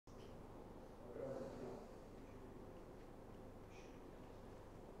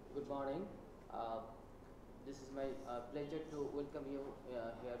good morning. This is my pleasure to welcome you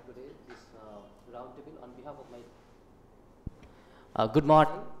here today, this roundtable on behalf of my. Good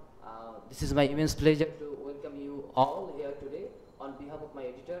morning. This is my immense pleasure to welcome you all here today on behalf of my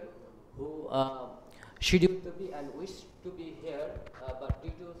editor, who scheduled to be and wished to be here, but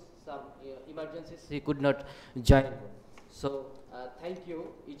due to some emergencies, he could not join. So, thank you,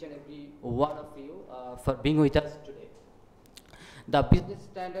 each and every one of you, for being with us today. The business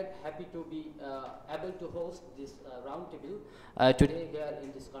standard happy to be able to host this roundtable today here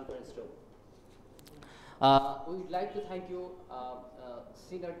in this conference room. We would like to thank you,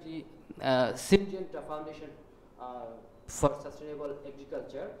 Syngenta Foundation for Sustainable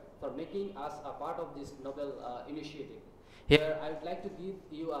Agriculture, for making us a part of this novel initiative. Here, I would like to give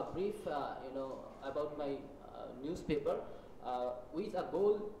you a brief, about my newspaper, with a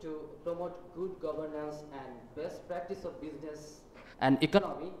goal to promote good governance and best practice of business and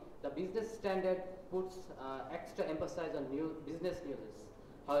economy. The business standard puts extra emphasis on new business news.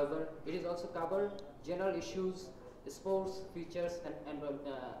 However, it is also covered general issues, sports, features, and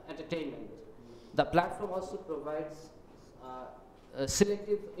entertainment. The platform also provides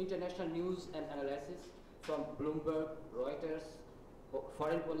selective international news and analysis from Bloomberg, Reuters,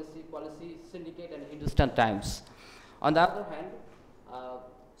 Foreign Policy Syndicate, and Hindustan Times. On the other hand,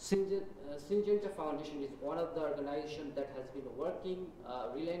 Syngenta Foundation is one of the organizations that has been working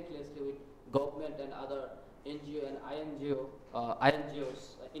relentlessly with government and other NGO and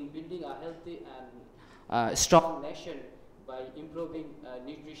INGOs in building a healthy and strong nation by improving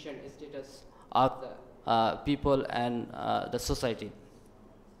nutrition status of the people and the society.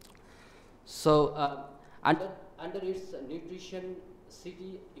 So, under its nutrition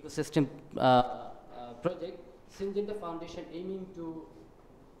city ecosystem project, Syngenta Foundation aiming to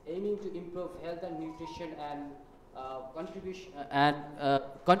improve health and nutrition and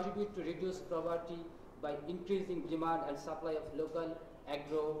contribute to reduce poverty by increasing demand and supply of local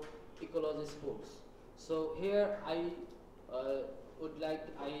agroecologist foods. So here I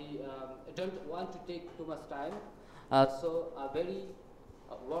don't want to take too much time. So a very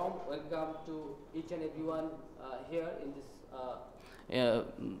warm welcome to each and everyone here in this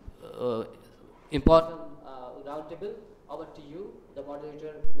important roundtable. Over to you, the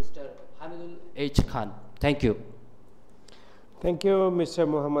moderator, Mr. Hamidul H. Khan. Thank you. Thank you, Mr.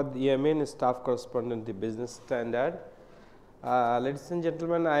 Muhammad Yamin, Staff Correspondent, the Business Standard. Ladies and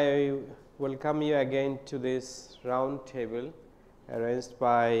gentlemen, I welcome you again to this round table arranged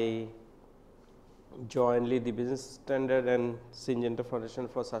by jointly the Business Standard and Syngenta Foundation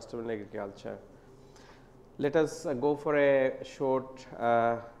for Sustainable Agriculture. Let us go for a short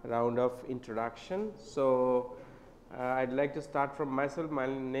round of introduction. So, I'd like to start from myself. My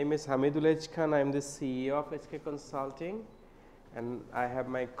name is Hamidul H. Khan. I am the CEO of HK Consulting, and I have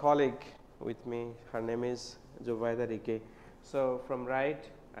my colleague with me. Her name is Zubaida Rike. So, from right,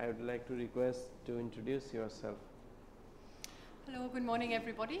 I would like to request to introduce yourself. Hello, good morning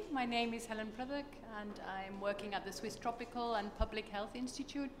everybody. My name is Helen Pradek and I'm working at the Swiss Tropical and Public Health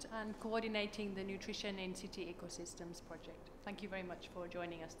Institute and coordinating the Nutrition in City Ecosystems project. Thank you very much for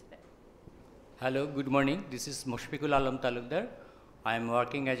joining us today. Hello, good morning. This is Mushfiqul Alam Talukdar. I am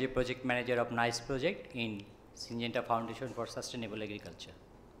working as a project manager of NICE project in Syngenta Foundation for Sustainable Agriculture.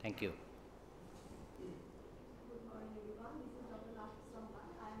 Thank you.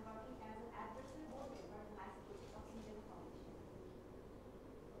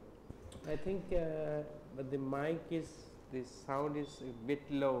 I think but the mic is, the sound is a bit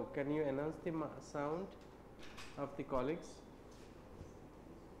low. Can you announce the sound of the colleagues?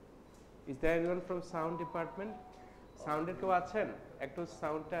 Is there anyone from sound department? Sound কেউ আছেন? একটু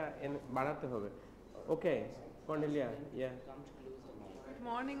সাউন্ডটা বাড়াতে হবে. Okay, Cornelia, yeah. Good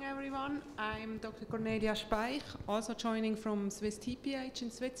morning everyone. I'm Dr. Cornelia Speich, also joining from Swiss TPH in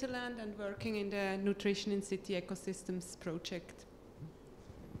Switzerland and working in the Nutrition in City Ecosystems project.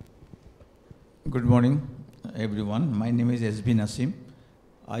 Good morning, everyone. My name is S.B. Nasim.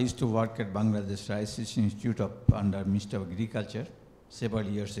 I used to work at Bangladesh Rice Institute under Ministry of Agriculture several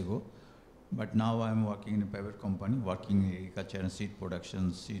years ago. But now I am working in a private company, working in agriculture and seed production,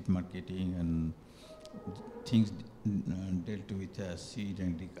 seed marketing, and things dealt with seed and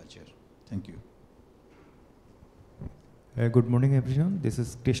agriculture. Thank you. Good morning, everyone. This is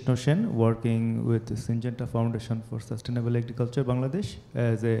Krishna Sen, working with the Syngenta Foundation for Sustainable Agriculture, Bangladesh,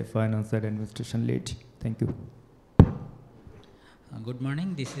 as a finance and administration lead. Thank you. Good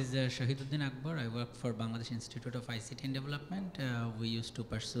morning. This is Shahiduddin Akbar. I work for Bangladesh Institute of ICT and Development. We used to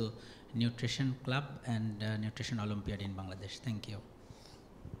pursue Nutrition Club and Nutrition Olympiad in Bangladesh. Thank you.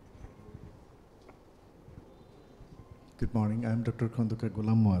 Good morning. I'm Dr. Khandukar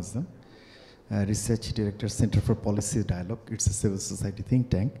Ghulam Muazzam, Research Director, Center for Policy Dialogue. It's a civil society think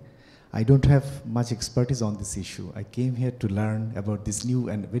tank. I don't have much expertise on this issue. I came here to learn about this new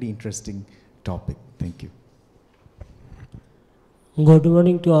and very interesting topic. Thank you. Good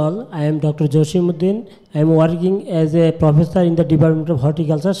morning to all. I am Dr. Joshimuddin. I am working as a professor in the Department of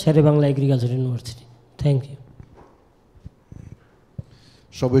Horticulture, Shere-Bangla Agriculture University. Thank you.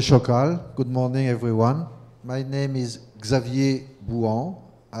 Shobe Shokal. Good morning, everyone. My name is Xavier Bouan.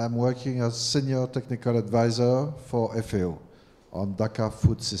 I am working as Senior Technical Advisor for FAO on Dhaka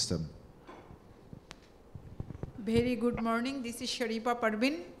Food System. Very good morning. This is Sharifa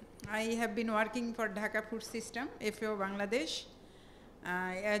Parvin. I have been working for Dhaka Food System, FAO Bangladesh.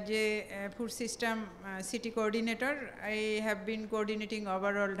 As a food system city coordinator, I have been coordinating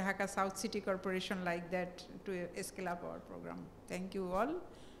overall Dhaka South City Corporation like that to scale up our program. Thank you all,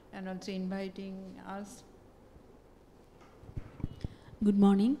 and also inviting us. Good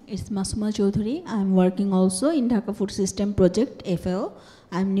morning, it's Masuma Chaudhary. I am working also in Dhaka Food System Project, FAO.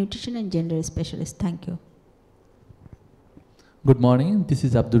 I am Nutrition and Gender Specialist. Thank you. Good morning, this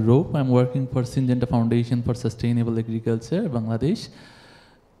is Abdul Rauf. I am working for Syngenta Foundation for Sustainable Agriculture, Bangladesh.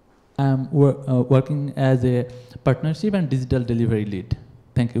 I am working as a partnership and digital delivery lead.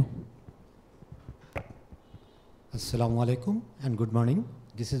 Thank you. Assalamu alaikum and good morning.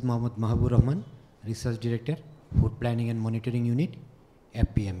 This is Mohammad Mahabur Rahman, Research Director, Food Planning and Monitoring Unit,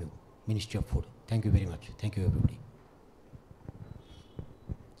 FPMU, Ministry of Food. Thank you very much. Thank you, everybody.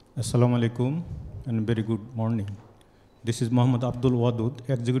 Assalamu alaikum and very good morning. This is Muhammad Abdul Wadud,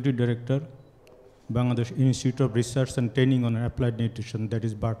 Executive Director, Bangladesh Institute of Research and Training on Applied Nutrition, that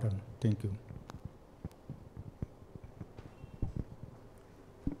is Barton. Thank you.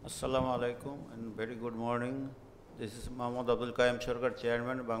 Assalamu alaikum and very good morning. This is Muhammad Abdul Qayyum Sarkar,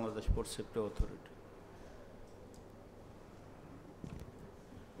 Chairman, Bangladesh Port Sector Authority.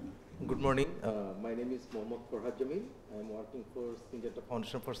 Good morning. My name is Mohammad Farhad Jamil. I am working for Syngenta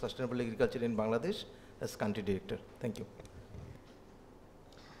Foundation for Sustainable Agriculture in Bangladesh as Country Director. Thank you.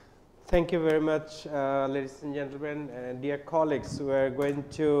 Thank you very much, ladies and gentlemen, and dear colleagues. We are going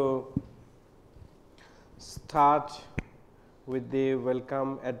to start with the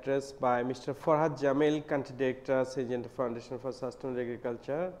welcome address by Mr. Farhad Jamil, Country Director, Syngenta Foundation for Sustainable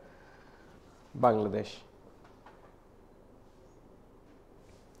Agriculture, Bangladesh.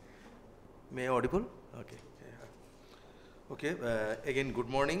 May I audible? Okay. Okay. Again, good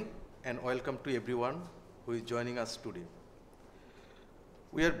morning and welcome to everyone who is joining us today.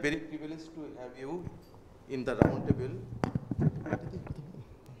 We are very privileged to have you in the round table.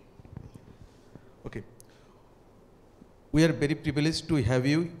 Okay. We are very privileged to have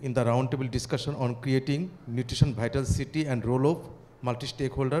you in the roundtable discussion on creating nutrition vital city and role of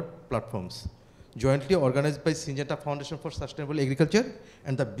multi-stakeholder platforms, jointly organized by Syngenta Foundation for Sustainable Agriculture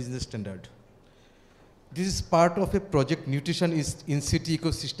and the Business Standard. This is part of a project Nutrition is in City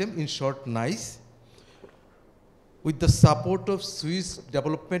Ecosystem, in short NICE, with the support of Swiss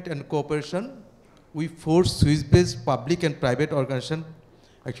Development and Cooperation. We force Swiss-based public and private organizations,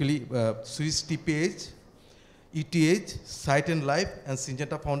 actually Swiss TPH, ETH, Site and Life, and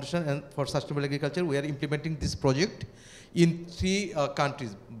Syngenta Foundation and for Sustainable Agriculture. We are implementing this project in 3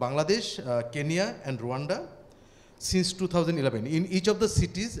 countries, Bangladesh, Kenya, and Rwanda, since 2011. In each of the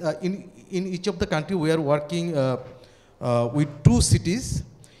cities, in each of the country, we are working with 2 cities.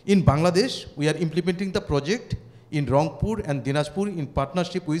 In Bangladesh, we are implementing the project in Rangpur and Dinajpur in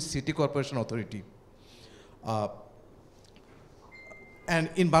partnership with City Corporation Authority. And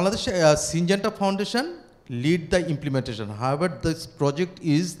in Bangladesh, Syngenta Foundation lead the implementation. However, this project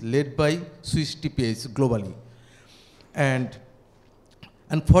is led by Swiss TPS globally. And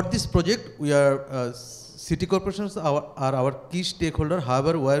for this project, we are city corporations are our key stakeholder.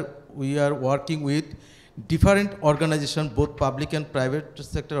 However, we are working with different organizations, both public and private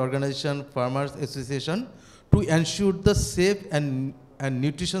sector organization, farmers association, to ensure the safe and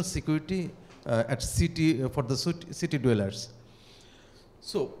nutrition security at city for the city dwellers.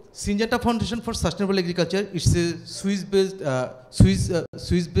 So, Syngenta Foundation for Sustainable Agriculture is a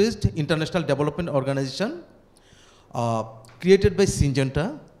Swiss-based international development organization created by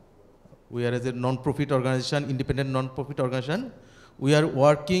Syngenta. We are as a non-profit organization, independent non-profit organization. We are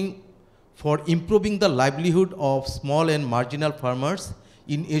working for improving the livelihood of small and marginal farmers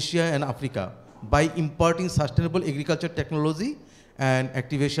in Asia and Africa by imparting sustainable agriculture technology and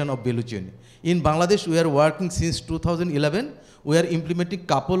activation of value chain. In Bangladesh, we are working since 2011. We are implementing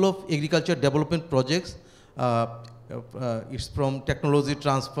couple of agriculture development projects. It's from technology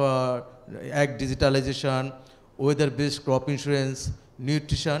transfer, ag digitalization, weather-based crop insurance,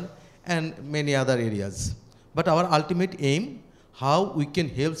 nutrition, and many other areas. but our ultimate aim, how we can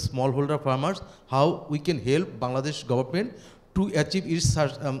help smallholder farmers, how we can help Bangladesh government to achieve its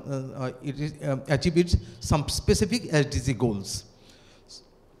some specific SDG goals.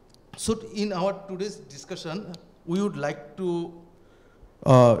 So in our today's discussion, we would like to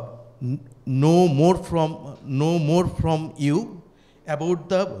know more from you about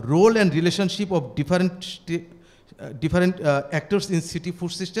the role and relationship of different actors in city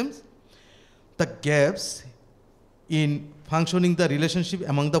food systems, the gaps in functioning the relationship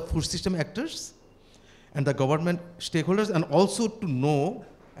among the food system actors and the government stakeholders, and also to know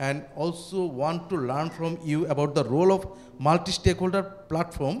and also want to learn from you about the role of multi-stakeholder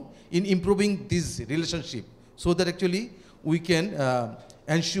platform in improving this relationship, so that actually we can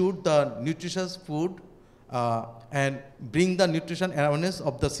ensure the nutritious food and bring the nutrition awareness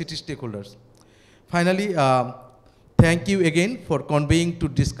of the city stakeholders. Finally, thank you again for convening to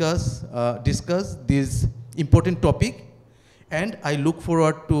discuss this important topic, and I look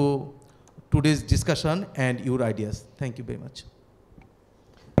forward to today's discussion and your ideas. Thank you very much.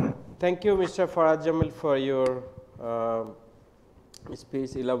 Thank you, Mr. Farad Jamil, for your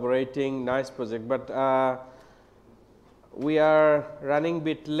speech elaborating nice project. But we are running a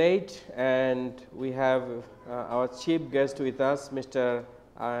bit late, and we have our chief guest with us, Mr.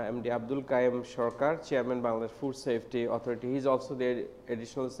 MD Abdul Qayyum Sarkar, Chairman, Bangladesh Food Safety Authority. He is also the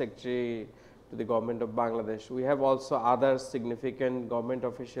Additional Secretary to the Government of Bangladesh. We have also other significant government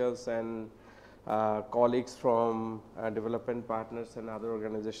officials and colleagues from development partners and other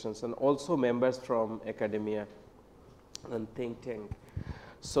organizations, and also members from academia and think tank.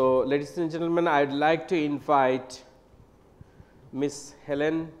 So, ladies and gentlemen, I would like to invite Ms.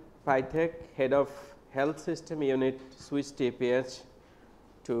 Helen Pythek, Head of Health System Unit, Swiss TPH,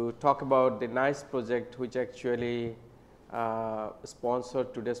 to talk about the NICE project, which actually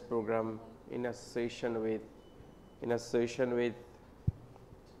sponsored today's program in association with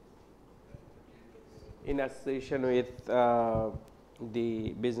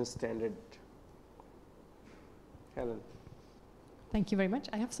the business standard. Helen. Thank you very much.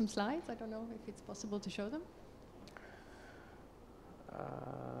 I have some slides. I don't know if it's possible to show them.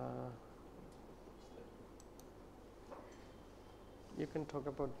 You can talk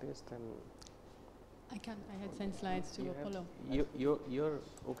about this then. I can. I had sent slides to Apollo. Your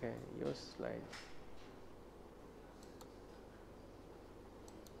okay. Your slide.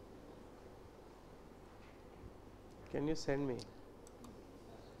 Can you send me?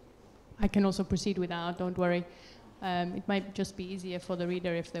 I can also proceed without. Don't worry. It might just be easier for the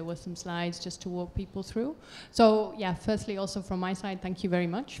reader if there were some slides just to walk people through. So yeah, firstly also from my side, thank you very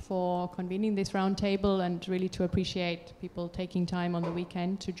much for convening this roundtable, and really to appreciate people taking time on the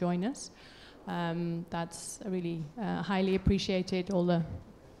weekend to join us. That's really highly appreciated. All the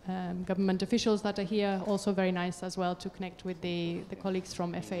government officials that are here, also very nice as well to connect with the colleagues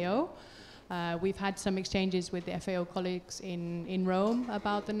from FAO. We've had some exchanges with the FAO colleagues in Rome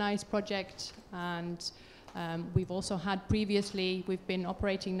about the NICE project, and we've also had previously, we've been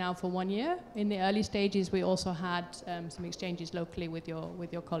operating now for 1 year. In the early stages, we also had some exchanges locally with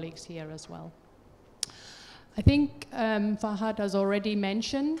your colleagues here as well. I think Fahad has already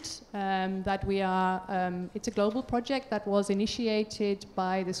mentioned that we are, it's a global project that was initiated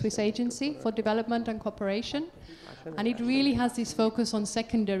by the Swiss Agency for Development and Cooperation, and it really has this focus on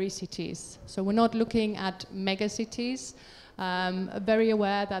secondary cities. So we're not looking at mega cities. Very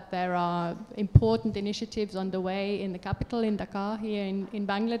aware that there are important initiatives underway in the capital, in Dhaka, here in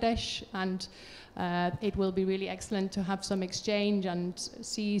Bangladesh, and it will be really excellent to have some exchange and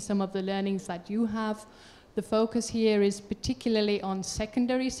see some of the learnings that you have. The focus here is particularly on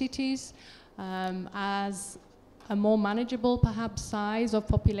secondary cities as a more manageable, perhaps, size of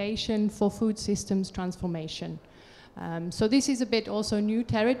population for food systems transformation. So this is a bit also new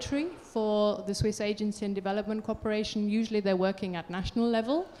territory for the Swiss Agency in Development Cooperation. Usually they're working at national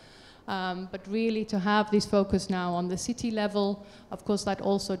level, but really to have this focus now on the city level, of course that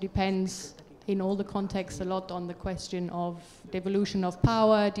also depends in all the contexts a lot on the question of devolution of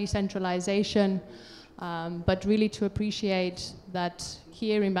power, decentralization, but really to appreciate that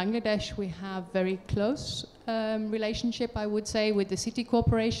here in Bangladesh we have very close relationship, I would say, with the city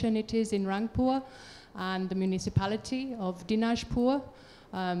corporation it is in Rangpur, and the municipality of Dinajpur.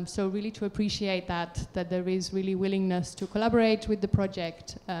 So really to appreciate that there is really willingness to collaborate with the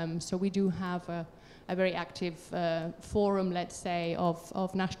project. So we do have a very active forum, let's say,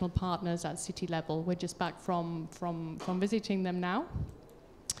 of national partners at city level. We're just back from visiting them now.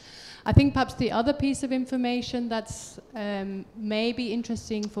 I think perhaps the other piece of information that's maybe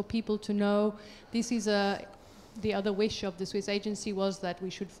interesting for people to know, this is a the other wish of the Swiss agency was that we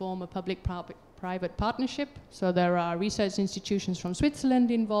should form a public-private partnership. So there are research institutions from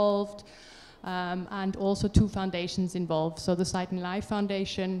Switzerland involved, and also 2 foundations involved. So the Sight and Life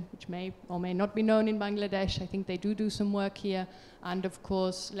Foundation, which may or may not be known in Bangladesh, I think they do some work here, and of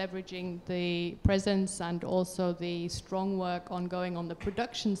course leveraging the presence and also the strong work ongoing on the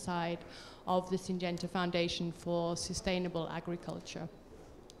production side of the Syngenta Foundation for Sustainable Agriculture.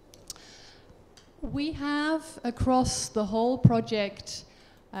 We have across the whole project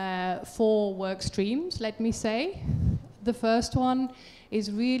 4 work streams, let me say. The first one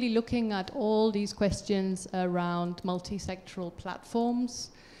is really looking at all these questions around multisectoral platforms,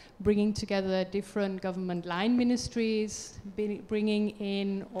 bringing together different government line ministries, bringing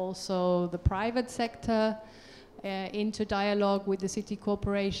in also the private sector into dialogue with the city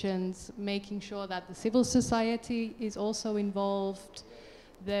corporations, making sure that the civil society is also involved.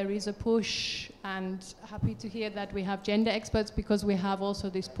 There is a push, and happy to hear that we have gender experts, because we have also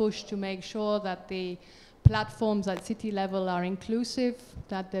this push to make sure that the platforms at city level are inclusive,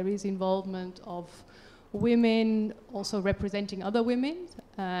 that there is involvement of women also representing other women,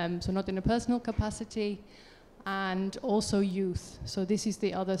 so not in a personal capacity, and also youth. So this is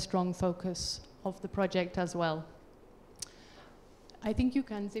the other strong focus of the project as well. I think you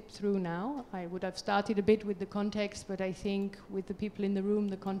can zip through now. I would have started a bit with the context, but I think with the people in the room,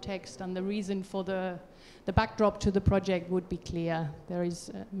 the context and the reason for the backdrop to the project would be clear. There is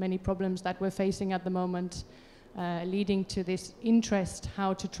many problems that we're facing at the moment, leading to this interest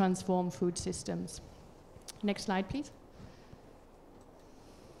how to transform food systems. Next slide, please.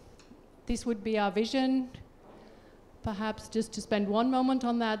 This would be our vision. Perhaps just to spend one moment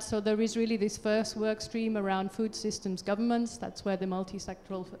on that. So there is really this first work stream around food systems governance. That's where the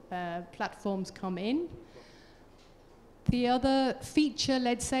multisectoral platforms come in. The other feature,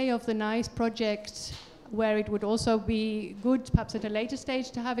 let's say, of the NICE project, where it would also be good, perhaps at a later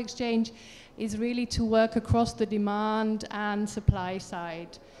stage, to have exchange, is really to work across the demand and supply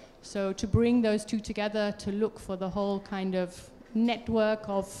side. So to bring those 2 together, to look for the whole kind of network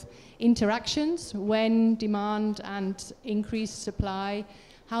of interactions when demand and increased supply,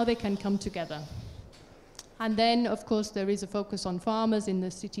 how they can come together. And then, of course, there is a focus on farmers in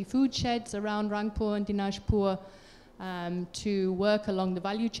the city food sheds around Rangpur and Dinajpur, to work along the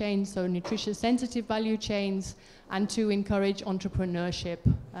value chain, so nutritious sensitive value chains, and to encourage entrepreneurship,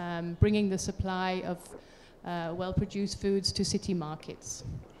 bringing the supply of well-produced foods to city markets.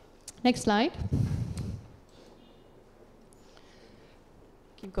 Next slide.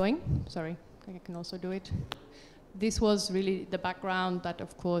 Keep going, sorry, I can also do it. This was really the background that,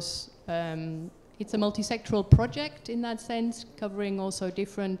 of course, it's a multisectoral project in that sense, covering also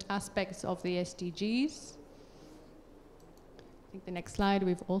different aspects of the SDGs. I think the next slide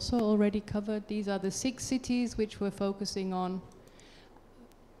we've also already covered. These are the 6 cities which we're focusing on.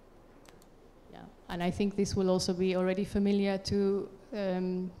 Yeah, and I think this will also be already familiar to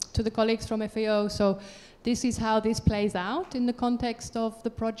the colleagues from FAO. So this is how this plays out in the context of the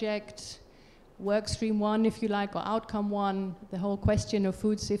project. Work stream 1, if you like, or outcome 1, the whole question of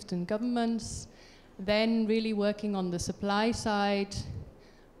food system governments. Then really working on the supply side,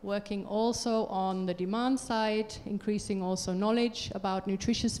 working also on the demand side, increasing also knowledge about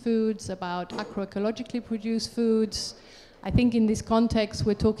nutritious foods, about agroecologically produced foods. I think in this context,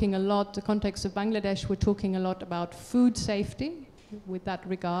 we're talking a lot, the context of Bangladesh, we're talking a lot about food safety with that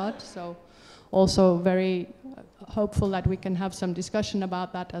regard. So also very hopeful that we can have some discussion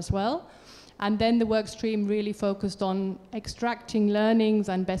about that as well. And then the work stream really focused on extracting learnings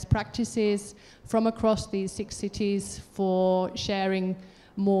and best practices from across these 6 cities for sharing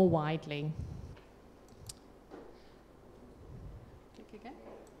more widely. Click again.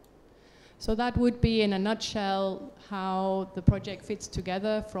 So that would be in a nutshell how the project fits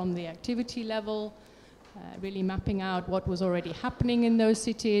together from the activity level, really mapping out what was already happening in those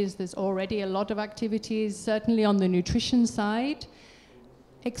cities. There's already a lot of activities, certainly on the nutrition side,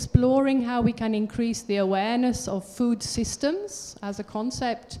 exploring how we can increase the awareness of food systems as a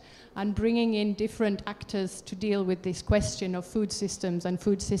concept, and bringing in different actors to deal with this question of food systems and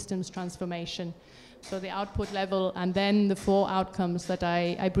food systems transformation. So the output level, and then the 4 outcomes that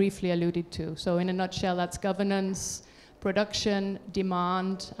I briefly alluded to. So in a nutshell, that's governance, production,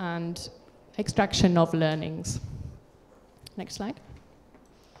 demand, and extraction of learnings. Next slide.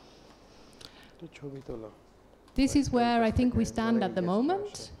 This is where I think we stand at the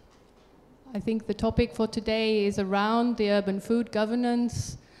moment. I think the topic for today is around the urban food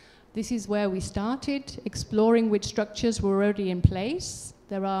governance. This is where we started, exploring which structures were already in place.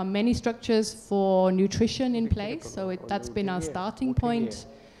 There are many structures for nutrition in place, so that's been our starting point.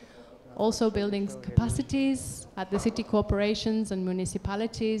 also building capacities at the city corporations and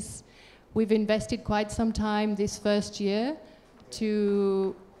municipalities. We've invested quite some time this first year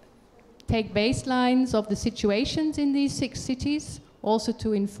to take baselines of the situations in these 6 cities, also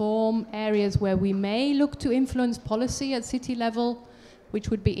to inform areas where we may look to influence policy at city level, which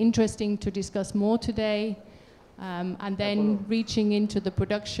would be interesting to discuss more today, and then reaching into the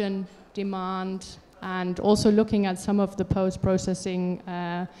production demand and also looking at some of the post-processing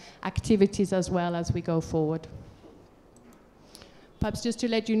activities as well as we go forward. Perhaps just to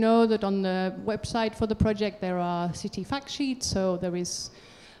let you know that on the website for the project there are city fact sheets, so there is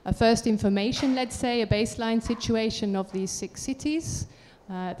a first information, let's say, a baseline situation of these 6 cities.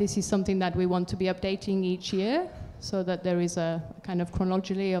 This is something that we want to be updating each year, so that there is a kind of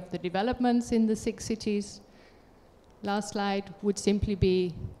chronology of the developments in the 6 cities. Last slide would simply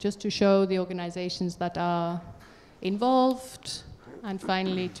be just to show the organizations that are involved, and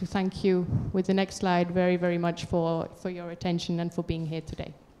finally to thank you with the next slide very, very much for your attention and for being here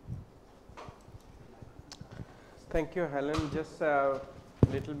today. Thank you, Helen. Just a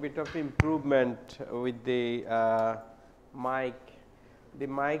little bit of improvement with the mic. The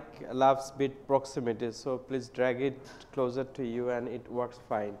mic loves bit proximity, so please drag it closer to you and it works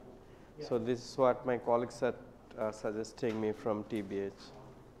fine. Yeah. So this is what my colleagues are suggesting me from TBH.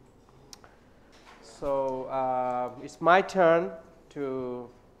 So it's my turn to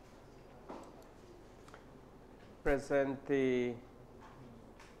present the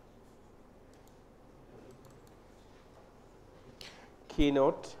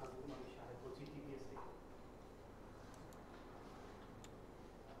keynote.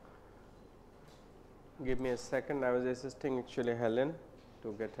 Give me a second. I was assisting actually Helen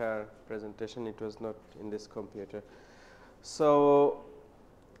to get her presentation. It was not in this computer. So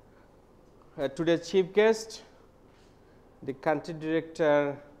today's chief guest, the country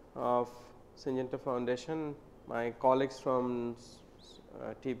director of Syngenta Foundation, my colleagues from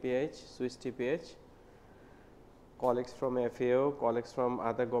TPH, Swiss TPH, colleagues from FAO, colleagues from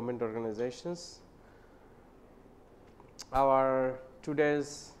other government organizations. Our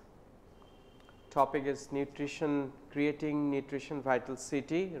today's topic is nutrition, creating nutrition vital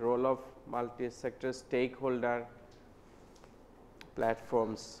city, role of multi-sector stakeholder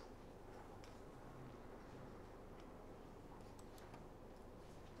platforms.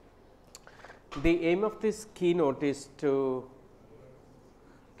 The aim of this keynote is to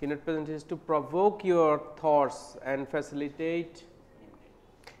provoke your thoughts and facilitate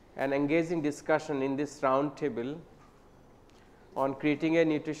an engaging discussion in this round table on creating a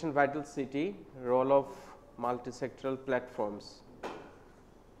nutrition vital city, role of multisectoral platforms.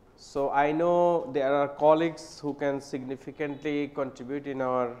 So I know there are colleagues who can significantly contribute in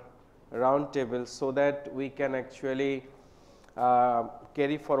our round table, so that we can actually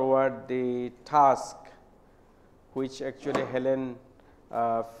carry forward the task which actually Helen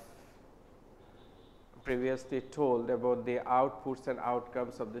previously told about the outputs and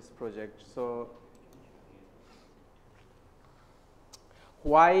outcomes of this project. So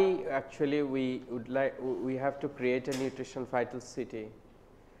why actually we have to create a nutrition vital city?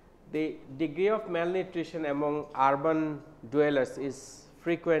 The degree of malnutrition among urban dwellers is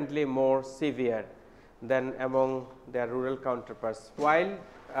frequently more severe than among their rural counterparts. While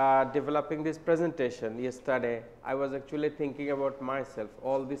developing this presentation yesterday, I was actually thinking about myself,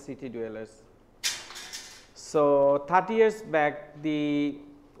 all the city dwellers. So 30 years back, the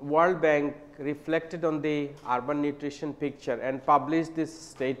World Bank reflected on the urban nutrition picture and published this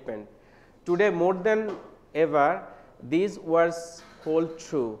statement. Today more than ever, these words hold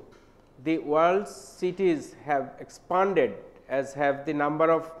true. The world's cities have expanded, as have the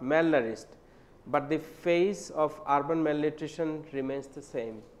number of malnourished, but the face of urban malnutrition remains the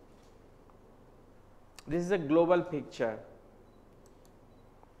same. This is a global picture.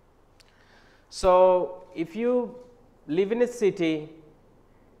 So if you live in a city,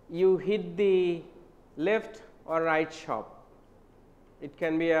 you hit the left or right shop. It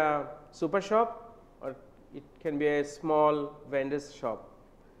can be a super shop or it can be a small vendor's shop,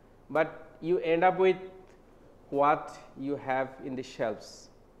 but you end up with what you have in the shelves.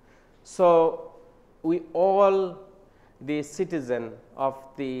 So we all, the citizen of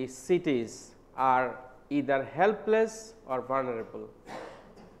the cities, are either helpless or vulnerable.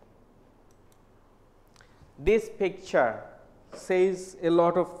 This picture says a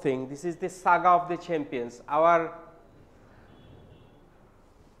lot of things. This is the saga of the champions. Our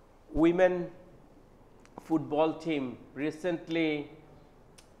women football team recently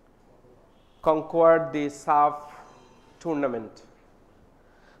conquered the SAF tournament.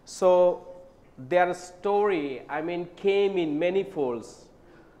 So their story, I mean, came in many folds.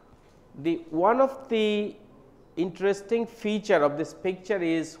 one of the interesting feature of this picture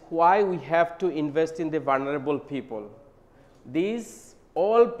is why we have to invest in the vulnerable people. These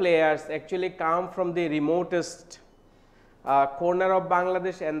all players actually come from the remotest corner of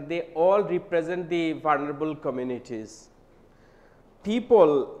Bangladesh, and they all represent the vulnerable communities.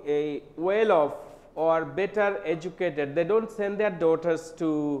 People well off or better educated, they don't send their daughters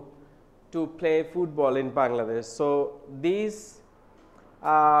to play football in Bangladesh. So this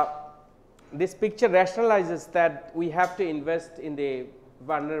picture rationalizes that we have to invest in the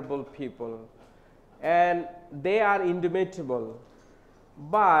vulnerable people, and they are indomitable.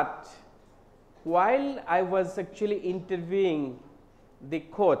 But while I was actually interviewing the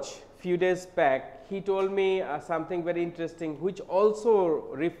coach few days back, he told me something very interesting, which also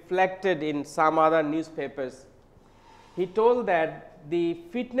reflected in some other newspapers. He told that the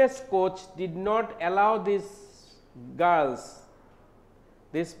fitness coach did not allow these girls,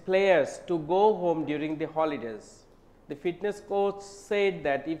 these players, to go home during the holidays. The fitness coach said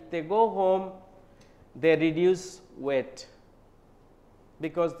that if they go home, they reduce weight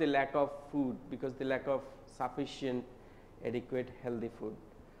because the lack of food, because the lack of sufficient, adequate, healthy food.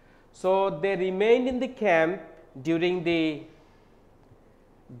 So they remained in the camp during the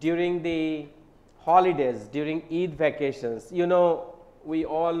holidays, during Eid vacations. You know, we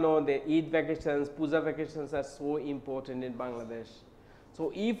all know the Eid vacations, Puja vacations are so important in Bangladesh.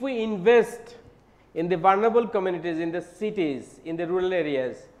 So if we invest in the vulnerable communities, in the cities, in the rural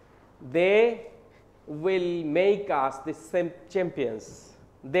areas, they will make us the champions.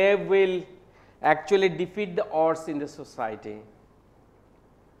 They will actually defeat the odds in the society.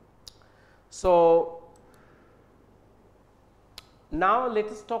 So now let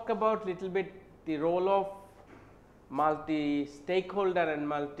us talk about little bit the role of multi-stakeholder and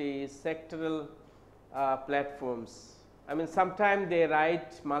multi-sectoral platforms. I mean, sometimes they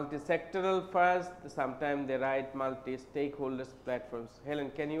write multi-sectoral first, sometimes they write multi-stakeholders platforms.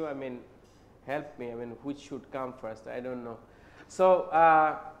 Helen, can you, help me? Which should come first? I don't know. So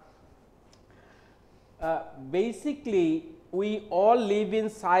basically, we all live in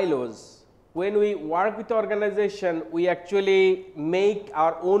silos. When we work with organization, we actually make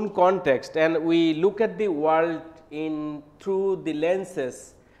our own context, and we look at the world through the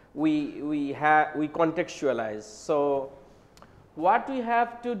lenses we contextualize. So what we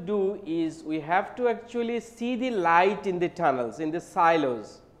have to do is we have to actually see the light in the tunnels, in the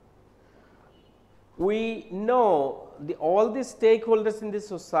silos. We know all the stakeholders in the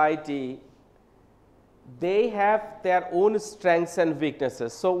society, they have their own strengths and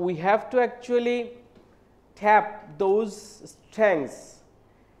weaknesses. So we have to actually tap those strengths,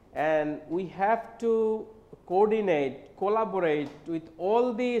 and we have to coordinate, collaborate with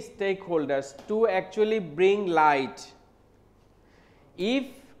all the stakeholders to actually bring light. If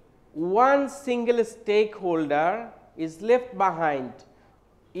one single stakeholder is left behind,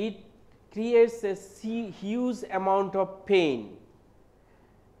 it creates a huge amount of pain.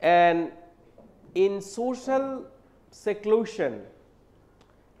 And in social seclusion,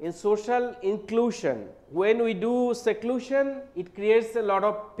 in social inclusion, when we do seclusion, it creates a lot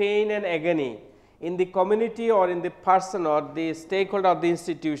of pain and agony in the community or in the person or the stakeholder of the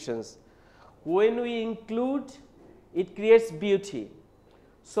institutions. When we include, it creates beauty.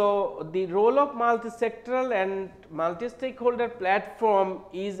 So the role of multi-sectoral and multi-stakeholder platform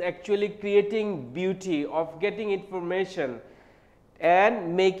is actually creating beauty of getting information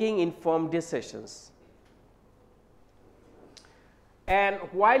and making informed decisions. And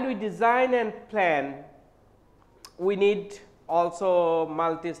while we design and plan, we need also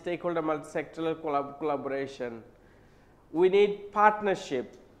multi-stakeholder, multi-sectoral collaboration. We need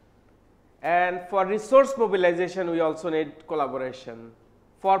partnership, and for resource mobilization we also need collaboration.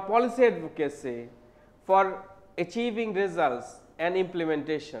 For policy advocacy, for achieving results and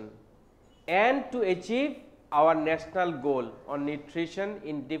implementation, and to achieve our national goal on nutrition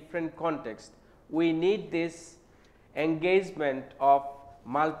in different contexts, we need this engagement of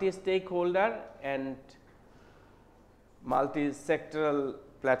multi-stakeholder and multi-sectoral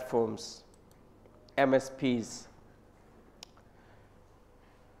platforms, MSPs.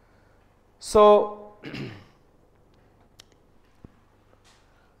 So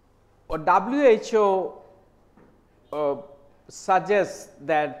WHO suggests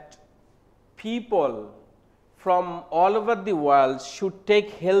that people from all over the world should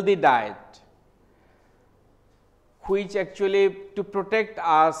take healthy diet, which actually to protect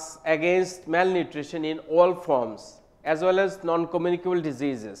us against malnutrition in all forms, as well as non-communicable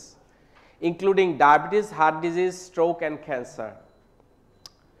diseases, including diabetes, heart disease, stroke and cancer.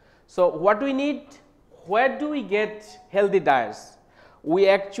 So what we need, where do we get healthy diets? we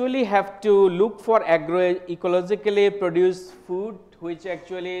actually have to look for agroecologically produced food, which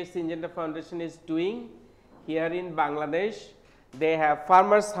actually Syngenta Foundation is doing here in Bangladesh. They have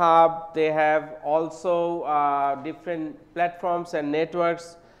Farmers Hub, they have also different platforms and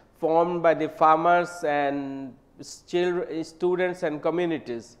networks formed by the farmers and students and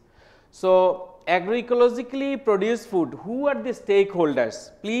communities. So, agroecologically produced food, who are the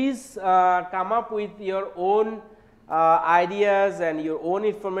stakeholders? Please come up with your own ideas and your own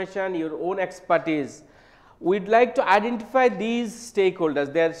information, your own expertise. We'd like to identify these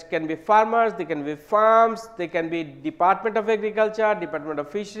stakeholders. There can be farmers, they can be farms, they can be Department of Agriculture, Department of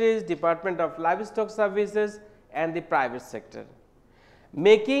Fisheries, Department of Livestock Services and the private sector.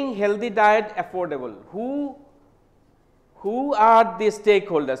 Making healthy diet affordable. Who are the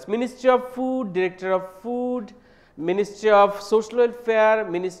stakeholders? Ministry of Food, Director of Food, Ministry of Social Welfare,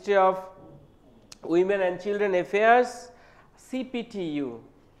 Ministry of Women and Children Affairs, CPTU.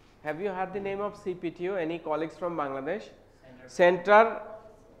 Have you heard the name of CPTU? Any colleagues from Bangladesh? Central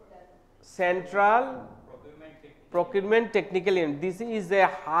Procurement Technical Unit. This is a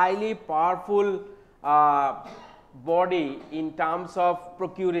highly powerful body in terms of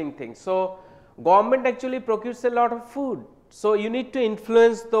procuring things. So, government actually procures a lot of food. So, you need to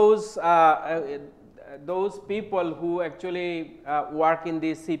influence those people who actually work in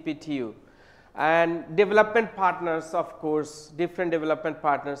the CPTU. And development partners, of course, different development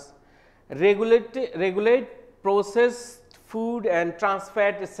partners, regulate processed food and trans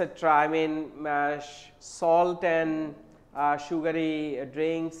fat, etc. I mean salt and sugary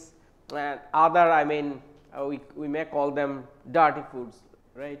drinks and other, I mean we may call them dirty foods,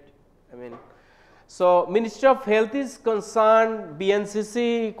 right? I mean, so Ministry of Health is concerned,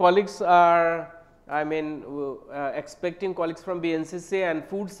 BNCC colleagues are, I mean expecting colleagues from BNCC and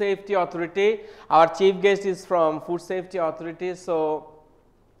Food Safety Authority. Our chief guest is from Food Safety Authority. So,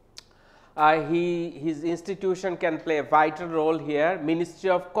 his institution can play a vital role here. Ministry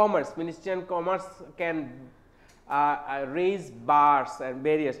of Commerce, Ministry of Commerce can raise bars and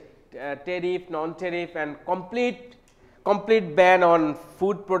barriers, tariff, non-tariff and complete ban on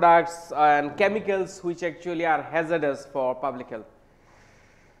food products and chemicals which actually are hazardous for public health.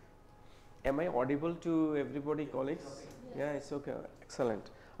 Am I audible to everybody, colleagues? Yeah, it's okay.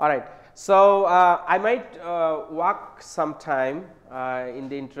 Excellent. All right. So, I might walk some time in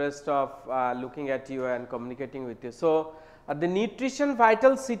the interest of looking at you and communicating with you. So, the nutrition,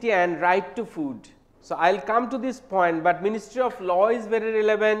 vitality and right to food. So, I will come to this point, but Ministry of Law is very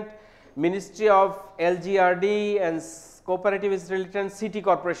relevant, Ministry of LGRD and cooperative is related, city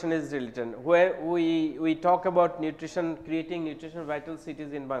corporation is related, where we talk about nutrition, creating nutrition vital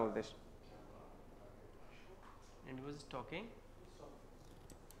cities in Bangladesh. And who is talking?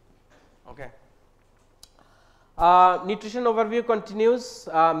 Okay. Nutrition overview continues.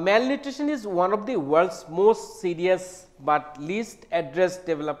 Malnutrition is one of the world's most serious but least addressed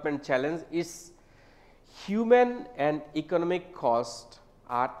development challenge. Its human and economic costs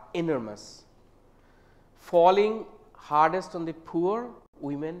are enormous, falling hardest on the poor,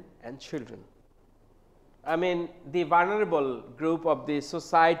 women and children. I mean the vulnerable group of the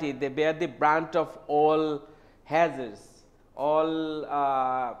society, they bear the brunt of all hazards, all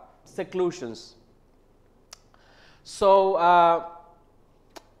seclusions. So,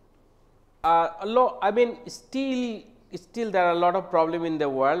 I mean still there are a lot of problems in the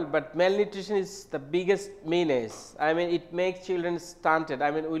world, but malnutrition is the biggest menace. I mean it makes children stunted.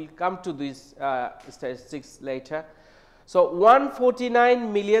 I mean we will come to these statistics later. So,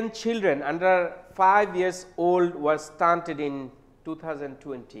 149 million children under 5 years old were stunted in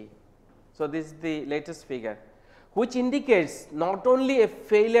 2020. So, this is the latest figure, which indicates not only a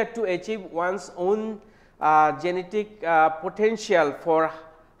failure to achieve one's own genetic potential for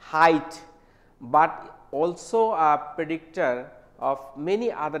height, but also a predictor of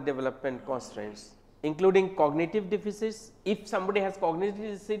many other development constraints, including cognitive deficits. If somebody has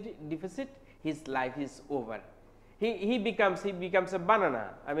cognitive deficit, his life is over. He becomes a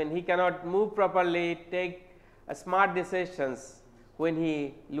banana. I mean he cannot move properly, take smart decisions when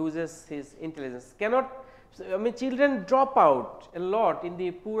he loses his intelligence. I mean children drop out a lot in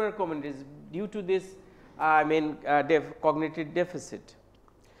the poorer communities due to this cognitive deficit.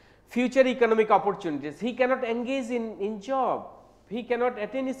 Future economic opportunities, he cannot engage in job, he cannot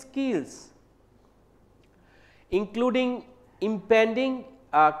attain skills, including impending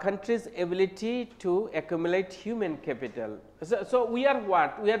country's ability to accumulate human capital. So, we are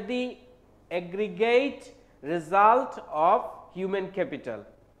what? We are the aggregate result of human capital,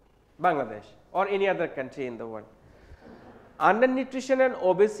 Bangladesh or any other country in the world. Undernutrition and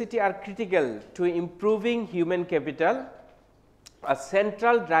obesity are critical to improving human capital. a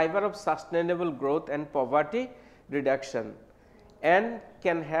central driver of sustainable growth and poverty reduction, and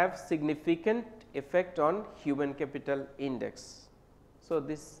can have significant effect on human capital index. So,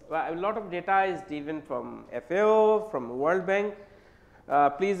 this a lot of data is given from FAO, from World Bank.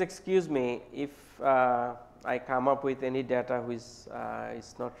 Please excuse me if I come up with any data which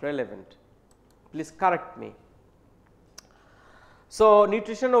is not relevant. Please correct me. So,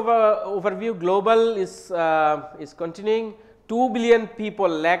 nutrition overview global is continuing. 2 billion people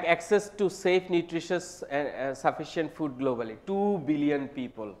lack access to safe, nutritious and sufficient food globally. 2 billion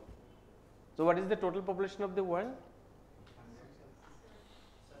people. So, what is the total population of the world?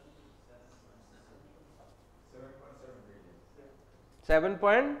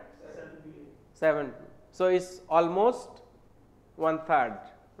 7.7. So, it is almost 1/3,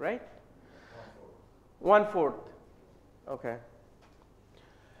 right? 1/4. Okay.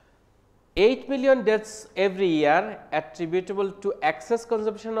 8 million deaths every year attributable to excess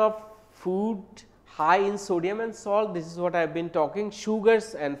consumption of food high in sodium and salt. This is what I have been talking,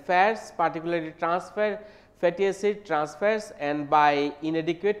 sugars and fats, particularly fatty acid transfers, and by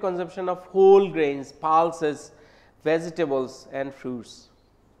inadequate consumption of whole grains, pulses, vegetables and fruits.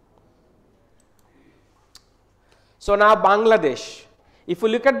 So, now Bangladesh. If you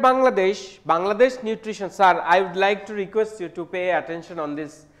look at Bangladesh nutrition, sir, I would like to request you to pay attention on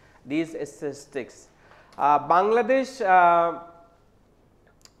these statistics. Bangladesh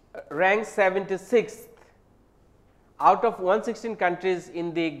ranks 76th out of 116 countries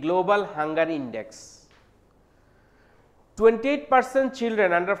in the global hunger index. 28%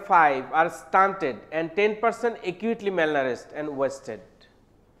 children under 5 are stunted and 10% acutely malnourished and wasted.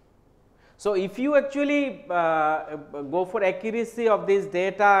 So, if you actually go for accuracy of this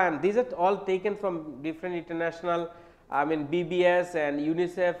data, and these are all taken from different international, I mean BBS and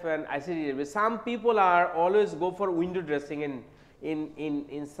UNICEF and ICD. Some people are always go for window dressing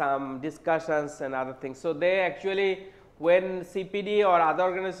in some discussions and other things. So, they actually, when CPD or other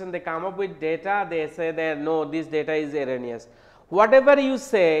organization they come up with data, they say that no, this data is erroneous. Whatever you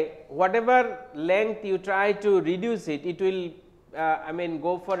say, whatever length you try to reduce it, it will I mean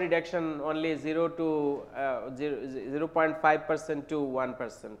go for reduction only 0.5% to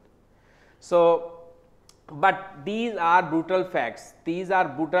 1%. So, but these are brutal facts. These are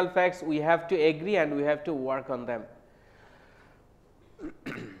brutal facts. We have to agree and we have to work on them.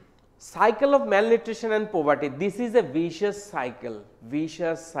 Cycle of malnutrition and poverty. This is a vicious cycle.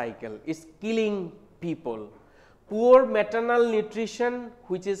 It's killing people. Poor maternal nutrition,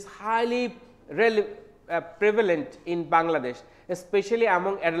 which is highly prevalent in Bangladesh, especially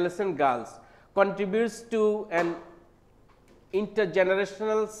among adolescent girls, contributes to an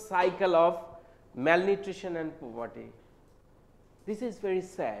intergenerational cycle of malnutrition and poverty. This is very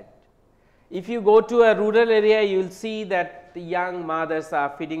sad. If you go to a rural area, you will see that the young mothers are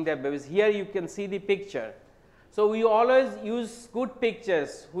feeding their babies. Here you can see the picture. So, we always use good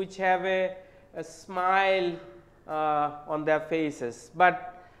pictures which have a smile on their faces,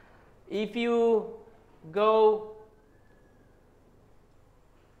 but if you go,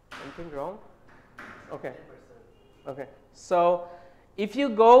 anything wrong? Okay. Okay. So, if you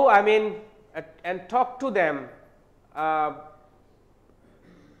go, I mean, and talk to them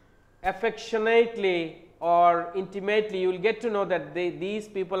affectionately or intimately, you will get to know that these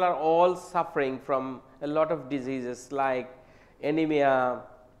people are all suffering from a lot of diseases like anemia,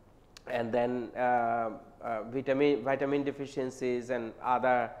 and then vitamin deficiencies and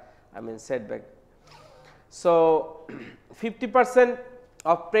other, I mean, setback. So, 50%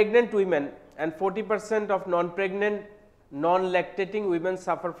 of pregnant women and 40% of non-pregnant, non-lactating women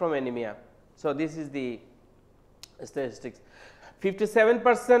suffer from anemia. So, this is the statistics.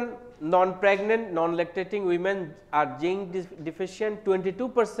 57% non-pregnant, non-lactating women are zinc deficient,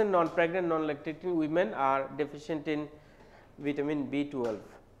 22% non-pregnant, non-lactating women are deficient in vitamin B12.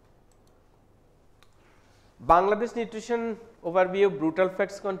 Bangladesh nutrition overview brutal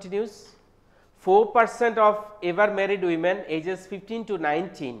facts continues. 4% of ever married women ages 15 to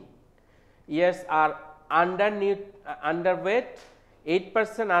 19 years are underweight.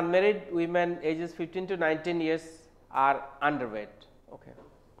 8% unmarried women ages 15 to 19 years are underweight. Okay.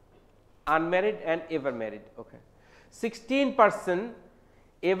 Unmarried and ever married. Okay. 16%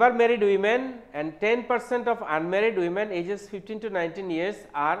 ever married women and 10% of unmarried women ages 15 to 19 years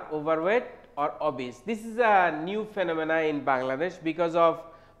are overweight or obese. This is a new phenomena in Bangladesh because of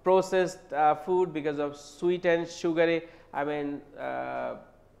processed food, because of sweet and sugary, I mean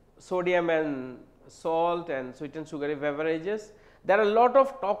sodium and salt and sweet and sugary beverages. There are a lot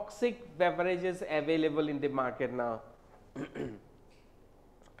of toxic beverages available in the market now.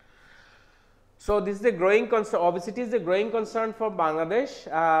 So, this is a growing concern, obesity is a growing concern for Bangladesh.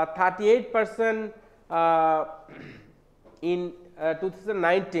 38% in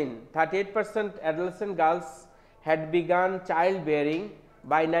 2019, 38% adolescent girls had begun childbearing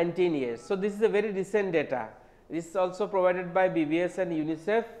by 19 years. So, this is a very recent data. This is also provided by BBS and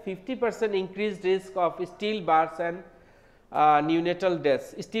UNICEF. 50% increased risk of stillbirths and neonatal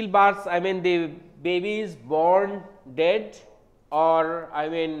deaths. Stillbirths, I mean the baby is born dead, or I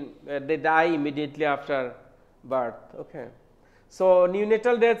mean they die immediately after birth. Okay. So,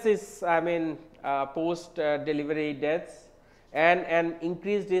 neonatal deaths is I mean post delivery deaths, and an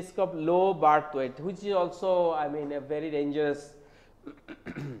increased risk of low birth weight, which is also I mean a very dangerous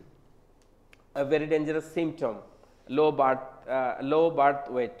symptom, low birth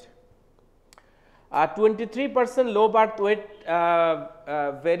weight. 23% low birth weight,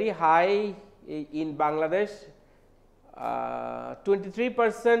 very high in Bangladesh.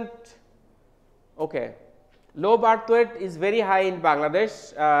 23%, okay, low birth weight is very high in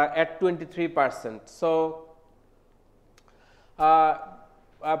Bangladesh at 23%. So,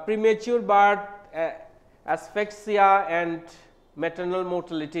 premature birth, asphyxia and maternal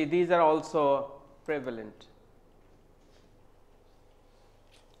mortality, these are also prevalent.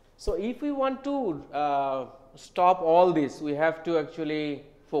 So, if we want to stop all this, we have to actually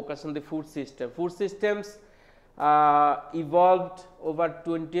focus on the food system. Food systems evolved over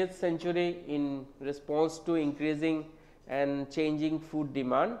 20th century in response to increasing and changing food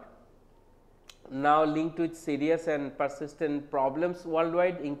demand, now linked with serious and persistent problems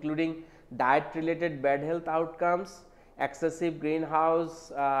worldwide, including diet related bad health outcomes, excessive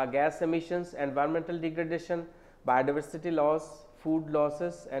greenhouse gas emissions, environmental degradation, biodiversity loss, food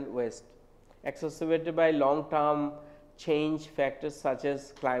losses and waste, exacerbated by long term change factors such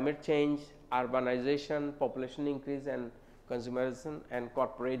as climate change, urbanization, population increase and consumerism and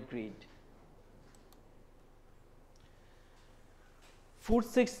corporate greed. Food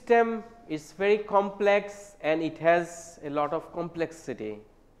system is very complex and it has a lot of complexity.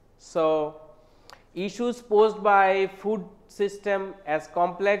 So, issues posed by food system as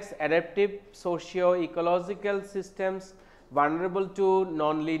complex, adaptive, socio-ecological systems vulnerable to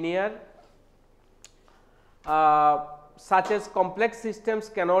non-linear, such as complex systems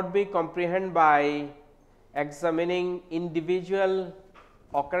cannot be comprehended by examining individual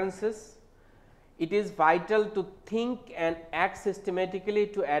occurrences. It is vital to think and act systematically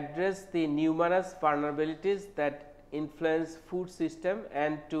to address the numerous vulnerabilities that influence food system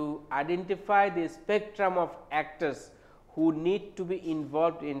and to identify the spectrum of actors who need to be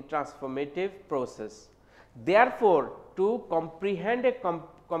involved in transformative process. Therefore, to comprehend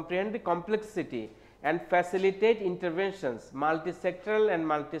the complexity and facilitate interventions, multisectoral and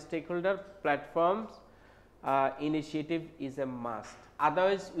multi-stakeholder platforms initiative is a must.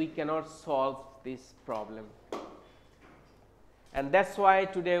 Otherwise, we cannot solve this problem. And that is why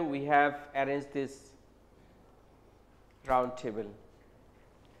today we have arranged this round table.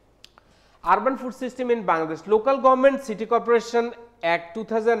 Urban food system in Bangladesh. Local Government City Corporation Act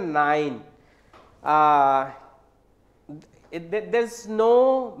 2009. There is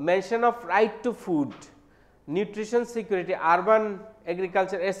no mention of right to food, nutrition security, urban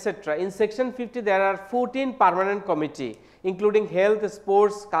agriculture, etc. In section 50 there are 14 permanent committee including health,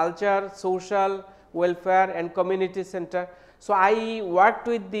 sports, culture, social welfare and community center. So, I worked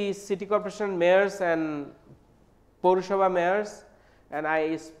with the city corporation mayors and Purushabha mayors and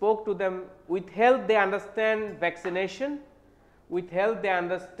I spoke to them. With health they understand vaccination, with health they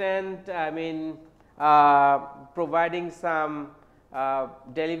understand I mean providing some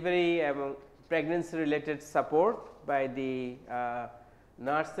delivery pregnancy related support by the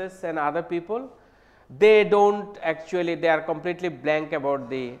nurses and other people. They do not actually, they are completely blank about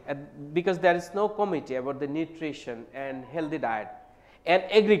the because there is no committee about the nutrition and healthy diet and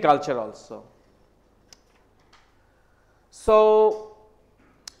agriculture also. So,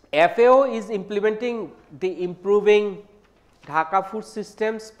 FAO is implementing the improving Dhaka food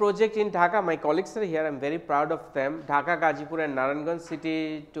systems project in Dhaka. My colleagues are here, I am very proud of them. Dhaka, Gazipur and Narayanganj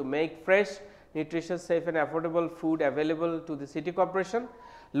city to make fresh, nutritious, safe and affordable food available to the city corporation.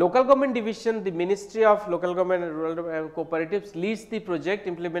 Local government division, the Ministry of Local Government and Rural Development Cooperatives leads the project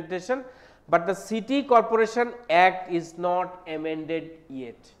implementation, but the City Corporation Act is not amended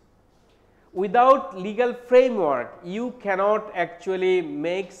yet. Without legal framework, you cannot actually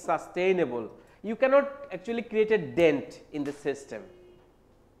make sustainable, you cannot actually create a dent in the system.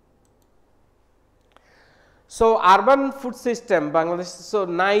 So, urban food system Bangladesh, so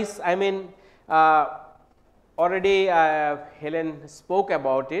nice, I mean already Helen spoke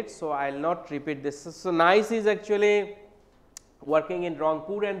about it, so I will not repeat this. So, NICE is actually working in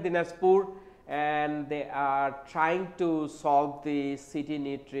Rangpur and Dinajpur and they are trying to solve the city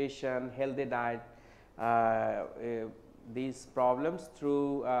nutrition, healthy diet, these problems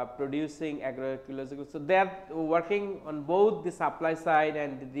through producing agroecological. So, they are working on both the supply side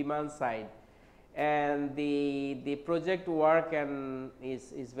and the demand side, and the project work and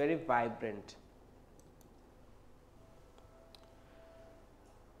is very vibrant.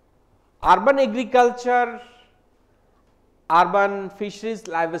 Urban agriculture, urban fisheries,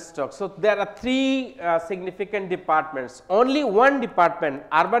 livestock. So, there are three significant departments. Only one department,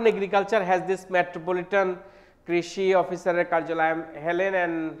 urban agriculture, has this metropolitan Krishi officer Karjala. I am Helen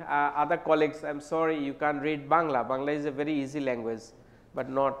and other colleagues. I am sorry, you can't read Bangla. Bangla is a very easy language, but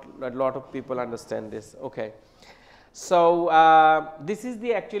not a lot of people understand this. Okay. So, this is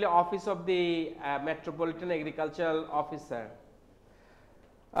the actually office of the metropolitan agricultural officer.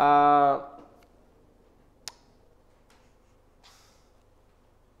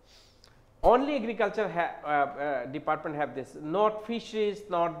 Only agriculture department have this, not fisheries,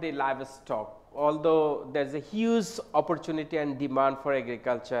 not the livestock, although there is a huge opportunity and demand for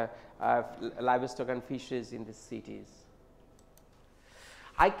agriculture, livestock and fisheries in the cities.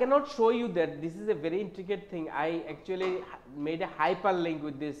 I cannot show you that, this is a very intricate thing. I actually made a hyperlink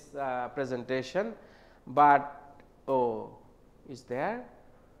with this presentation, but is there?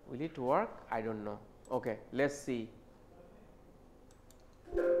 Will it work? I do not know. Okay, let us see.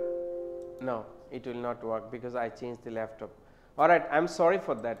 No, it will not work because I changed the laptop. Alright, I am sorry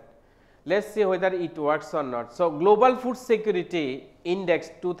for that. Let us see whether it works or not. So, Global Food Security Index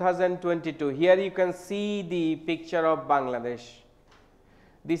 2022, here you can see the picture of Bangladesh.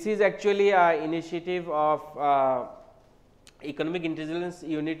 This is actually an initiative of Economic Intelligence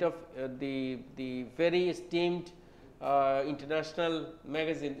Unit of the very esteemed international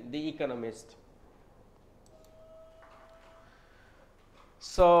magazine, The Economist.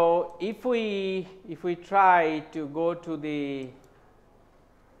 So, if we try to go to the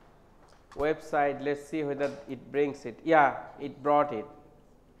website, let us see whether it brings it. Yeah, it brought it.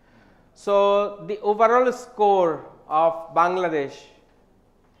 So, the overall score of Bangladesh,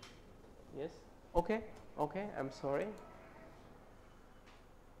 yes, okay, I am sorry.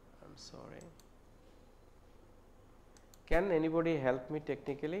 Can anybody help me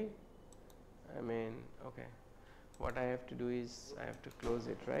technically? I mean, okay. What I have to do is I have to close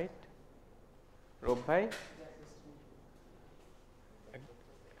it, right? Rob bhai,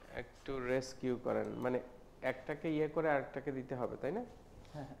 একটু rescue করেন, মানে একটাকে ইয়ে করে আরেকটাকে দিতে হবে, তাই না?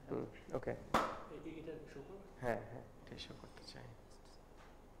 ওকে, হ্যাঁ হ্যাঁ, এটা শো করতে চাই।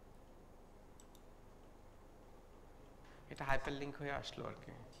 এটা হাইপার লিঙ্ক হয়ে আসলো আর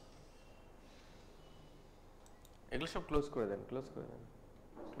কি। এগুলো সব ক্লোজ করে দেন, ক্লোজ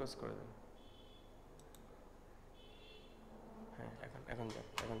করে দেন। হ্যাঁ, এখন যান,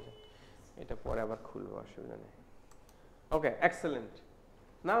 এটা পরে আবার খুলবো, অসুবিধা নেই। Okay, excellent.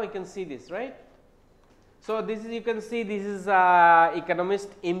 Now you can see this, right? So, this is, you can see this is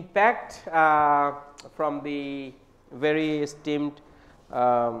Economist impact from the very esteemed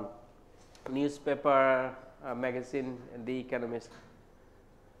newspaper magazine, The Economist.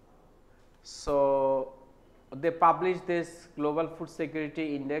 So, they publish this Global Food Security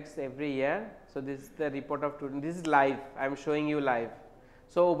Index every year. So, this is the report of today. This is live, I am showing you live.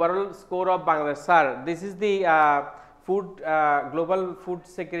 So, overall score of Bangladesh, sir, this is the Global Food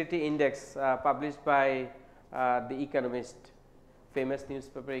Security Index published by The Economist, famous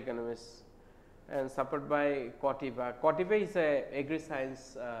newspaper Economist, and supported by Cotiva. Cotiva is a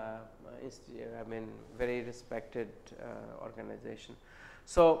agri-science I mean very respected organization.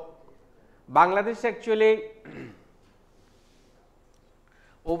 So, Bangladesh actually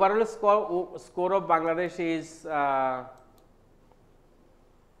overall score of Bangladesh is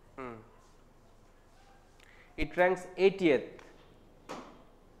it ranks 80th.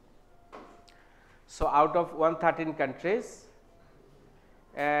 So, out of 113 countries,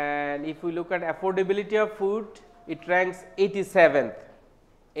 and if we look at affordability of food, it ranks 87th.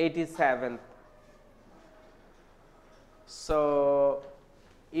 So,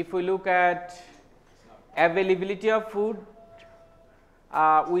 if we look at availability of food,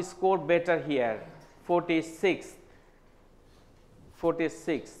 we score better here, 46th.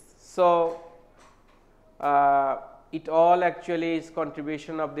 So, it all actually is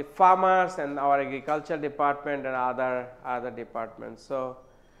contribution of the farmers and our agriculture department and other departments. So,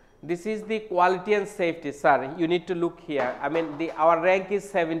 this is the quality and safety, sir, you need to look here. I mean our rank is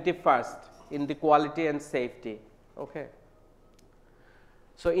 71st in the quality and safety. Okay.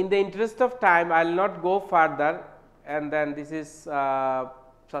 So, in the interest of time I will not go further, and then this is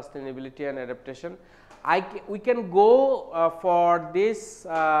sustainability and adaptation. We can go for this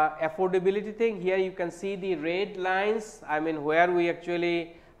affordability thing. Here you can see the red lines, I mean where we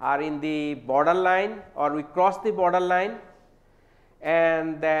actually are in the borderline or we cross the borderline,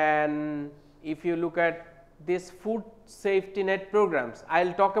 and then if you look at this food safety net programs, I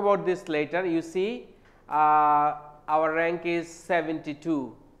will talk about this later. You see our rank is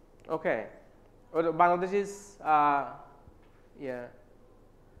 72. Okay. Bangladesh is yeah,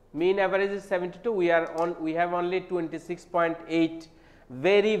 mean average is 72. We have only 26.8,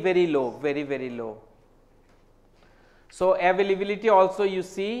 very low, very low. So availability also you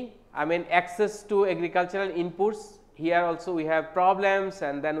see, I mean access to agricultural inputs, here also we have problems,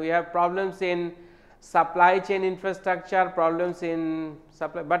 and then we have problems in supply chain infrastructure, problems in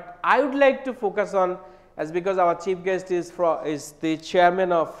supply, but I would like to focus on, as because our chief guest is the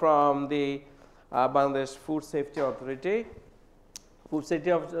chairman of from the Bangladesh Food Safety Authority. Food Safety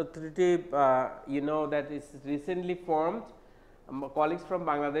Authority, you know that is recently formed. Colleagues from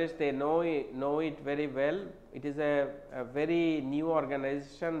Bangladesh, they know it very well. It is a very new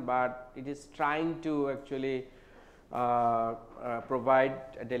organization, but it is trying to actually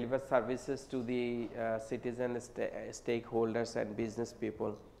deliver services to the citizen stakeholders and business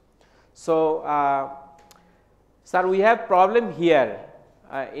people. So, sir, we have problem here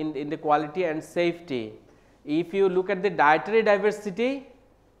in the quality and safety. If you look at the dietary diversity,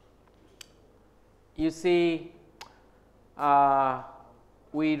 you see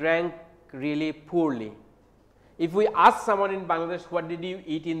we rank really poorly. If we ask someone in Bangladesh, what did you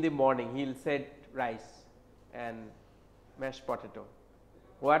eat in the morning, he will say rice and mashed potato.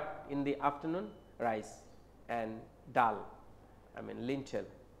 What in the afternoon? Rice and dal, I mean lentil,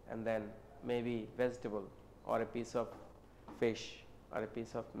 and then maybe vegetable or a piece of fish or a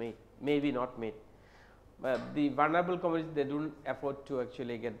piece of meat, maybe not meat. The vulnerable communities, they do not afford to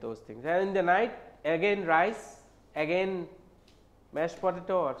actually get those things. And in the night again rice, again mashed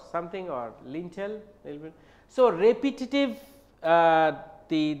potato or something, or lentil. So repetitive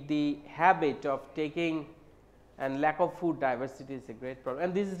the habit of taking and lack of food diversity is a great problem,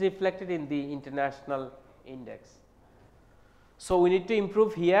 and this is reflected in the international index. So we need to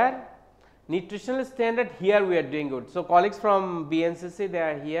improve here. Nutritional standard, here we are doing good. So colleagues from BNCC, they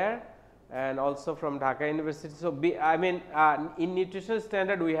are here, and also from Dhaka University. So I mean in nutritional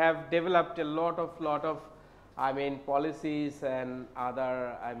standard we have developed a lot of I mean policies and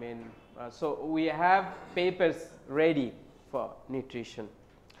other, I mean so we have papers ready for nutrition.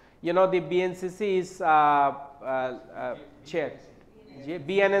 You know, the BNCC is chair,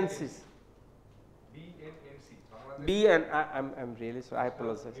 BNNC. I'm really sorry,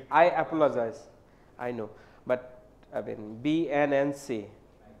 I apologize, I know, but I mean BNNC,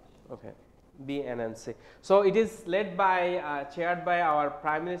 okay, BNNC. So it is led by, chaired by our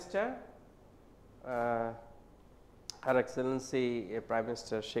Prime Minister, Her Excellency Prime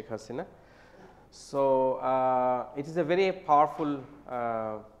Minister Sheikh Hasina. So it is a very powerful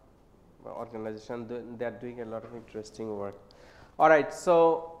organization, they are doing a lot of interesting work. All right,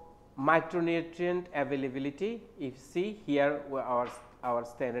 so micronutrient availability, if you see here our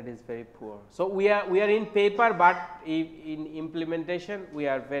standard is very poor. So we are in paper, but in implementation we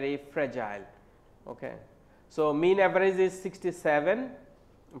are very fragile. Okay. So mean average is 67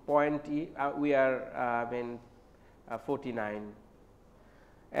 point, we are 49,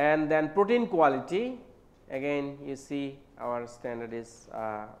 and then protein quality, again you see our standard is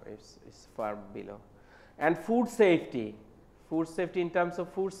far below. And food safety in terms of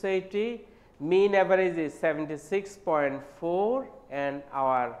food safety, mean average is 76.4, and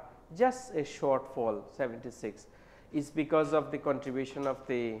our just a shortfall 76 is because of the contribution of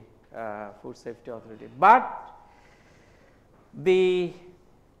the Food Safety Authority. But the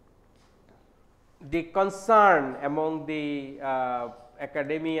concern among the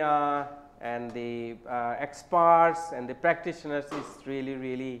academia and the experts and the practitioners is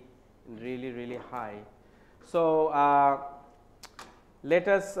really high. So let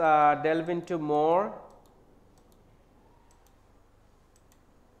us delve into more.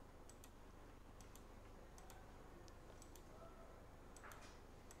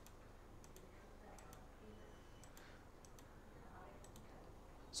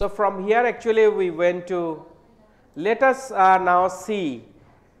 So from here actually we went to, let us now see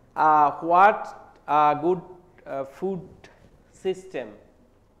what good food system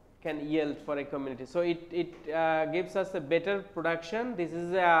can yield for a community. So it gives us a better production. This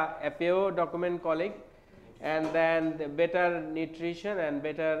is a FAO document, colleague, and then the better nutrition and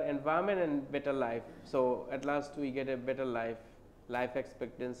better environment and better life. So at last we get a better life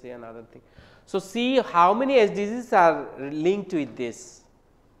expectancy and other things. So see how many SDGs are linked with this.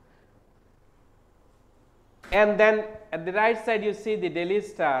 And then at the right side you see the Daily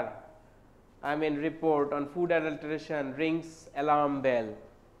Star, I mean report on food adulteration rings alarm bell.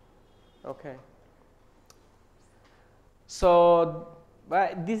 Okay. So,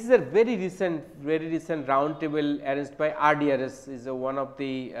 this is a very recent roundtable arranged by RDRS, is one of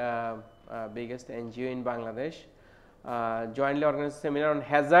the biggest NGO in Bangladesh. Jointly organized seminar on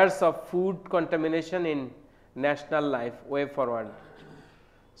hazards of food contamination in national life, way forward.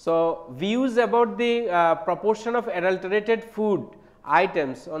 So, views about the proportion of adulterated food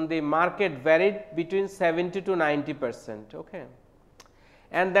items on the market varied between 70 to 90%. Okay.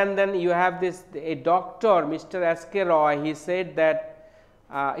 And then you have this a doctor, Mr. S.K. Roy, he said that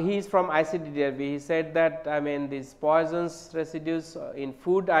he is from ICDDRB. He said that I mean these poisons residues in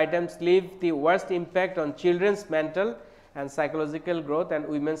food items leave the worst impact on children's mental and psychological growth and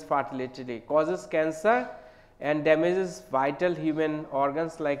women's fertility, causes cancer and damages vital human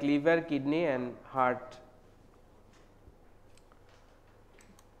organs like liver, kidney and heart.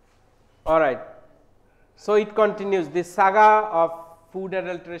 All right. So, it continues, the saga of food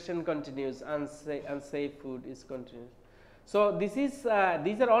adulteration continues, unsafe food is continuous. So, this is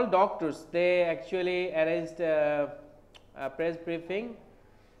these are all doctors, they actually arranged a press briefing,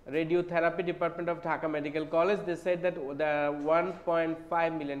 radiotherapy department of Dhaka Medical College. They said that there are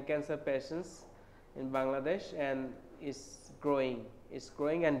 1.5 million cancer patients in Bangladesh and is growing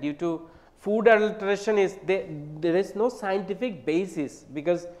and due to food adulteration there is no scientific basis,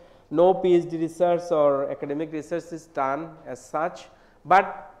 because no PhD research or academic research is done as such,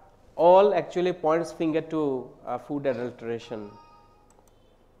 but all actually points finger to food adulteration.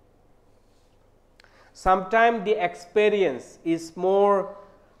 Sometimes the experience is more,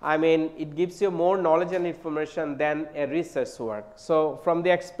 I mean it gives you more knowledge and information than a research work. So, from the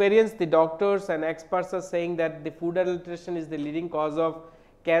experience the doctors and experts are saying that the food adulteration is the leading cause of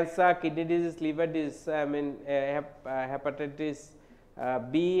cancer, kidney disease, liver disease, I mean hepatitis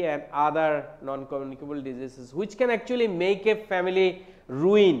B and other non-communicable diseases, which can actually make a family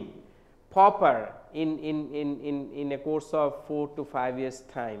ruin, pauper in a course of 4 to 5 years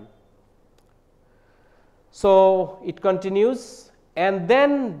time. So, it continues, and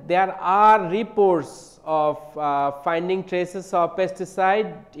then there are reports of finding traces of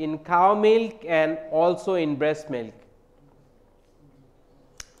pesticide in cow milk and also in breast milk.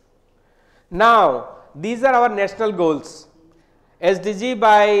 Now, these are our national goals. SDG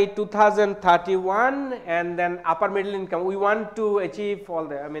by 2031 and then upper middle income, we want to achieve all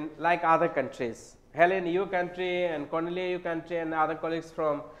the, I mean like other countries, Helen your country and Cornelia your country and other colleagues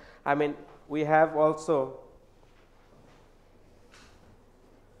from, I mean we have also.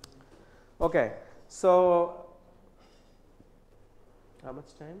 Okay, so how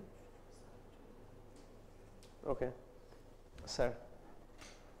much time? Okay, sir.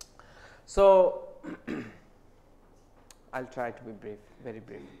 So I will try to be brief, very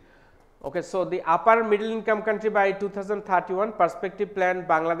brief. Okay, so the upper middle income country by 2031, perspective plan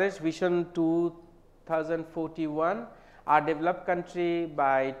Bangladesh vision 2041, our developed country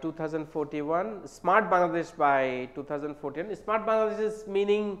by 2041, smart Bangladesh by 2014. Smart Bangladesh is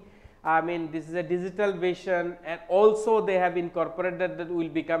meaning, I mean this is a digital vision, and also they have incorporated that will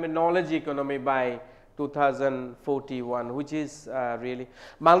become a knowledge economy by 2041, which is really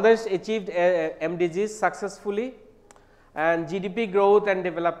Bangladesh achieved MDGs successfully, and GDP growth and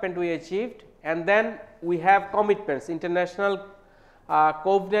development we achieved, and then we have commitments, international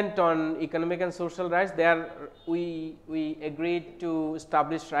covenant on economic and social rights. There we agreed to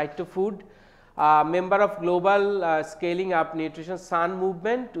establish right to food, member of global scaling up nutrition sun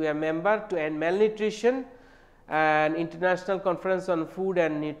movement, we are member to end malnutrition, and international conference on food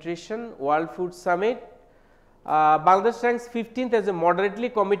and nutrition, World Food Summit. Bangladesh ranks 15th as a moderately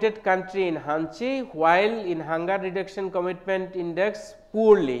committed country in Hanchi, while in hunger reduction commitment index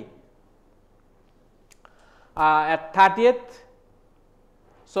poorly at 30th.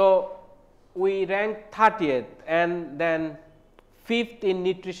 So, we rank 30th and then 5th in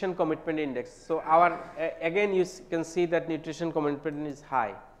nutrition commitment index. So, our again you can see that nutrition commitment is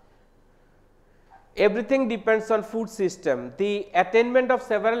high. Everything depends on food system. The attainment of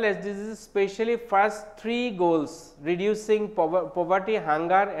several SDGs, especially first 3 goals, reducing poverty,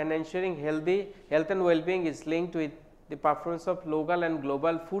 hunger and ensuring health and well-being is linked with the performance of local and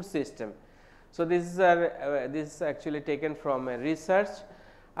global food system. So, this is actually taken from a research.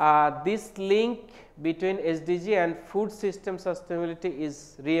 This link between SDG and food system sustainability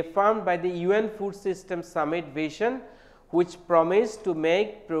is reaffirmed by the UN Food System Summit vision, which promised to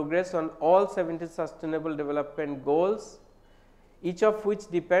make progress on all 70 sustainable development goals, each of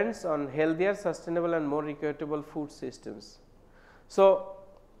which depends on healthier, sustainable and more equitable food systems. So,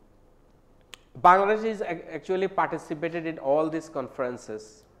 Bangladesh is actually participated in all these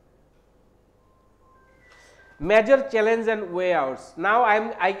conferences. Major challenge and way outs. Now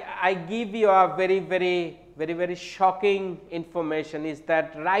I give you a very shocking information is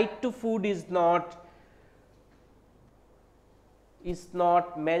that right to food is not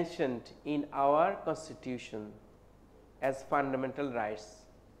mentioned in our constitution as fundamental rights.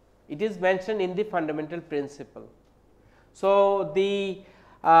 It is mentioned in the fundamental principle. So, the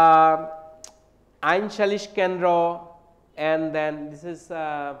Ain Shalish Kendra, and then this is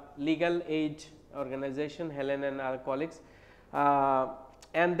Legal Aid Organization, Helen and our colleagues,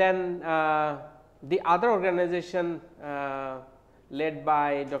 and then the other organization led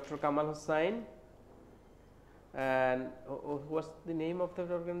by Dr. Kamal Hussain, and what's the name of that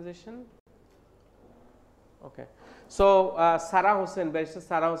organization? Okay. So, Sarah Hussain, Barrister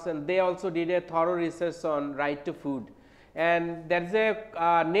Sarah Hussain, they also did a thorough research on right to food, and there is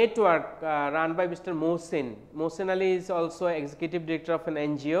a network run by Mr. Mohsin. Mohsin Ali is also executive director of an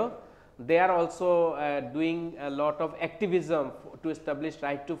NGO. They are also doing a lot of activism to establish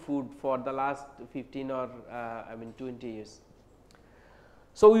right to food for the last 15 or 20 years.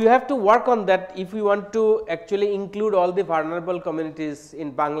 So, you have to work on that if you want to actually include all the vulnerable communities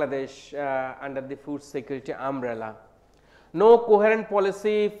in Bangladesh under the food security umbrella. No coherent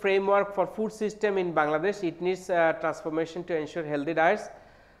policy framework for food system in Bangladesh, it needs transformation to ensure healthy diets.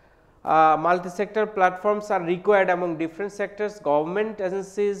 Multi-sector platforms are required among different sectors, government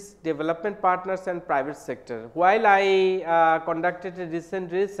agencies, development partners and private sector. While I conducted a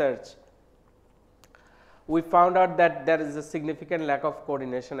recent research, we found out that there is a significant lack of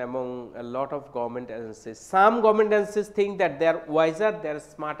coordination among a lot of government agencies. Some government agencies think that they are wiser, they are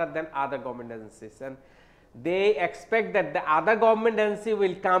smarter than other government agencies, and they expect that the other government agency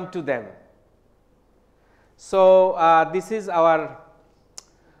will come to them. So, this is our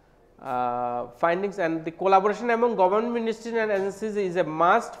findings, and the collaboration among government ministries and agencies is a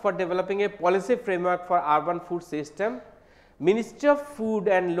must for developing a policy framework for urban food system. Ministry of Food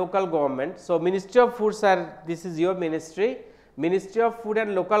and Local Government. So, Ministry of Foods are, this is your ministry. Ministry of Food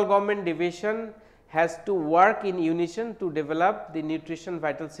and Local Government Division has to work in unison to develop the nutrition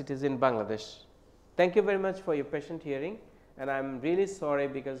vital cities in Bangladesh. Thank you very much for your patient hearing, and I am really sorry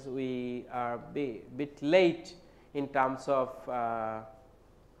because we are a bit late in terms of.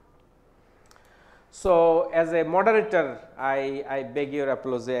 So, as a moderator, I beg your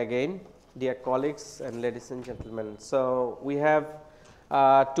applause again, dear colleagues and ladies and gentlemen. So, we have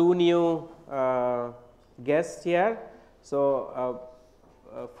two new guests here. So,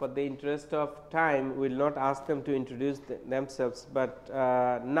 for the interest of time, we will not ask them to introduce themselves, but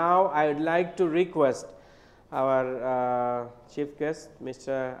now I would like to request our chief guest,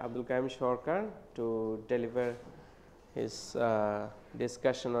 Mr. Abdul Kaim Shorkar, to deliver his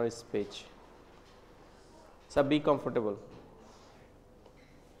discussion or speech. So, be comfortable.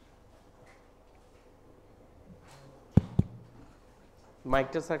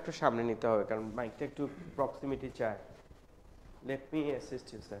 মাইকটা sir একটু সামনে নিতে হবে কারণ মাইকটা একটু proximity চায়। Let me assist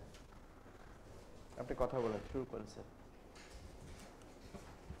you sir, আপনি কথা বলেন, শুরু করুন স্যার।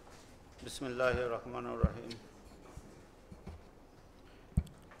 বিসমিল্লাহির রহমানির রহিম।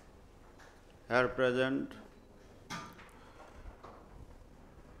 Here present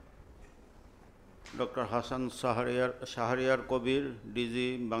Dr. Hassan Shahriyar Kobir, DG,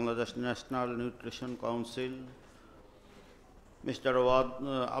 Bangladesh National Nutrition Council, Mr.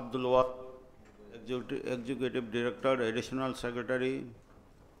 Abdul Wad, Executive Director, Additional Secretary,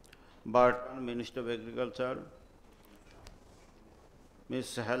 Barton, Minister of Agriculture,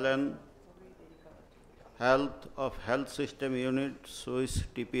 Ms. Helen, Health System Unit, Swiss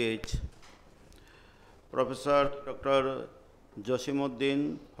TPH, Professor Dr. Josimuddin,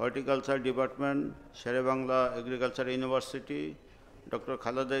 Horticulture Department, Shere-Bangla Agriculture University, Dr.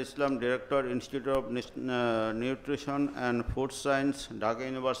 Khalada Islam, Director, Institute of Nutrition and Food Science, Dhaka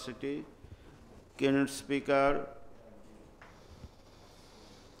University, keynote speaker,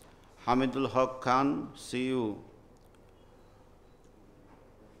 Hamidul Haq Khan, CU,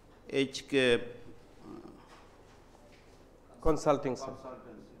 HK Consulting, sir.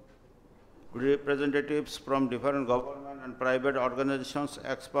 Representatives from different government and private organizations,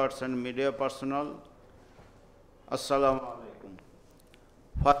 experts and media personnel. Assalamu alaikum.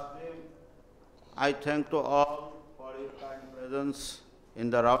 Firstly, I thank to all for your kind presence in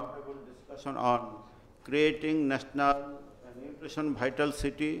the roundtable discussion on creating national nutrition vital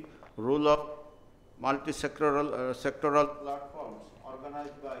city, rule of multisectoral sectoral platforms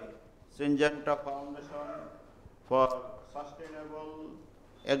organized by Syngenta Foundation for Sustainable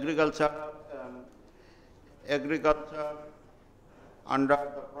Agriculture under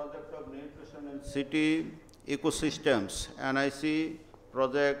the Project of Nutrition in City Ecosystems, NIC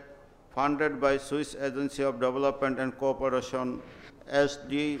project funded by Swiss Agency of Development and Cooperation,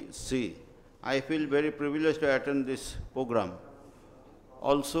 SDC. I feel very privileged to attend this program.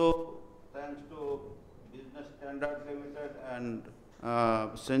 Also, thanks to Business Standard Limited and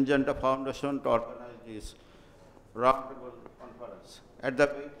Syngenta Foundation to organize this roundtable conference. At the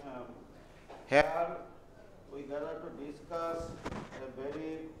here, we gather to discuss a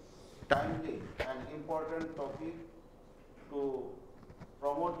very timely and important topic to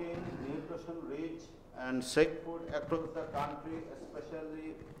promoting nutrition-rich and safe food across the country,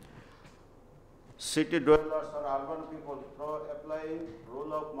 especially city dwellers or urban people, through applying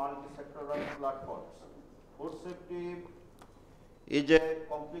role of multisectoral platforms. Food safety is a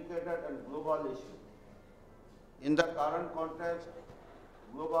complicated and global issue. In the current context,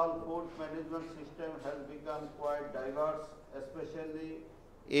 global food management system has become quite diverse, especially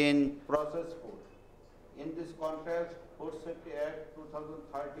in processed food. In this context, Food Safety Act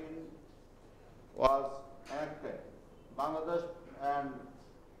 2013 was enacted. Bangladesh, and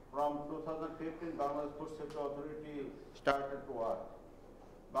from 2015, Bangladesh Food Safety Authority started to work.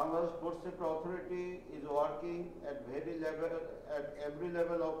 Bangladesh Food Safety Authority is working at every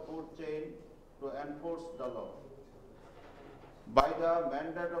level of food chain to enforce the law. By the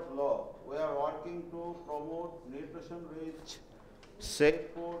mandate of law, we are working to promote nutrition-rich,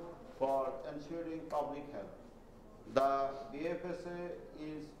 safe food for ensuring public health. The BFSA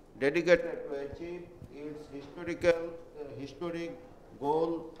is dedicated to achieve its historic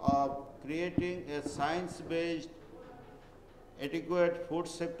goal of creating a science-based, adequate food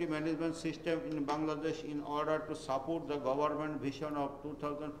safety management system in Bangladesh in order to support the government vision of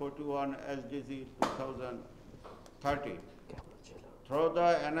 2041 SDG 2030. Through the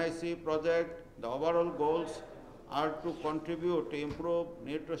NIC project, the overall goals are to contribute to improve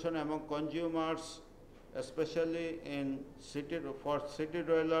nutrition among consumers, especially for city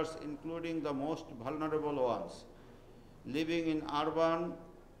dwellers, including the most vulnerable ones, living in urban,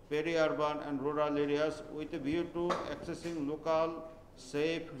 peri-urban and rural areas with a view to accessing local,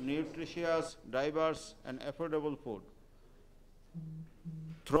 safe, nutritious, diverse and affordable food.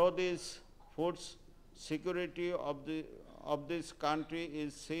 Through this, food security of this country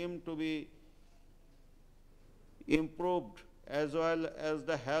is seen to be improved, as well as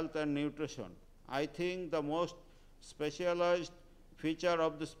the health and nutrition. I think the most specialized feature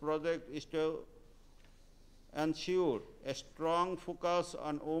of this project is to ensure a strong focus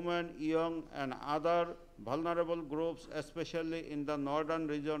on women, young and other vulnerable groups, especially in the northern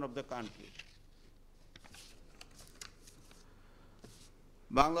region of the country.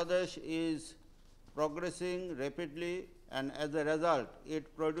 Bangladesh is progressing rapidly, and as a result,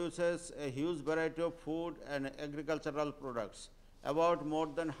 it produces a huge variety of food and agricultural products. About more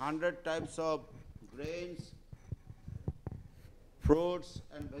than 100 types of grains, fruits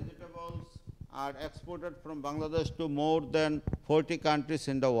and vegetables are exported from Bangladesh to more than 40 countries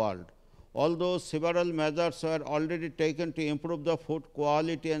in the world. Although several measures were already taken to improve the food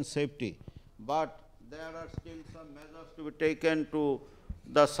quality and safety, but there are still some measures to be taken to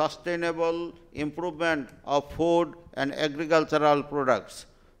the sustainable improvement of food and agricultural products.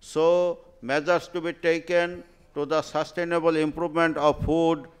 So, measures to be taken to the sustainable improvement of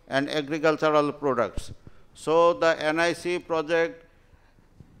food and agricultural products. So, the NIC project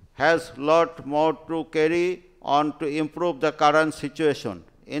has a lot more to carry on to improve the current situation.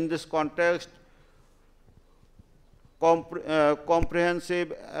 In this context,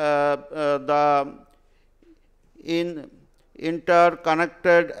 comprehensive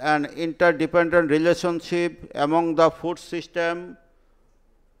interconnected and interdependent relationship among the food system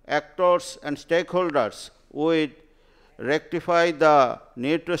actors and stakeholders will rectify the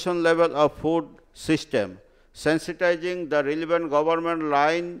nutrition level of food system, sensitizing the relevant government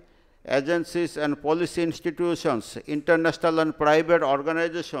line agencies and policy institutions, international and private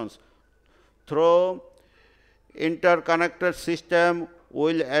organizations through interconnected system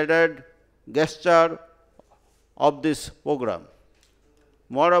will added gesture of this program.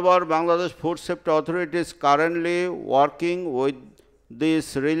 Moreover, Bangladesh Food Safety Authority is currently working with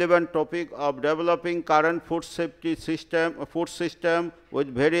this relevant topic of developing current food system with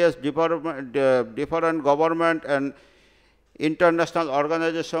various different government and international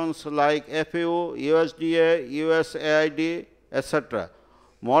organizations like FAO, USDA, USAID, etc.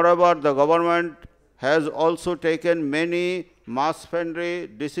 Moreover, the government has also taken many mass-friendly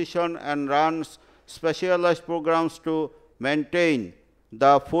decisions and runs specialized programs to maintain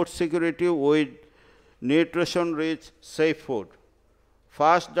the food security with nutrition-rich, safe food.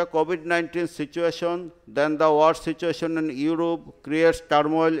 First, the COVID-19 situation, then the war situation in Europe creates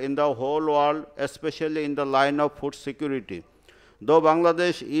turmoil in the whole world, especially in the line of food security. Though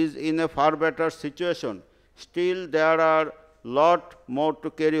Bangladesh is in a far better situation, still there are lot more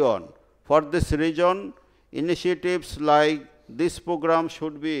to carry on. For this reason, initiatives like this program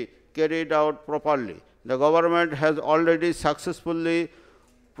should be carried out properly. The government has already successfully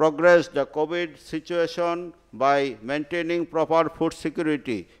progressed the COVID situation by maintaining proper food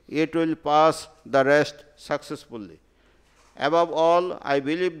security. It will pass the rest successfully. Above all, I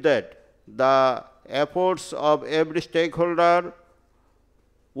believe that the efforts of every stakeholder,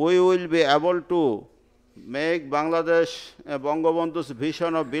 we will be able to make Bangladesh Bangabandhu's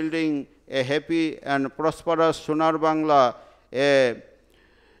vision of building a happy and prosperous Sonar Bangla a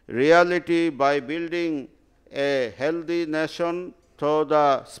reality by building a healthy nation through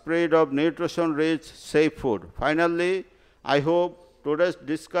the spread of nutrition-rich, safe food. Finally, I hope today's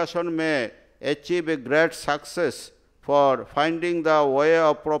discussion may achieve a great success for finding the way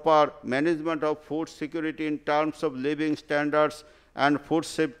of proper management of food security in terms of living standards and food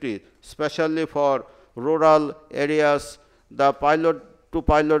safety, especially for rural areas, the pilot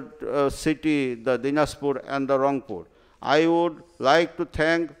city, the Dinajpur and the Rangpur. I would like to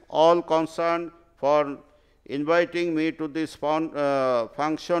thank all concerned for inviting me to this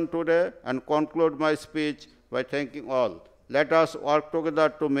function today and conclude my speech by thanking all. Let us work together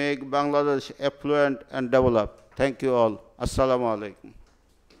to make Bangladesh affluent and developed. Thank you all. Assalamu alaikum.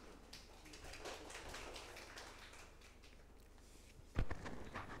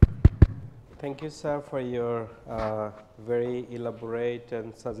 Thank you, sir, for your very elaborate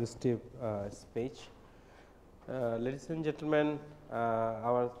and suggestive speech. Ladies and gentlemen,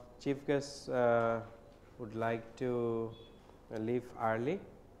 our chief guest would like to leave early.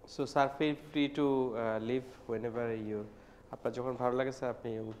 So, sir, feel free to leave whenever you.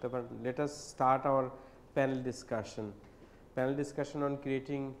 Let us start our panel discussion. Panel discussion on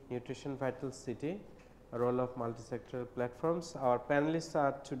creating nutrition vital city, a role of multisectoral platforms. Our panelists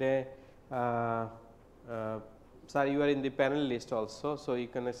are today. Sir, you are in the panel list also, so you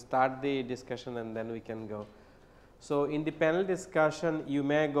can start the discussion and then we can go. So, in the panel discussion, you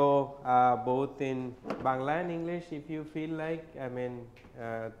may go both in Bangla and English if you feel like, I mean,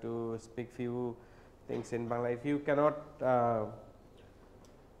 to speak few things in Bangla. If you cannot,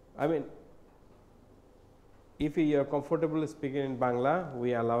 I mean, if you are comfortable speaking in Bangla,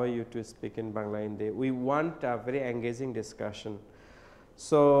 we allow you to speak in Bangla. We want a very engaging discussion.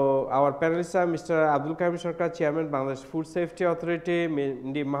 So, our panelists are Mr. Abdul Karim Sarkar, Chairman, Bangladesh Food Safety Authority,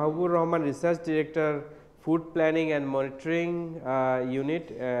 Mr. Mahbubur Rahman, Research Director, Food Planning and Monitoring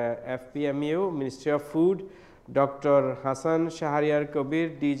Unit, FPMU, Ministry of Food, Dr. Hassan Shahriar Kabir,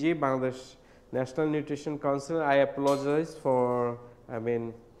 DG, Bangladesh National Nutrition Council. I apologize for, I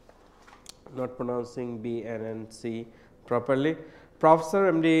mean, not pronouncing B, N, and C properly.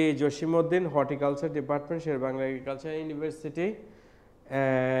 Professor MD Joshimuddin, Horticulture Department, Sher-Bangla Agriculture University,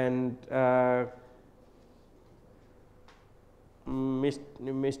 and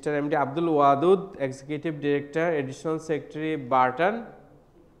Mr. MD Abdul Wadud, Executive Director, Additional Secretary, Barton.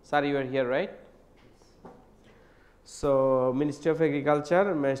 Sir, you are here, right? So, Ministry of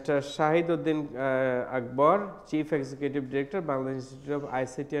Agriculture, Mr. Shahiduddin Akbar, Chief Executive Director, Bangladesh Institute of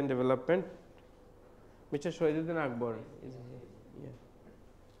ICT and Development. Mr. Shahiduddin Akbar is here.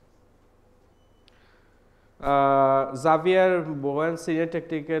 Yeah. Xavier Bowen, Senior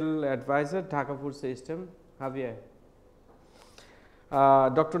Technical Advisor, Dhaka Food System. Javier.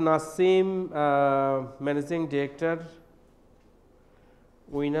 Dr. Nasim, Managing Director,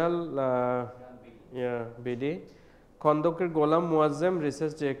 Winal, BD. Khondokar Golam Muazzam,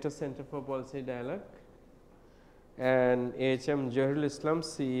 Research Director, Center for Policy Dialogue, and AHM Johirul Islam,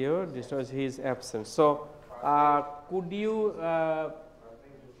 CEO, he is absent. So, could you,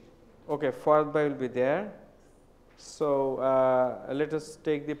 okay, Farad Bhai will be there. So, let us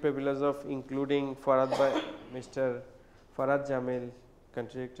take the privilege of including Farad Bhai, Mr. Farad Jamil,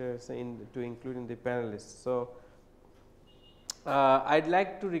 contributors to include in the panelists. So, I'd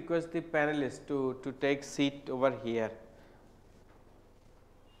like to request the panelists to take seat over here,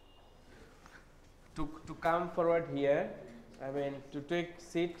 to come forward here. I mean, to take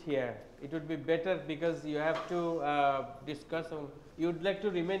seat here. It would be better because you have to discuss. You would like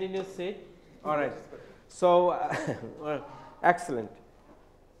to remain in your seat. All right. So, well, excellent.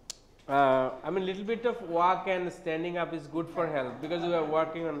 I mean, little bit of walk and standing up is good for health because we are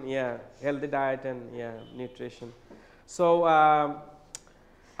working on healthy diet and nutrition. So,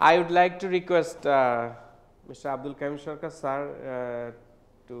 I would like to request Mr. Abdul Karim Sarkar sir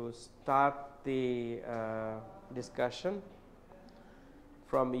to start the discussion.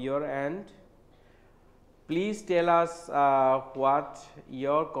 from your end. Please tell us what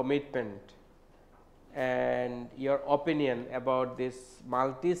your commitment and your opinion about this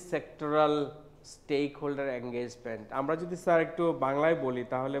multi-sectoral stakeholder engagement. আমরা যদি sir একটু বাংলায় বলি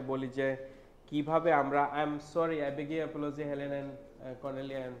তাহলে বলি যে কিভাবে আমরা I am sorry I beg your apology Helen and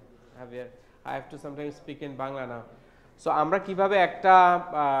Cornelia and Javier I have to sometimes speak in Bangla now. So আমরা কিভাবে একটা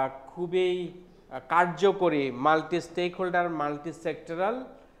খুবই কার্যকরী মাল্টি স্টেকহোল্ডার মাল্টি সেক্টরাল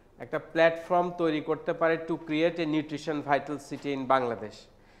একটা প্ল্যাটফর্ম তৈরি করতে পারে to create a nutrition vital city in Bangladesh.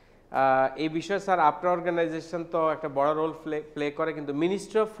 এই বিষয়ে স্যার আপনার অর্গানাইজেশন তো একটা বড় রোল প্লে করে, কিন্তু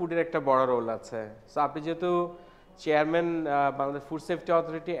মিনিস্ট্রি অফ ফুডের একটা বড় রোল আছে। সো আপনি যেহেতু chairman Bangladesh food safety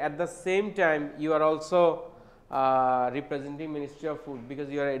authority, at the same time you are also representing Ministry of Food because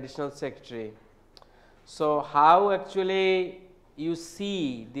you are additional secretary. So how actually you see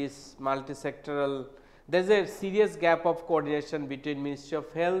this multi-sectoral, there is a serious gap of coordination between Ministry of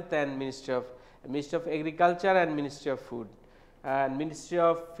Health and Ministry of Agriculture and Ministry of Food and Ministry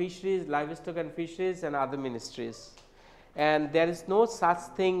of Fisheries, Livestock and Fisheries and other ministries, and there is no such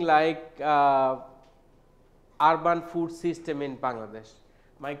thing like urban food system in Bangladesh.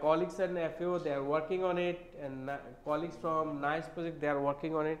 My colleagues at FAO, they are working on it, and colleagues from NICE project, they are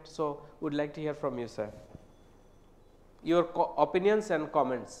working on it. So would like to hear from you, sir. Your opinions and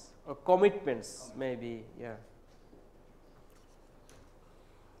comments or commitments maybe, yeah.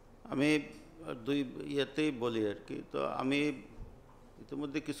 আমি দুই ইয়েতেই বলি আর কি। তো আমি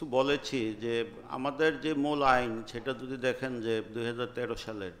ইতিমধ্যে কিছু বলেছি যে আমাদের যে মূল আইন সেটা যদি দেখেন যে 2013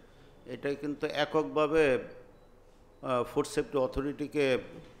 সালের, এটাই কিন্তু এককভাবে ফুড সেফটি অথরিটিকে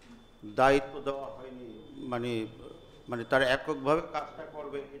দায়িত্ব দেওয়া হয়নি, মানে তারা এককভাবে কাজটা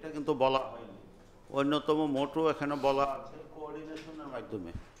করবে এটা কিন্তু বলা হয়নি। অন্যতম মোটো এখানে বলা আছে কোঅর্ডিনেশনের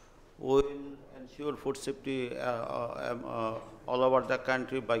মাধ্যমে will ensure food safety all over the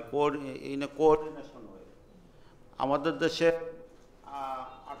country by in a coordination way. আমাদের দেশে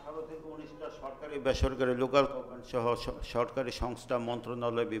 18 থেকে 19টা সরকারি বেসরকারি লোকাল গভর্নমেন্ট সহ সরকারি সংস্থা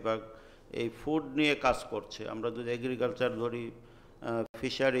মন্ত্রণালয় বিভাগ এই ফুড নিয়ে কাজ করছে। আমরা যদি এগ্রিকালচার ধরি,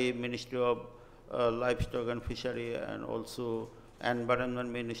 fishery, ministry of livestock and fishery and also environment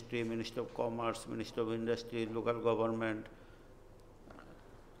ministry, ministry of commerce, ministry of industry, local government,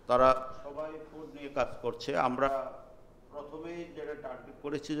 তারা সবাই ফুড নিয়ে কাজ করছে। আমরা প্রথমেই যেটা টার্গেট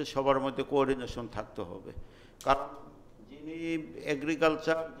করেছি যে সবার মধ্যে কোঅর্ডিনেশন থাকতে হবে, কারণ যিনি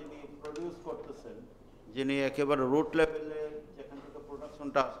এগ্রিকালচার যিনি প্রডিউস করতেছেন, যিনি একেবারে রুট লেভেলে যেখান থেকে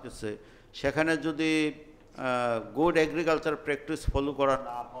প্রোডাকশনটা আসতেছে, সেখানে যদি গুড এগ্রিকালচার প্র্যাকটিস ফলো করা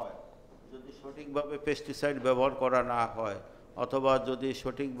না হয়, যদি সঠিকভাবে পেস্টিসাইড ব্যবহার করা না হয়, অথবা যদি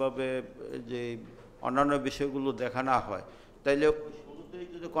সঠিকভাবে যে অন্যান্য বিষয়গুলো দেখা না হয়, তাইলে শুরুতেই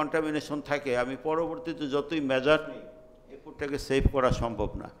যদি কন্টামিনেশন থাকে, আমি পরবর্তীতে যতই মেজার নিই এই ফুডটাকে সেভ করা সম্ভব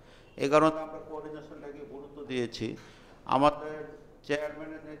না। এই কারণে আমরা কোঅর্ডিনেশনটাকে গুরুত্ব দিয়েছি। আমাদের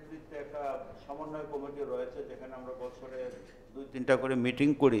চেয়ারম্যানের নেতৃত্বে একটা সমন্বয় কমিটি রয়েছে, যেখানে আমরা বছরে 2-3টা করে মিটিং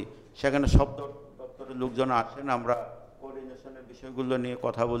করি, সেখানে সব দপ্তরের লোকজন আসেন, আমরা কোঅর্ডিনেশনের বিষয়গুলো নিয়ে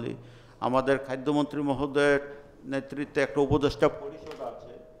কথা বলি। আমাদের খাদ্যমন্ত্রী মহোদয়ের নেতৃত্বে একটা উপদেষ্টা পরিষদ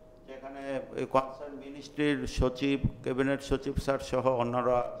আছে, যেখানে কনসার্ন মিনিস্ট্রির সচিব, ক্যাবিনেট সচিব স্যার সহ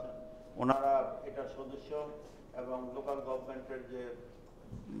অন্যরা আছেন, ওনারা এটার সদস্য, এবং লোকাল গভর্নমেন্টের যে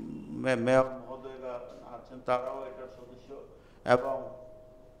মেয়র মহোদয়রা আছেন তারাও এটার সদস্য, এবং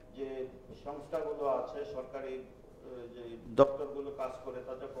যে সংস্থাগুলো আছে সরকারি যে দপ্তরগুলো কাজ করে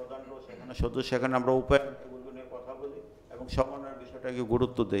তাদের প্রধানরাও সেখানে সদস্য। সেখানে আমরা উপায় এগুলো নিয়ে কথা বলি এবং সমন্বয়ের বিষয়টাকে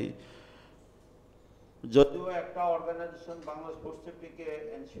গুরুত্ব দেই। যদিও একটা অর্গানাইজেশন বাংলাদেশ ফুড সেফটিকে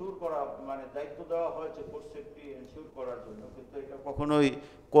এনশিওর করা, মানে দায়িত্ব দেওয়া হয়েছে ফুড সেফটি এনশিওর করার জন্য, কিন্তু এটা কখনোই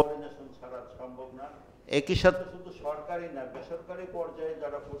কোঅর্ডিনেশন ছাড়া সম্ভব না। একই সাথে শুধু সরকারি না, বেসরকারি পর্যায়ে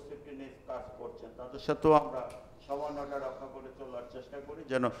যারা ফুড সেফটি নিয়ে কাজ করছেন তাদের সাথেও আমরা সমন্বয়টা রক্ষা করে চলার চেষ্টা করি,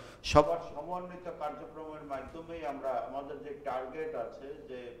 যেন সবার সমন্বিত কার্যক্রমের মাধ্যমেই আমরা আমাদের যে টার্গেট আছে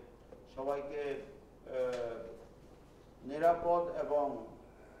যে সবাইকে নিরাপদ এবং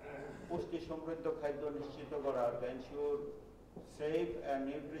পুষ্টি সমৃদ্ধ খাদ্য নিশ্চিত করা, ensure safe and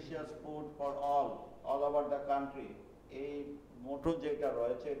nutritious food for all over the country, এই মোটো যেটা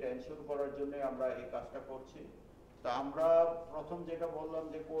রয়েছে এটা এনশিওর করার জন্য আমরা এই কাজটা করছি। তা আমরা প্রথম যেটা বললাম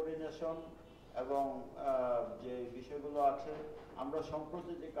যে কোঅর্ডিনেশন এবং যে বিষয়গুলো আছে, আমরা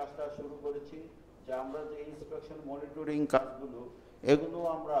সম্প্রতি যে কাজটা শুরু করেছি যে আমরা যে ইন্সপেকশন মনিটরিং কাজগুলো এগুলো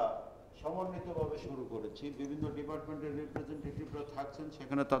আমরা সমন্বিতভাবে শুরু করেছি। বিভিন্ন ডিপার্টমেন্টের রিপ্রেজেন্টেটিভরা থাকছেন,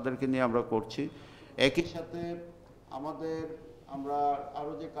 সেখানে তাদেরকে নিয়ে আমরা করছি। একই সাথে আমরা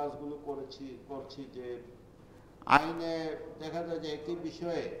আরও যে কাজগুলো করছি যে আইনে দেখা যায় যে একই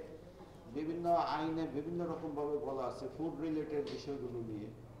বিষয়ে বিভিন্ন আইনে বিভিন্ন রকমভাবে বলা আছে ফুড রিলেটেড বিষয়গুলো নিয়ে,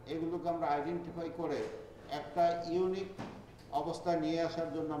 এগুলোকে আমরা আইডেন্টিফাই করে একটা ইউনিক অবস্থা নিয়ে আসার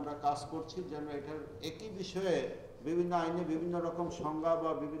জন্য আমরা কাজ করছি, যেন এটার একই বিষয়ে বিভিন্ন আইনে বিভিন্ন রকম সংজ্ঞা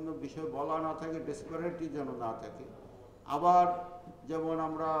বা বিভিন্ন বিষয় বলা না থাকে, ডিসপারিটি যেন না থাকে। আবার যেমন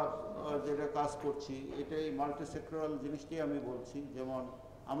আমরা যেটা কাজ করছি এটাই মাল্টিসেক্টরাল জিনিসটি আমি বলছি, যেমন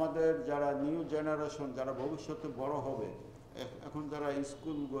আমাদের যারা নিউ জেনারেশন, যারা ভবিষ্যতে বড় হবে, এখন যারা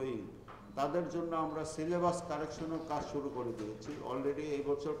স্কুল গোয়িং, তাদের জন্য আমরা সিলেবাস কারেকশনের কাজ শুরু করে দিয়েছি অলরেডি। এই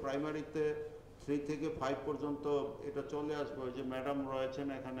বছর প্রাইমারিতে 3 থেকে 5 পর্যন্ত এটা চলে আসবে। যে ম্যাডাম রয়েছেন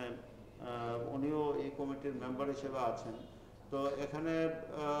এখানে, উনিও এই কমিটির মেম্বার হিসেবে আছেন। তো এখানে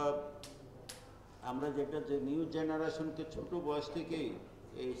আমরা যেটা যে নিউ জেনারেশনকে ছোট বয়স থেকেই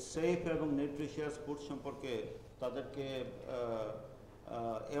এই সেফ এবং নিউট্রিশিয়াস ফুড সম্পর্কে তাদেরকে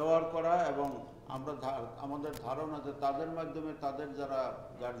অ্যাওয়ার করা, এবং আমরা আমাদের ধারণা যে তাদের মাধ্যমে তাদের যারা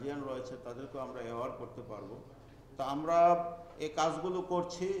গার্জিয়ান রয়েছে তাদেরকে আমরা অ্যাওয়ার করতে পারবো। তো আমরা এই কাজগুলো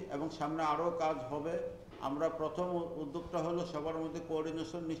করছি এবং সামনে আরও কাজ হবে। আমরা প্রথম উদ্যোগটা হলো সবার মধ্যে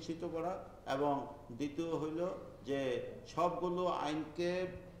কোঅর্ডিনেশন নিশ্চিত করা, এবং দ্বিতীয় হলো যে সবগুলো আইনকে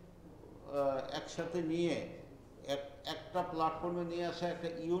একসাথে নিয়ে একটা প্ল্যাটফর্মে নিয়ে আসা, একটা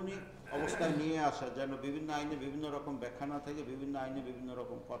ইউনিক অবস্থায় নিয়ে আসা, যেন বিভিন্ন আইনে বিভিন্ন রকম ব্যাখ্যা না থাকে, বিভিন্ন আইনে বিভিন্ন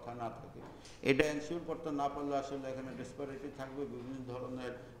রকম কথা না থাকে। এটা এনশিওর করতে না পারলে আসলে এখানে ডিসপ্যারিটি থাকবে, বিভিন্ন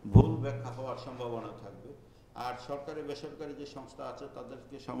ধরনের ভুল ব্যাখ্যা হওয়ার সম্ভাবনা থাকবে। আর সরকারি বেসরকারি যে সংস্থা আছে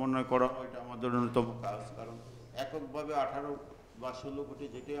তাদেরকে সমন্বয় করা, এটা আমাদের অন্যতম কাজ। কারণ এককভাবে 18 বা 16 কোটি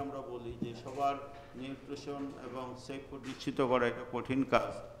যেটাই আমরা বলি যে সবার নিউট্রিশন এবং সেফ ফুড নিশ্চিত করা, এটা কঠিন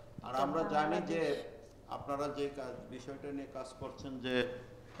কাজ। আর আমরা জানি যে আপনারা যে বিষয়টা নিয়ে কাজ করছেন যে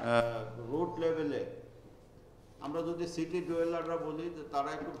রুট লেভেলে, আমরা যদি সিটি ডুয়েলাররা বলি যে তারা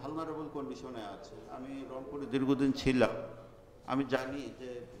একটু ভালনারেবল কন্ডিশনে আছে। আমি রংপুরে দীর্ঘদিন ছিলাম, আমি জানি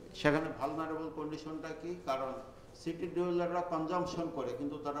যে সেখানে ভালনারেবল কন্ডিশনটা কি। কারণ সিটি ডুয়েলাররা কনজামশন করে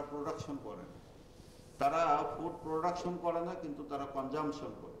কিন্তু তারা প্রোডাকশন করে না, তারা ফুড প্রোডাকশন করে না কিন্তু তারা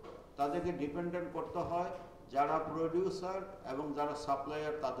কনজামশন করে। তাদেরকে ডিপেন্ডেন্ট করতে হয় যারা প্রডিউসার এবং যারা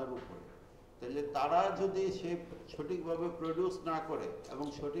সাপ্লায়ার তাদের উপরে। তাহলে তারা যদি সে সঠিকভাবে প্রডিউস না করে এবং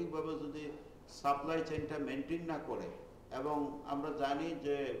সঠিকভাবে যদি সাপ্লাই চেইনটা মেনটেন না করে, এবং আমরা জানি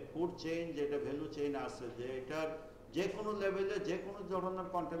যে ফুড চেইন যেটা ভ্যালু চেইন আছে, যে এটার যে কোনো লেভেলে যে কোনো ধরনের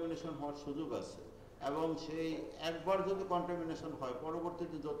কন্টামিনেশন হওয়ার সুযোগ আছে, এবং সেই একবার যদি কন্টামিনেশন হয়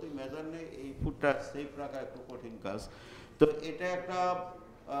পরবর্তীতে যতই মেজার নেই এই ফুডটা সেফ রাখা একটু কঠিন কাজ। তো এটা একটা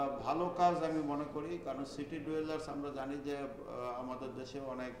ভালো কাজ আমি মনে করি, কারণ সিটি ডুয়েলার্স আমরা জানি যে আমাদের দেশে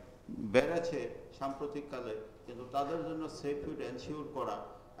অনেক বেড়েছে সাম্প্রতিককালে, কিন্তু তাদের জন্য সেফ ফুড এনশিওর করা,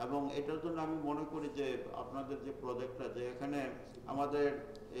 এবং এটার জন্য আমি মনে করি যে আপনাদের যে প্রজেক্টটা, যে এখানে আমাদের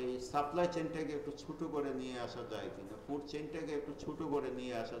এই সাপ্লাই চেইনটাকে একটু ছোট করে নিয়ে আসা যায় কিনা, ফুড চেইনটাকে একটু ছোট করে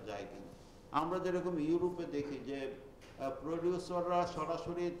নিয়ে আসা যায় কিনা। আমরা যেরকম ইউরোপে দেখি যে প্রডিউসাররা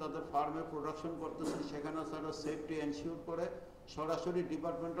সরাসরি তাদের ফার্মে প্রোডাকশন করতেছে, সেখানে তারা সেফটি এনশিওর করে সরাসরি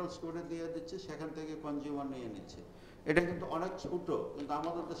ডিপার্টমেন্টাল স্টোরে দিয়ে দিচ্ছে, সেখান থেকে কনজিউমার নিয়ে নিচ্ছে। এটা কিন্তু অনেক ছোট, কিন্তু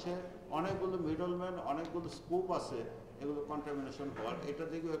আমাদের দেশে অনেকগুলো মিডলম্যান, অনেকগুলো স্কুপ আছে এগুলো কন্টামিনেশন হওয়ার, এটা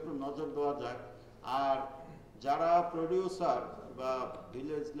দিকেও একটু নজর দেওয়া যায়। আর যারা প্রডিউসার বা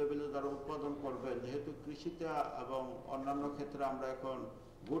ভিলেজ লেভেলে যারা উৎপাদন করবেন, যেহেতু কৃষিতে এবং অন্যান্য ক্ষেত্রে আমরা এখন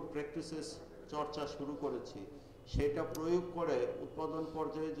গুড প্র্যাকটিসেস চর্চা শুরু করেছি, সেটা প্রয়োগ করে উৎপাদন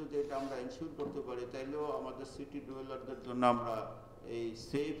পর্যায়ে যদি এটা আমরা এনশিওর করতে পারি, তাইলেও আমাদের সিটি ডুয়েলারদের জন্য আমরা এই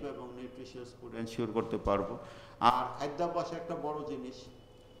সেফ এবং নিউট্রিশিয়াস ফুড এনশিওর করতে পারবো। আর খাদ্যাভ্যাস একটা বড় জিনিস।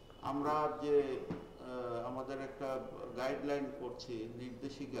 আমরা যে আমাদের একটা গাইডলাইন করছি,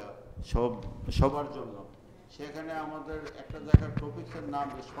 নির্দেশিকা সবার জন্য, সেখানে আমাদের একটা জায়গার টপিকের নাম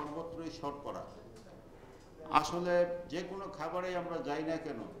যে সর্বত্রই শর্করা। আসলে যে কোনো খাবারেই আমরা যাই না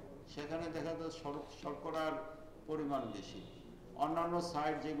কেন সেখানে দেখা যায় শর্করার পরিমাণ বেশি। অন্যান্য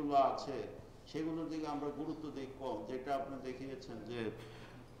সাইড যেগুলো আছে সেগুলোর দিকে আমরা গুরুত্ব দিই কম। যেটা আপনি দেখিয়েছেন যে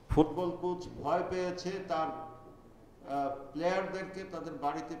ফুটবল কোচ ভয় পেয়েছে তার প্লেয়ারদেরকে তাদের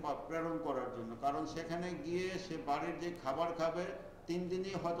বাড়িতে প্রেরণ করার জন্য, কারণ সেখানে গিয়ে সে বাড়ির যে খাবার খাবে 3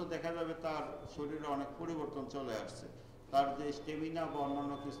 দিনই হয়তো দেখা যাবে তার শরীরে অনেক পরিবর্তন চলে আসছে, তার যে স্টেমিনা বা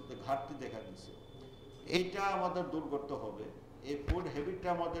অন্যান্য কিছুতে ঘাটতি দেখা দিচ্ছে। এইটা আমাদের দূর করতে হবে, এই ফুড হ্যাবিটটা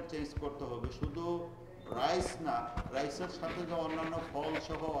আমাদের চেঞ্জ করতে হবে। শুধু রাইস না, রাইসের সাথে যে অন্যান্য ফল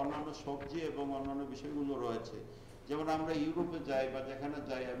সহ অন্যান্য সবজি এবং অন্যান্য বিষয়গুলো রয়েছে, যেমন আমরা ইউরোপে যাই বা যেখানে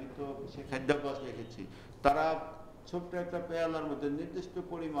যাই, আমি তো সে খাদ্যাভ্যাস দেখেছি, তারা ছোট্ট একটা পেয়ালার মধ্যে নির্দিষ্ট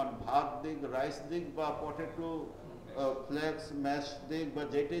পরিমাণ ভাত দিক, রাইস দিক বা পটেটো ফ্লেক্স ম্যাশ দিক বা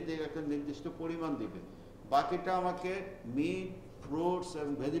যেটাই দিক একটা নির্দিষ্ট পরিমাণ দিবে, বাকিটা আমাকে মিট, ফ্রুটস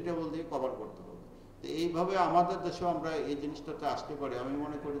এবং ভেজিটেবল দিয়ে কভার করতে হবে। এইভাবে আমাদের দেশেও আমরা এই জিনিসটাতে আসতে পারি। আমি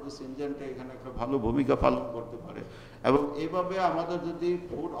মনে করি যে সিনজেন্টা এখানে একটা ভালো ভূমিকা পালন করতে পারে, এবং এইভাবে আমাদের যদি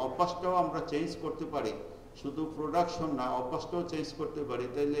ফুড অভ্যাসটাও আমরা চেঞ্জ করতে পারি, শুধু প্রোডাকশন না অভ্যাসটাও চেঞ্জ করতে পারি,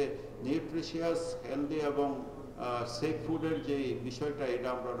 তাইলে নিউট্রিশিয়াস, হেলদি এবং সেফ ফুডের যে বিষয়টা এটা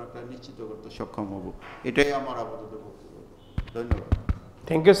আমরা অনেকটা নিশ্চিত করতে সক্ষম হব। এটাই আমার আপাতত বক্তব্য। ধন্যবাদ।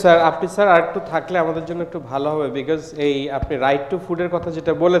 Thank you sir. আপনি স্যার আর একটু থাকলে আমাদের জন্য একটু ভালো হবে, বিকজ এই আপনি রাইট টু ফুডের কথা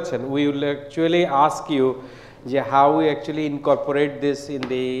যেটা বলেছেন, we will actually ask you যে how we actually incorporate this in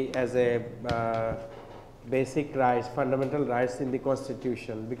the as a basic rights, fundamental rights in the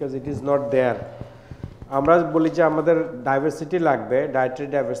constitution, because it is not there. আমরা বলি যে আমাদের ডাইভার্সিটি লাগবে, ডায়েটারি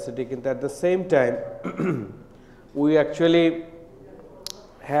ডাইভার্সিটি, কিন্তু at the same time we actually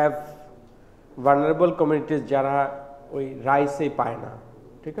have vulnerable communities যারা ওই রাইসেই পায় না,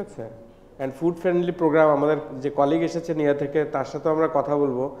 ঠিক আছে। অ্যান্ড ফুড ফ্রেন্ডলি প্রোগ্রাম, আমাদের যে কলিগ এসেছেন ইয়া থেকে তার সাথেও আমরা কথা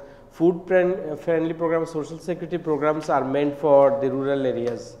বলবো। Food friendly programme, social security programs are meant for the rural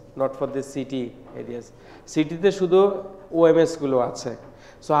areas, not for the city areas. সিটিতে শুধু ওএমএসগুলো আছে।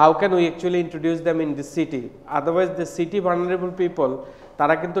 So how can we actually introduce them in the city? Otherwise the city vulnerable people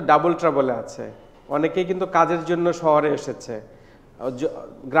তারা কিন্তু double ট্রাবলে আছে। অনেকেই কিন্তু কাজের জন্য শহরে এসেছে,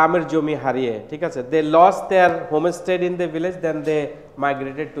 গ্রামের জমি হারিয়ে, ঠিক আছে। দে loss there homestead in the village, then they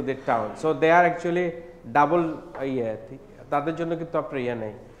migrated to the town. So they R actually double তাদের জন্য কিন্তু আপনার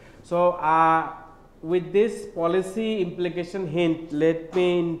নেই। So with this policy implication hint, let me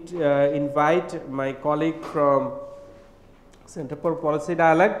invite my colleague from Center for Policy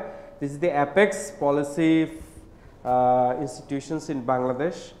Dialogue. This is the Apex Policy Institutions in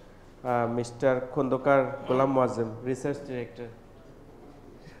Bangladesh, Mr. Khondokar Ghulam Muazzam, Research Director.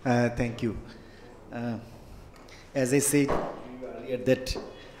 Thank you. As I said earlier that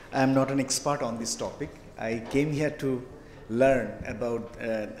I am not an expert on this topic. I came here to learn about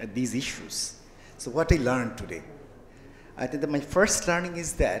these issues. So what I learned today, I think that my first learning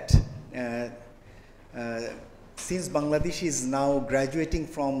is that since Bangladesh is now graduating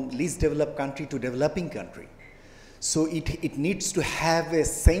from least developed country to developing country, so it needs to have a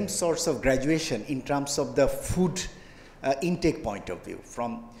same source of graduation in terms of the food intake point of view,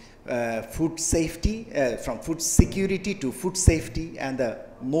 from food safety, from food security to food safety, and the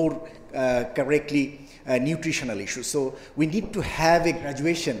more correctly nutritional issues. So we need to have a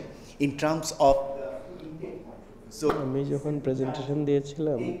graduation in terms of the food intake point of view. So আমি যখন presentation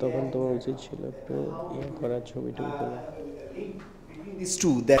দিয়েছিলাম তখন তোমার উচিত ছিল একটু করার ছবিটুকু তোলা। Between these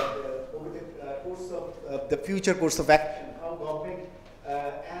two, that over the course of the future course of action, how government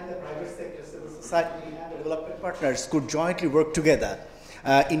and the private sector, civil society, and the development partners could jointly work together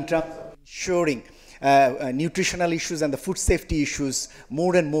in terms of ensuring nutritional issues and the food safety issues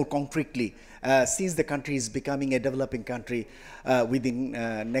more and more concretely, since the country is becoming a developing country within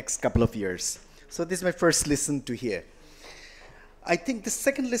next couple of years. So this is my first lesson to hear. I think the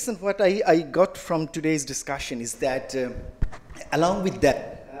second lesson what I got from today's discussion is that along with that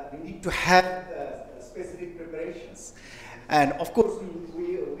we need to have specific preparations, and of course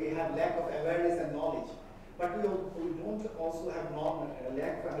we have lack of awareness and knowledge, but we don't also have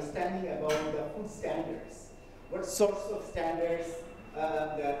lack of understanding about the food standards. What sorts of standards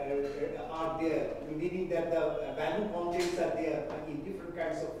that are there, meaning that the value contents are there in different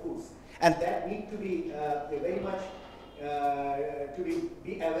kinds of foods, and that need to be very much to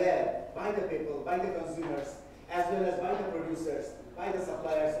be aware by the people, by the consumers, as well as by the producers, by the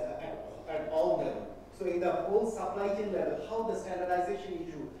suppliers at all levels. So in the whole supply chain level, how the standardization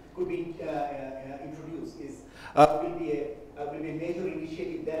issue could be introduced will be a major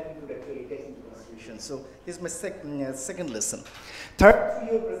initiative that we could actually take into consideration. So this is my second lesson. Third, through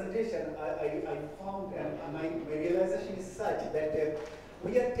your presentation, I found, and my realization is such that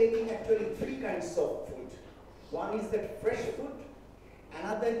we are taking actually three kinds of food. One is that fresh food,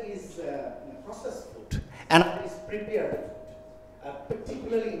 another is processed food, another is prepared food,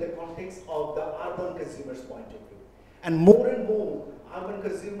 particularly in the context of the urban consumers' point of view. And more urban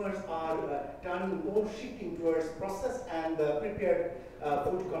consumers are turning more shifting towards processed and prepared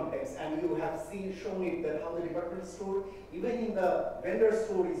food context. And you have shown it that how the department store, even in the vendor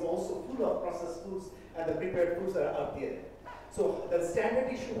store, is also full of processed foods, and the prepared foods are out there. So the standard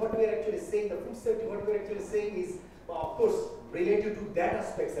issue, what we are actually saying, the food safety, what we are actually saying is, of course, related to that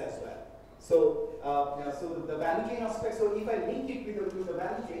aspects as well. So, so the value chain aspect. So if I link it with the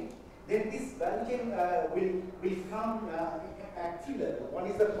value chain, then this value chain will come at three levels. One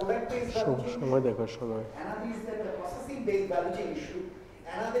is the product-based value chain. Another is the processing-based value chain issue.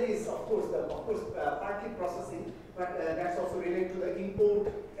 Another is, of course, partly processing, but that's also related to the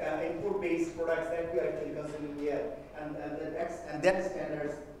import-based products that we are actually consuming here, and that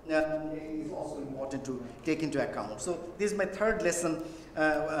standards is also important to take into account. So this is my third lesson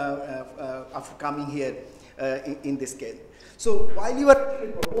after coming here in this case. So while you are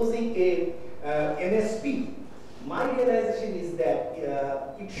actually proposing a MSP, my realization is that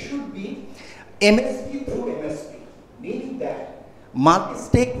it should be MSP through MSP, meaning that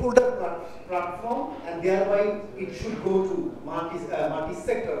multi-stakeholder platform, and thereby it should go to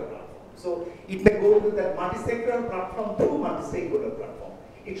multi-sectoral platform. So it may go to that multi-sectoral platform through multi-stakeholder platform.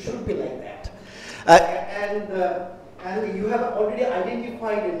 It should be like that. And you have already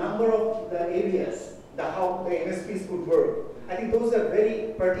identified a number of the areas how the MSPs could work. I think those are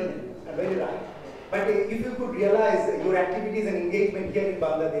very pertinent and very right. But if you could realize your activities and engagement here in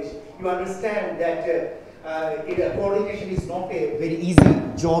Bangladesh, you understand that coordination is not a very easy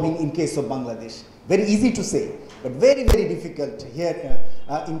job in case of Bangladesh. Very easy to say, but very, very difficult here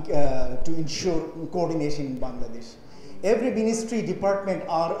to ensure coordination in Bangladesh. Every ministry department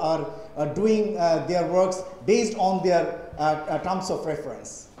are doing their works based on their terms of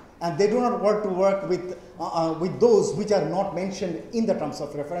reference. And they do not want to work with those which are not mentioned in the terms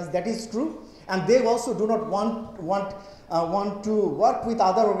of reference. That is true. And they also do not want to work with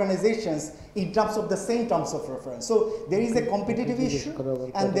other organizations in terms of the same terms of reference. So there is a competitive issue,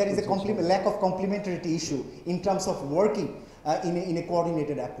 and there is a lack of complementarity issue in terms of working in a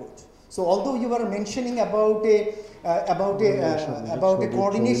coordinated approach. So although you were mentioning about a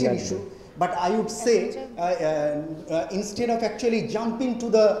coordination issue, but I would say instead of actually jumping to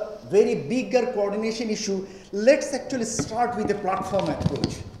the very bigger coordination issue, let's actually start with a platform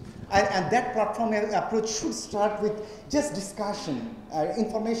approach. And that platform approach should start with just discussion,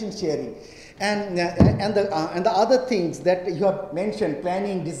 information sharing, and the other things that you have mentioned,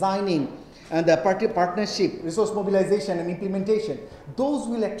 planning, designing, and the partnership, resource mobilization, and implementation. Those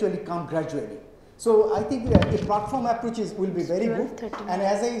will actually come gradually. So I think a platform approaches will be very good. And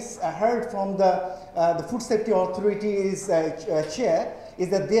as I heard from the Food Safety Authority's chair, is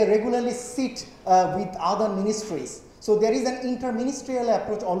that they regularly sit with other ministries. So there is an interministerial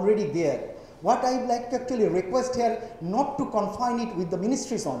approach already there. What I would like to actually request here, not to confine it with the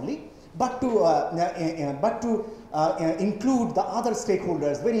ministries only, but to include the other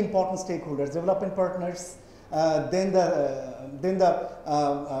stakeholders, very important stakeholders, development partners, then the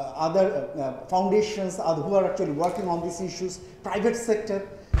other foundations who are actually working on these issues, private sector,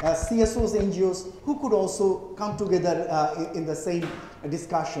 CSOs, NGOs, who could also come together in the same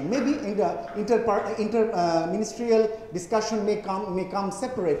discussion. Maybe inter-ministerial discussion may come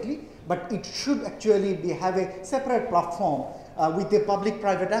separately, but it should actually have a separate platform with a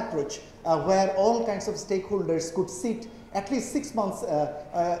public-private approach where all kinds of stakeholders could sit at least 6 months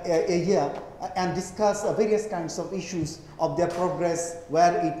a year and discuss various kinds of issues of their progress,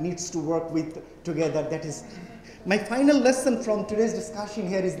 where it needs to work with together. That is my final lesson from today's discussion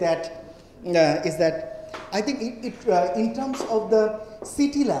here is that I think in terms of the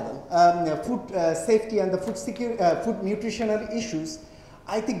city level food safety and the food nutritional issues,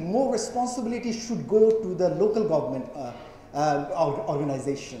 I think more responsibility should go to the local government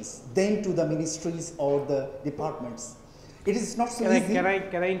organizations than to the ministries or the departments. It is not so easy. Can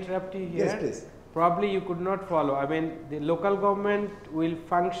I interrupt you here? Yes, please. Probably you could not follow. I mean, the local government will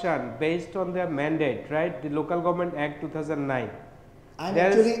function based on their mandate, right? The Local Government Act 2009. I'm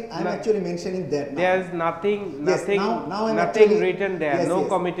actually mentioning that now. There's nothing written there, yes, no yes.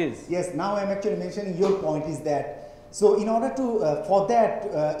 committees. Yes, now I'm actually mentioning your point is that, so in order to, for that,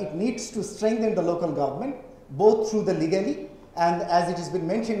 it needs to strengthen the local government, both through the legally, and as it has been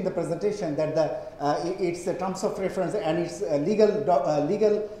mentioned in the presentation, that its terms of reference and its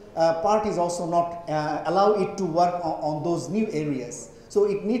legal part is also not allow it to work on those new areas. So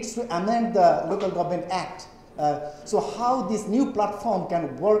it needs to amend the Local Government Act. So how this new platform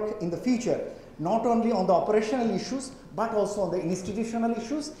can work in the future, not only on the operational issues, but also on the institutional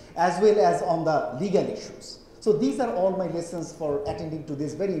issues, as well as on the legal issues. So these are all my lessons for attending to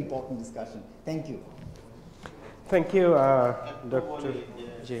this very important discussion. Thank you. Thank you, Dr.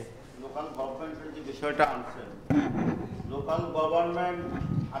 J. Local government যে বিষয়টা আনছেন, local government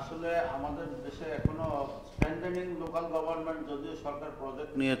আসলে আমাদের দেশে এখনো strengthening local government যদিও সরকার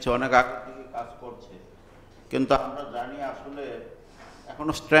project নিয়েছে, অনেক আগে থেকে কাজ করছে, কিন্তু আমরা জানি আসলে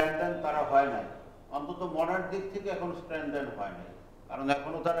এখনো স্ট্রেনথেন তারা হয় নাই, অন্তত মডার্ন দিক থেকে এখনো স্ট্রেনথেন হয় নাই, কারণ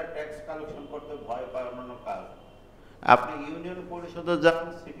এখনো তারা ট্যাক্স কালেকশন করতে ভয় পায় অন্যান্য কাজ। আপনি ইউনিয়ন পরিষদে যান,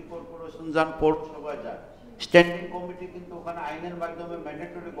 সিটি কর্পোরেশন যান, পৌরসভায় যান, স্ট্যান্ডিং কমিটি কিন্তু ওখানে আইনের মাধ্যমে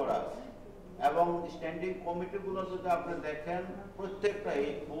ম্যান্ডেটরি করা আছে, এবং স্ট্যান্ডিং কমিটিগুলো যদি আপনি দেখেন প্রত্যেকটা এই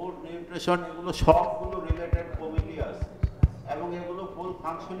ফুড নিউট্রিশন এগুলো সবগুলো রিলেটেড কমিটি আছে এবং এগুলো ফুল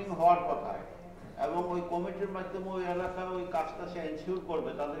ফাংশনিং হওয়ার কথা, এবং ওই কমিটির মাধ্যমে ওই এলাকা ওই কাজটা সে এনশিওর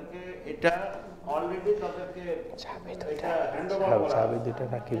করবে, তাদেরকে এটা অলরেডি তাদেরকে এটা হ্যান্ডওভার করা।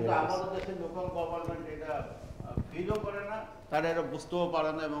 কিন্তু আমাদের দেশে লোকাল গভর্নমেন্ট এটা ফিলও করে না, তারা এটা বুঝতেও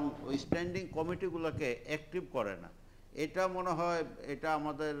পারে না এবং ওই স্ট্যান্ডিং কমিটিগুলোকে অ্যাক্টিভ করে না। এটা মনে হয় এটা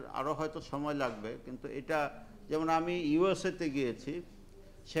আমাদের আরও হয়তো সময় লাগবে, কিন্তু এটা যেমন আমি ইউএসএতে গিয়েছি,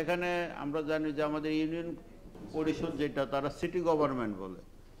 সেখানে আমরা জানি যে আমাদের ইউনিয়ন পরিষদ যেটা তারা সিটি গভর্নমেন্ট বলে।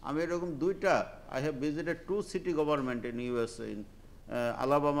 আমি এরকম দুইটা I have visited 2 city government in USA, in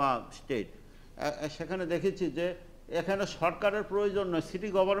Alabama state. সেখানে দেখেছি যে এখানে সরকারের প্রয়োজন নয়, সিটি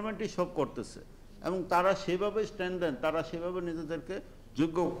গভর্নমেন্টই সব করতেছে এবং তারা সেভাবে স্ট্যান্ড দেন, তারা সেভাবে নিজেদেরকে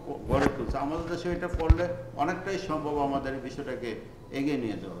যোগ্য গড়ে তুলছে। আমাদের দেশে এটা করলে অনেকটাই সম্ভব আমাদের এই বিষয়টাকে এগিয়ে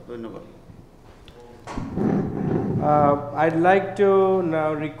নিয়ে যাওয়া। ধন্যবাদ। I'd like to now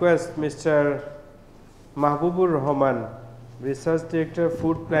request Mr. Mahbubur Rahman, Research Director,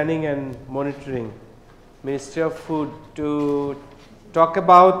 Food Planning and Monitoring, Ministry of Food, to talk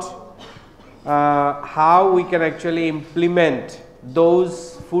about how we can actually implement those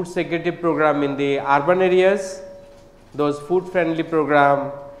food security program in the urban areas, those food friendly program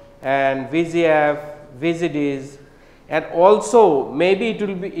and VGF, VGDs, and also maybe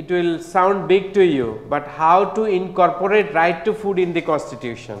it will sound big to you, but how to incorporate right to food in the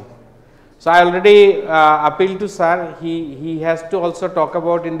constitution. So I already appealed to sir, he has to also talk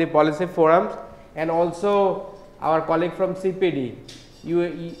about in the policy forums, and also our colleague from CPD,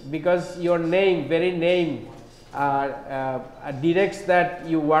 because your name, very name directs that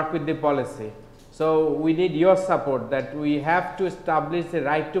you work with the policy. So we need your support, that we have to establish the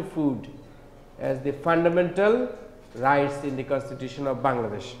right to food as the fundamental rights in the constitution of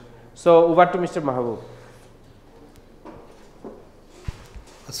Bangladesh. So over to Mr. Mahbub.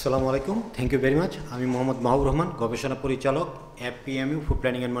 আসসালামু আলাইকুম, thank you very much. আমি মোহাম্মদ মাহবুব রহমান, গবেষণা পরিচালক, FPMU, food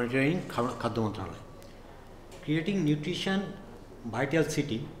planning and monitoring, খাদ্য মন্ত্রণালয়। Creating nutrition vital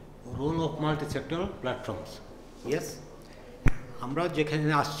city, role of multi-sectoral platforms. Yes, আমরা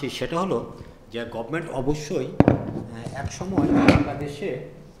যেখানে আসছি সেটা হলো যে গভর্নমেন্ট অবশ্যই এক সময় বাংলাদেশে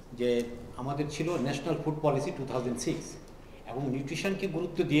যে আমাদের ছিল ন্যাশনাল ফুড পলিসি 2006, এবং নিউট্রিশনকে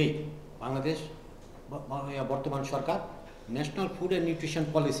গুরুত্ব দিয়েই বাংলাদেশ বর্তমান সরকার national food and nutrition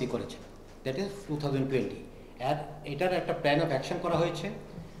policy করেছে, দ্যাট ইজ 2020। এটার একটা প্ল্যান অফ অ্যাকশন করা হয়েছে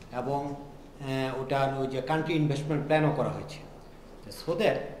এবং ওটার ওই যে কান্ট্রি ইনভেস্টমেন্ট প্ল্যানও করা হয়েছে। সো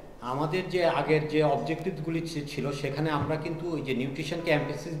দ্যাট আমাদের যে আগের যে অবজেক্টিভগুলি ছিল সেখানে আমরা কিন্তু ওই যে নিউট্রিশনকে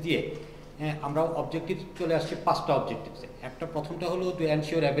এমফেসিস দিয়ে আমরা অবজেক্টিভ চলে আসছি 5টা অবজেক্টিভসে। একটা প্রথমটা হলো to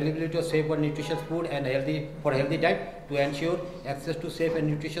ensure availability of safe and nutritious food and healthy diet, to ensure access to safe and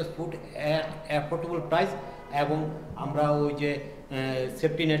nutritious food at affordable price, এবং আমরা ওই যে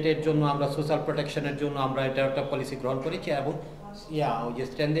সেফটি নেটের জন্য আমরা সোশ্যাল প্রোটেকশনের জন্য আমরা এটা একটা পলিসি গ্রহণ করেছি, এবং ওই যে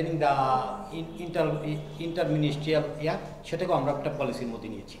স্ট্রেনথেনিং দ্য ইন্টারমিনিস্ট্রিয়াল সেটাকেও আমরা একটা পলিসির মধ্যে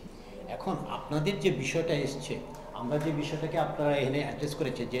নিয়েছি। এখন আপনাদের যে বিষয়টা এসছে, আমরা যে বিষয়টাকে আপনারা এখানে অ্যাড্রেস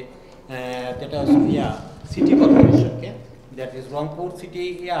করেছে যে যেটা city কর্পোরেশনকে, that is Rangpur city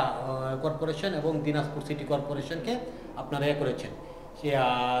corporation এবং দিনাজপুর সিটি কর্পোরেশনকে আপনারা করেছেন,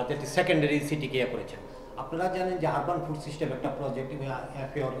 দ্যাট ইজ সেকেন্ডারি সিটিকে করেছেন। আপনারা জানেন যে আরবান ফুড সিস্টেম একটা প্রজেক্ট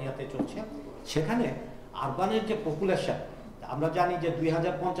ইয়াতে চলছে, সেখানে আরবানের যে পপুলেশন আমরা জানি যে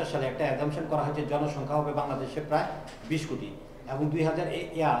 2050 সালে একটা অ্যাজাম্পশন করা হয়েছে জনসংখ্যা হবে বাংলাদেশে প্রায় 20 কোটি, এবং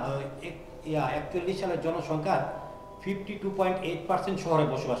 2041 সালের জনসংখ্যার 52.8% শহরে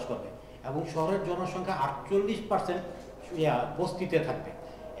বসবাস করবে, এবং শহরের জনসংখ্যা 48% বস্তিতে থাকবে।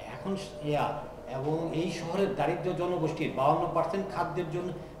 এখন এবং এই শহরের দারিদ্র জনগোষ্ঠীর 52% খাদ্যের জন্য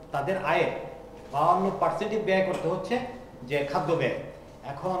তাদের আয়ের 52%ই ব্যয় করতে হচ্ছে যে খাদ্য ব্যয়।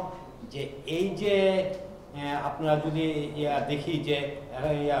 এখন যে এই যে আপনারা যদি দেখি যে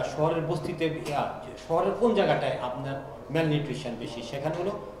শহরের বস্তিতে শহরের কোন জায়গাটায় আপনার ম্যালনিউট্রিশন বেশি, সেখানে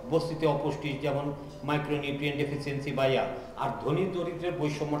হলো বস্তিতে অপুষ্টি, যেমন মাইক্রোনিউট্রিয়েন্ট ডেফিসিয়েন্সি বা আর ধনী দরিদ্রের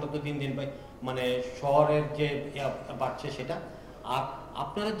বৈষম্যটা তো দিন দিন মানে শহরের যে বাড়ছে সেটা। আর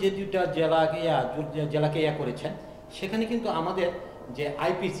আপনারা যে দুটা জেলাকে করেছেন সেখানে কিন্তু আমাদের যে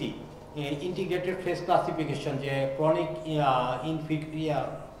আইপিসি ইন্টিগ্রেটেড ফেস ক্লাসিফিকেশন যে ক্রনিক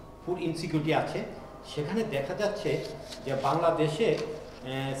ফুড ইনসিকিউরিটি আছে, সেখানে দেখা যাচ্ছে যে বাংলাদেশে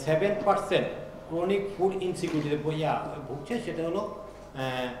 7% ক্রনিক ফুড ইনসিকিউরিটিতে ভুগছে। সেটা হলো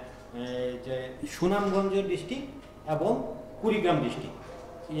যে সুনামগঞ্জ ডিস্ট্রিক্ট এবং কুড়িগ্রাম ডিস্ট্রিক্ট,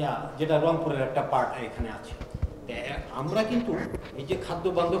 যেটা রংপুরের একটা পার্ট এখানে আছে। আমরা কিন্তু এই যে খাদ্য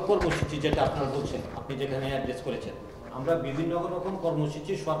বান্ধব কর্মসূচি যেটা আপনারা বলছেন, আপনি যেখানে অ্যাড্রেস করেছেন, আমরা বিভিন্ন রকম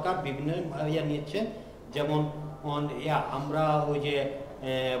কর্মসূচি সরকার বিভিন্ন নিয়েছেন, যেমন আমরা ওই যে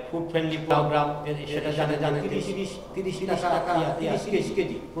ফুড ফ্রেন্ডলি প্রোগ্রাম, সেটা জানে 30 টাকা 30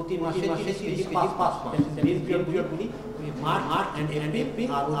 কেজি প্রতি মাসে 30 কেজি 5 পিরিয়ডগুলি মার্চ এন্ড এপ্রিল,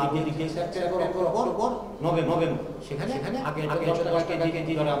 আর ওদিকে সেপ্টেম্বর নভেম্বর, সেখানে আগে 10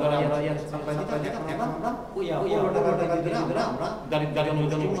 কেজি ধরে আমরা সাপ্লাই দিতাম, এখন আমরা ওই 15 টাকা দিয়ে আমরা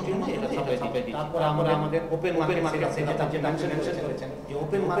জনগোষ্ঠীর মধ্যে এটা সাপ্লাই দিই। তারপরে আমরা আমাদের ওপেন মার্কেট যেটা মেনশন করেছেন, যে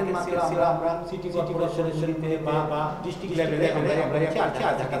ওপেন মার্কেট আমরা সিটি কর্পোরেশনতে বা ডিস্ট্রিক্ট লেভেলে আমরা আর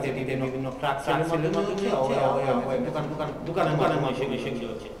ঢাকাতে বিভিন্ন ট্রাক সেলের মাধ্যমে দোকানের মাধ্যমে সেগুলো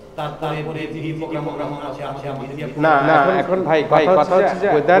হচ্ছে। তারপরে প্রোগ্রাম আছে আমাদের না এখন ভাই কথা হচ্ছে যে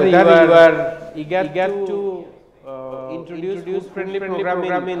whether you are eager to introduce friendly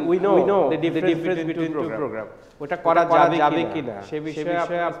programming, we know the difference between two program. ওটা করা যাবে কিনা সে বিষয়ে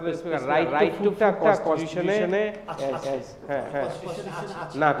আপনাদের রাইট টু কনস্টিটিউশনে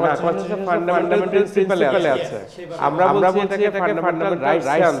না কনস্টিটিউশন ফান্ডামেন্টাল প্রিন্সিপালে আছে। আমরা বলছি এটাকে ফান্ডামেন্টাল রাইটস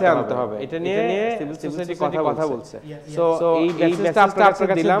আনতে হবে। এটা নিয়ে সিভিল সোসাইটি কথা বলছে। সো এই মেসেজটা আপনাদের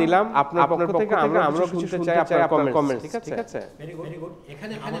কাছে দিলাম, আপনার পক্ষ থেকে আমরাও কিছু শুনতে চাই আপনার কমেন্টস, ঠিক আছে? Very good.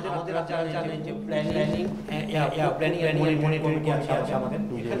 এখানে আমাদের জানেন যে প্ল্যানিং এন্ড মনিটরিং আছে আমাদের।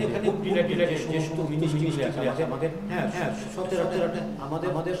 এখানে খুব রিলেটেড যে সমস্ত মিনিস্ট্রি আছে আমাদের, হ্যাঁ 17টা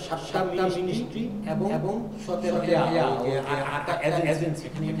আমাদের 7টা মিনিস্ট্রি এবং 17টা এজেন্সি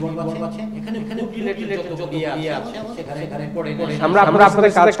এখানে আছে। এখানে খুব রিলেটেড যত আছে সেখানে পড়ে আমরা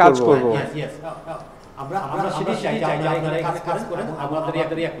আপনাদের কাজ করব। আমরা সেটা চাই যে আপনারা কাজ করেন, আমাদের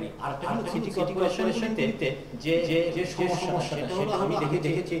ইয়া করি। আর একটা হলো সিটি কর্পোরেশনতে যে সমস্যা সেটা হলো আমি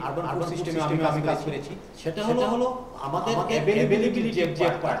দেখেছি আরবান ফুড সিস্টেমে আমি কাজ করেছি, সেটা হলো আমাদের অ্যাভেইলেবিলিটি যে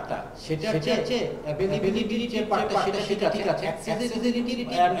পার্টটা, সেটা হচ্ছে অ্যাভেইলেবিলিটি যে পার্টটা সেটা ঠিক আছে, অ্যাক্সেসিবিলিটি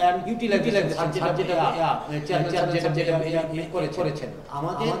এন্ড ইউটিলাইজেশন যেটা করেছেন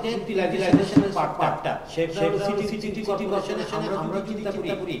আমাদের ইউটিলাইজেশন পার্টটা, সেটা হলো সিটি কর্পোরেশনের আমরা চিন্তা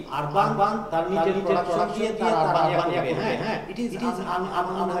করি আরবান তার নিজের প্রোডাকশন দিয়ে তার আরবান করবে। হ্যাঁ ইট ইজ যেটা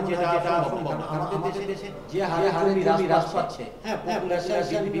সম্ভব না আমাদের দেশে যে হারে বিরাজ পাচ্ছে, হ্যাঁ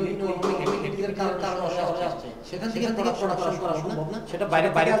পপুলেশন বিভিন্ন ইকোনমিক কারণে আসছে, সেখান থেকে প্রোডাকশন করা সম্ভব না, সেটা বাইরে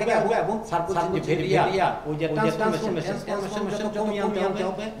থেকে আসবে এবং সার্কুল যে ভেরিয়া ওই যে ট্রান্সফরমেশন কমিয়ে আনতে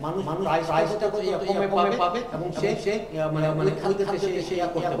হবে, মানুষ প্রাইসটা কমে পাবে এবং সে মানে ওই দেশে সে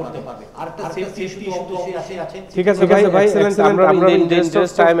করতে পারবে। আর একটা সেফটি ইস্যু আছে। ঠিক আছে ভাই, এক্সেলেন্ট। আমরা in the interest of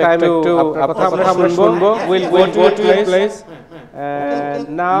time একটু কথা আমরা শুনবো। We'll go to your place.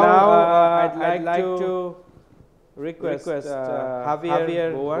 Now I'd like to request Javier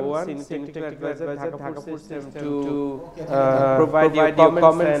Bowen, Senior Technical Advisor, Dhaka Food System, to provide your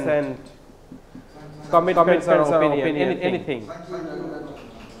comments and commitments or opinion, anything. I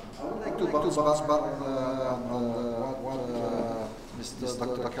would like to bounce back on what Mr.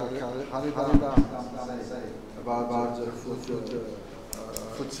 Dr. Khalida said about the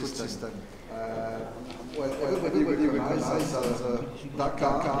food system. Well, everybody recognizes that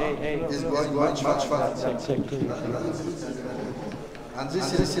Dhaka is growing much faster. And this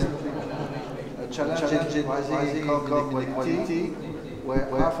is a challenge in rising income inequality, where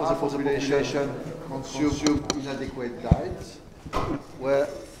half of the population consume inadequate diets, where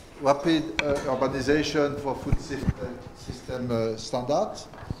rapid urbanization for food system standards,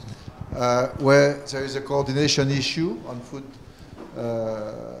 where there is a coordination issue on food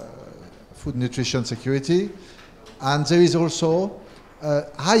nutrition security, and there is also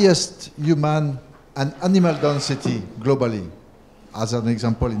highest human and animal density globally, as an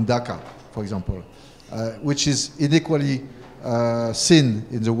example in Dhaka, for example, which is inequally seen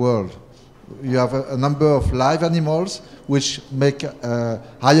in the world. You have a number of live animals which make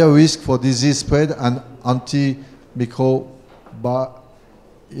higher risk for disease spread and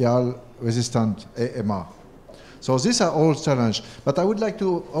antimicrobial resistant AMR. So these are all challenges. But I would like to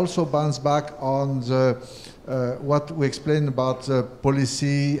also bounce back on the, what we explained about the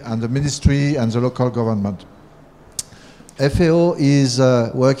policy and the ministry and the local government. FAO is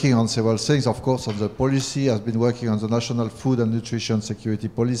working on several things. Of course, on the policy, has been working on the National Food and Nutrition Security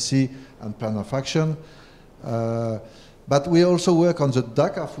Policy and Plan of Action. But we also work on the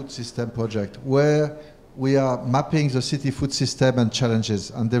Dhaka Food System project, where we are mapping the city food system and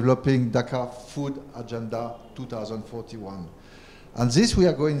challenges and developing Dhaka Food Agenda 2041. And we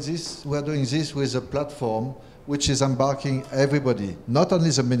are doing this with a platform which is embarking everybody, not only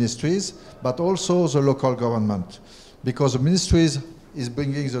the ministries, but also the local government. Because the ministries is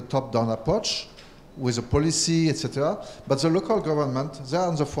bringing the top-down approach with the policy, etc. But the local government, they are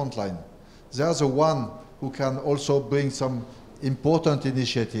on the front line. They are the one who can also bring some important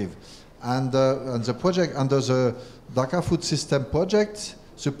initiative. And the project under the Dhaka Food System project,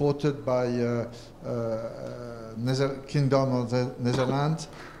 supported by Kingdom of the Netherlands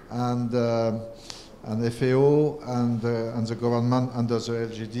and FAO and the government under the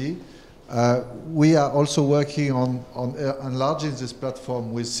LGD. We are also working on enlarging this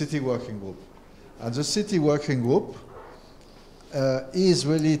platform with City Working Group. And the City Working Group is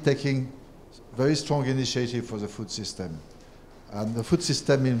really taking very strong initiative for the food system. And the food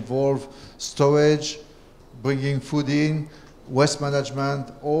system involves storage, bringing food in, waste management,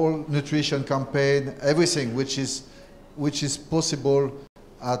 all nutrition campaign, everything which is possible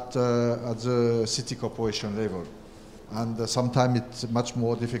at the city corporation level. And sometimes it's much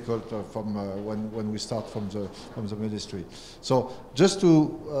more difficult from when we start from the ministry. So just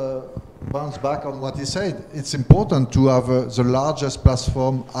to bounce back on what he said, it's important to have the largest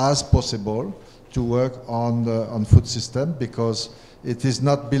platform as possible to work on food system, because it is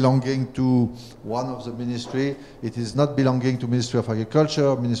not belonging to one of the ministry. It is not belonging to Ministry of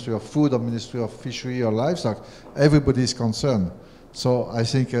Agriculture, Ministry of Food, or Ministry of Fishery or Livestock. Everybody is concerned. So I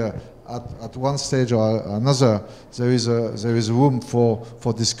think at one stage or another, there is room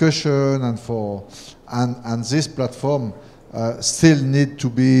for discussion and this platform still need to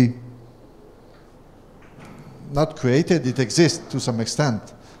be not created. It exists to some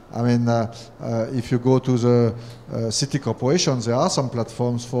extent. I mean, if you go to the city corporations, there are some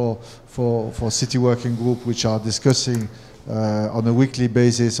platforms for city working group which are discussing on a weekly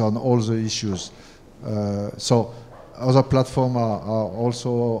basis on all the issues. So other platforms are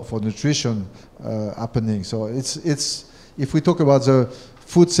also for nutrition happening. So it's if we talk about the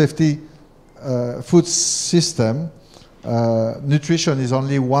food safety, food system, nutrition is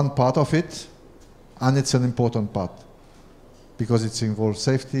only one part of it, and it's an important part, because it involves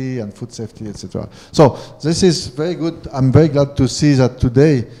safety and food safety, etc. So this is very good. I'm very glad to see that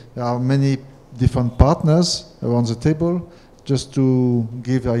today there are many different partners around the table just to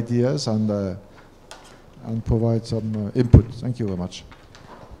give ideas and provide some input. Thank you very much.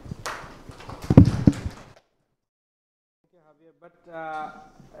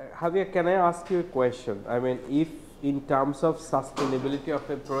 Javier, can I ask you a question? I mean, if in terms of sustainability of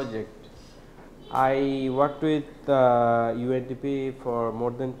a project, I worked with UNDP for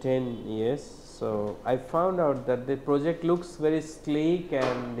more than 10 years, so I found out that the project looks very sleek,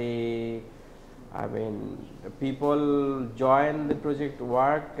 and people join the project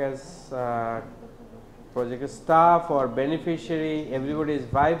work as project staff or beneficiary, everybody is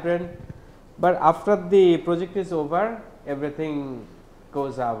vibrant, but after the project is over, everything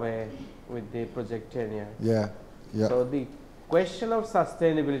goes away with the project tenure. Yeah, yeah. So the question of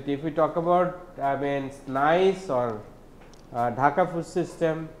sustainability, if we talk about, NICE or Dhaka food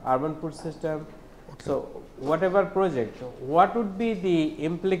system, urban food system, okay. So whatever project, what would be the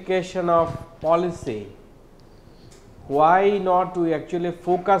implication of policy? Why not we actually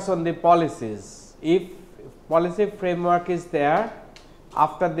focus on the policies? If policy framework is there,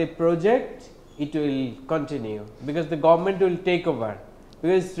 after the project it will continue, because the government will take over,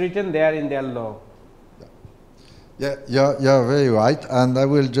 because it's written there in their law. Yeah, you're very right, and I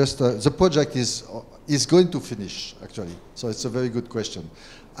will just, the project is going to finish, actually, so it's a very good question.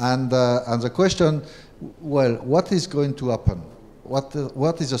 And the question, well, what is going to happen? What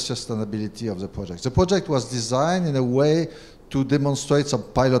is the sustainability of the project? The project was designed in a way to demonstrate some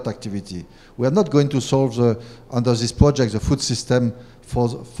pilot activity. We are not going to solve under this project the food system for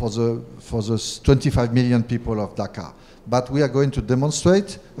the 25 million people of Dhaka, but we are going to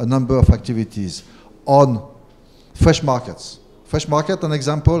demonstrate a number of activities on fresh markets. Fresh market, an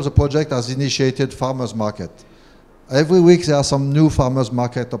example, the project has initiated farmers market. Every week there are some new farmers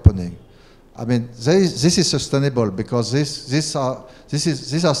market opening. I mean, this is sustainable, because this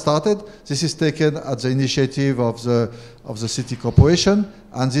has started. This is taken at the initiative of the city corporation,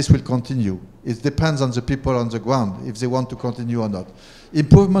 and this will continue. It depends on the people on the ground if they want to continue or not.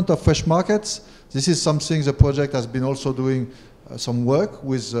 Improvement of fresh markets. This is something the project has been also doing some work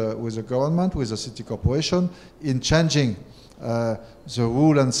with the government, with the city corporation, in changing the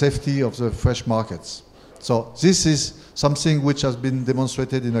rule and safety of the fresh markets. So this is something which has been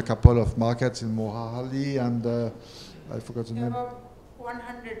demonstrated in a couple of markets in Mohali and I forgot the name. About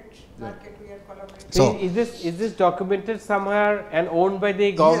 100 market we are collaborating. So is this documented somewhere and owned by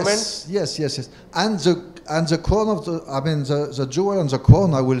the government? Yes. And the crown of the jewel on the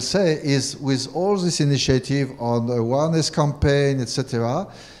crown, I will say, is with all this initiative on awareness campaign, etc.,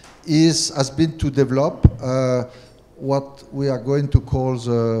 has been to develop what we are going to call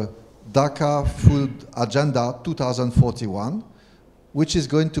the Dhaka Food Agenda 2041, which is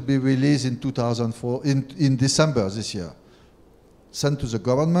going to be released in December this year. Sent to the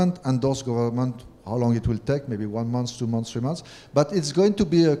government, endorsed government, how long it will take, maybe 1 month, 2 months, 3 months, but it's going to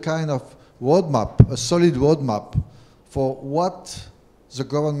be a kind of roadmap, a solid roadmap for what the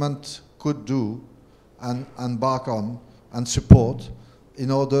government could do and embark on and support in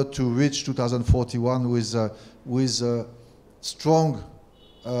order to reach 2041 with a strong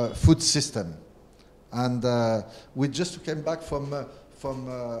food system. And we just came back from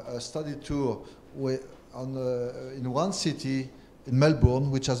a study tour in one city in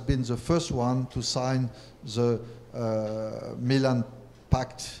Melbourne, which has been the first one to sign the Milan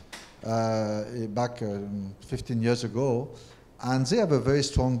Pact back 15 years ago. And they have a very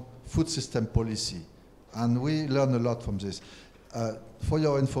strong food system policy. And we learn a lot from this. For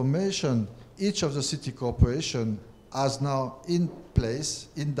your information, each of the city corporation has now in place,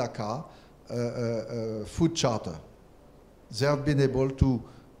 in Dhaka, a food charter. They have been able to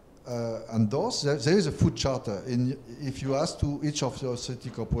endorse. There is a food charter. If you ask to each of your city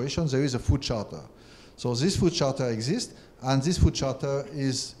corporations, there is a food charter. So this food charter exists, and this food charter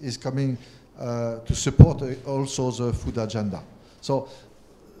is coming to support also the food agenda. So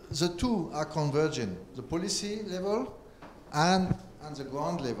the two are converging, the policy level and the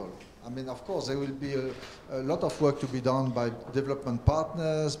ground level. I mean, of course, there will be a lot of work to be done by development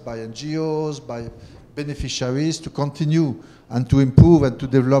partners, by NGOs, by beneficiaries to continue and to improve and to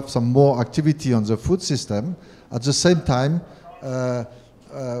develop some more activity on the food system. At the same time,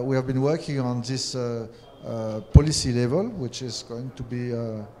 we have been working on this policy level, which is going to be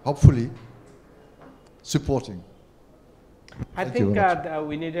hopefully supporting. I think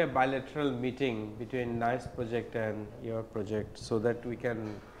we need a bilateral meeting between NICE project and your project so that we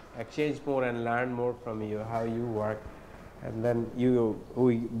can exchange more and learn more from you, how you work, and then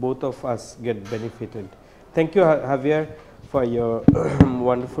we both of us get benefited. Thank you, Javier, for your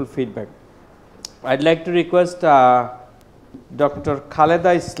wonderful feedback. I'd like to request Dr.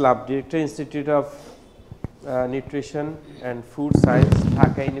 Khaleda Islam, Director, Institute of Nutrition and Food Science,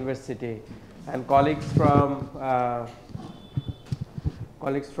 Dhaka University, and colleagues from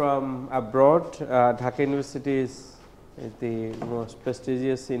abroad. Dhaka University is the most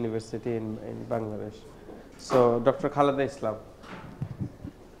prestigious university in Bangladesh. So, Dr. Khaleda Islam.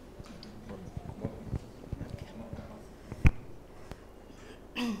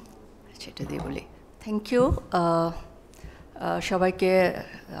 Thank you. সবাইকে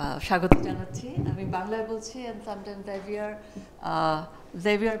স্বাগত জানাচ্ছি আমি বাংলায় বলছি and sometimes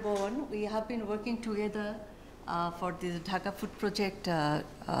Xavier Bowen, we have been working together for this Dhaka Food Project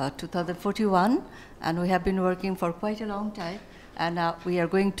 2041, and we have been working for quite a long time, and we are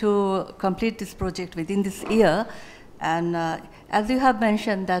going to complete this project within this year. And as you have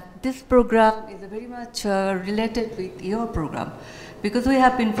mentioned, that this program is very much related with your program, because we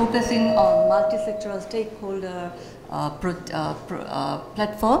have been focusing on multisectoral stakeholder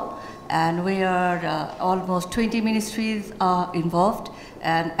platform, and we are almost 20 ministries are involved,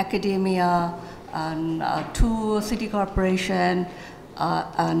 and academia, and 2 city corporation,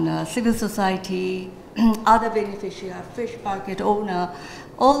 and civil society, other beneficiaries, fish market owner,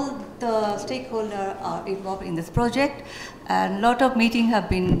 all the stakeholders are involved in this project, and a lot of meetings have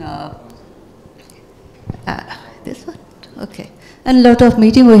been, this one, okay. And a lot of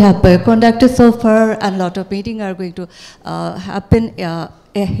meetings we have conducted so far, and a lot of meetings are going to happen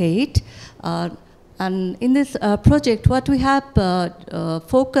ahead. And in this project, what we have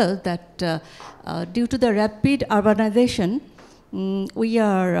focused that due to the rapid urbanization, we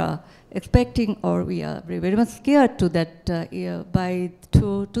are expecting, or we are very much scared to that by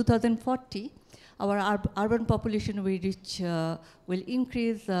 2040, our urban population will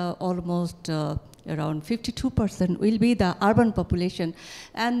increase almost around 52% will be the urban population,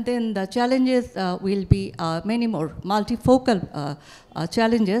 and then the challenges will be many more multifocal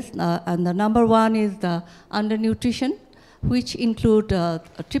challenges, and the number one is the undernutrition, which include a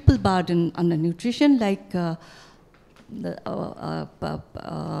triple burden undernutrition, like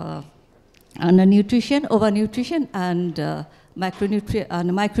undernutrition, overnutrition, and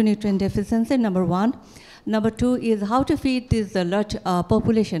micronutrient deficiency, number one. Number two is how to feed this large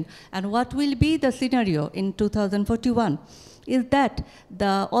population, and what will be the scenario in 2041 is that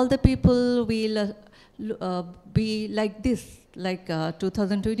all the people will be like this, like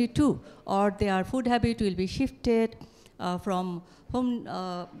 2022, or their food habit will be shifted from home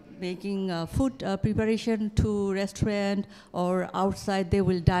making food preparation to restaurant, or outside they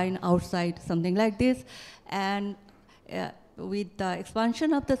will dine outside, something like this. And with the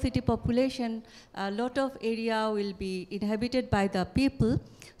expansion of the city population, a lot of area will be inhabited by the people.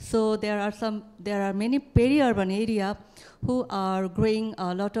 So there are many peri-urban area who are growing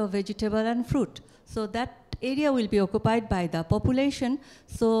a lot of vegetable and fruit. So that area will be occupied by the population.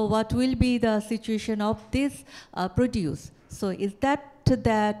 So what will be the situation of this produce? So is that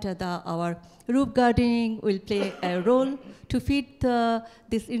our roof gardening will play a role to feed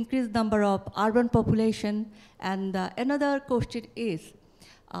this increased number of urban population? And another question is,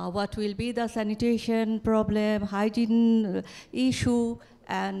 what will be the sanitation problem, hygiene issue,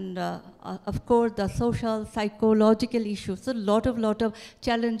 and of course the social, psychological issues. So lot of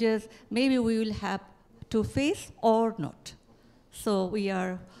challenges maybe we will have to face or not. So we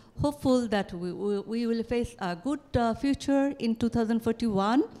are hopeful that we will face a good future in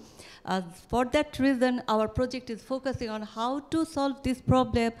 2041. For that reason, our project is focusing on how to solve this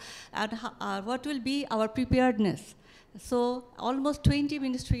problem and what will be our preparedness. So almost 20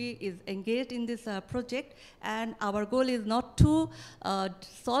 ministry is engaged in this project, and our goal is not to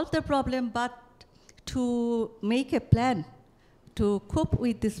solve the problem, but to make a plan to cope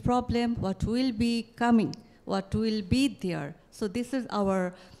with this problem, what will be coming, what will be there. So this is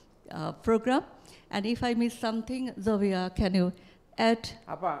our program. And if I miss something, Zavia, can you add?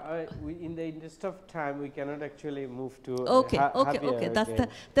 Appa, in the interest of time, we cannot actually move to okay.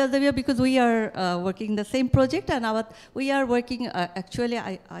 That's the way, because we are working the same project, and we are working. Actually,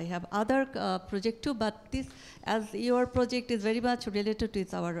 I have other project too, but this, as your project is very much related to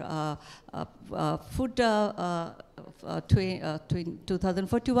our food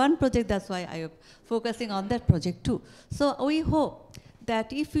 2041 project. That's why I am focusing on that project too. So we hope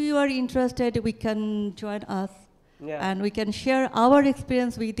that if you are interested, we can join us. Yeah. And we can share our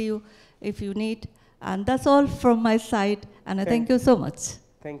experience with you if you need. And that's all from my side. And I thank you so much.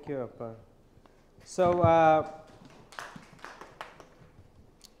 Thank you, Appa. So,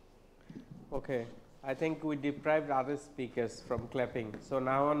 okay, I think we deprived other speakers from clapping. So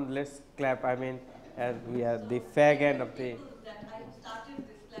now on, let's clap. I mean, as we are the fag end of the.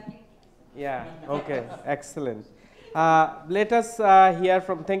 Yeah. Okay. Excellent. Let us hear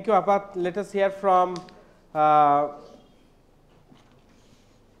from. Thank you, Appa. Let us hear from.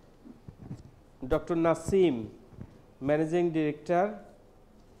 Dr. Nasim, Managing Director,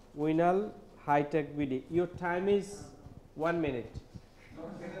 Winal High Tech BD. Your time is 1 minute.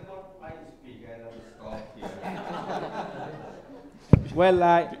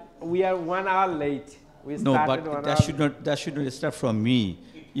 Well, we are 1 hour late. We started no, but that should not start from me.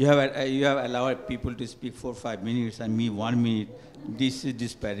 You have allowed people to speak for 5 minutes and me 1 minute. This is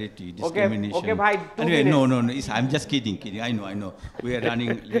disparity, discrimination. Okay, bhai, 2 anyway, minutes. No. I'm just kidding. I know. We are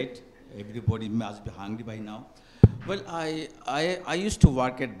running late. Everybody must be hungry by now. Well, I used to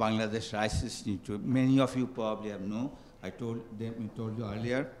work at Bangladesh Rice Institute. Many of you probably have known. I told you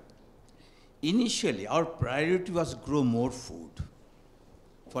earlier. Initially, our priority was grow more food.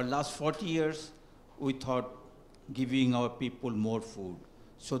 For last 40 years, we thought giving our people more food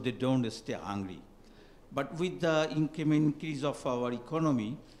so they don't stay hungry. But with the increase of our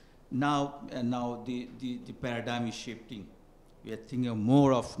economy, now the paradigm is shifting. We are thinking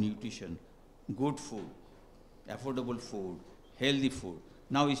more of nutrition, good food, affordable food, healthy food.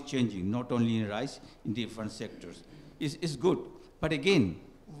 Now it's changing, not only in rice, in different sectors. It's good. But again,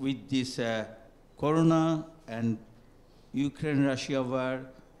 with this Corona and Ukraine-Russia war,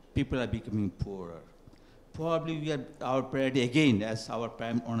 people are becoming poorer. Probably our priority, again, as our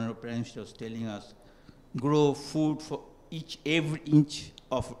Honorable Prime Minister was telling us, grow food for every inch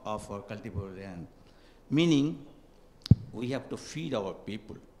of our cultivable land. Meaning, we have to feed our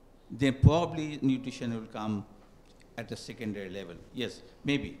people. Then probably nutrition will come at the secondary level. Yes,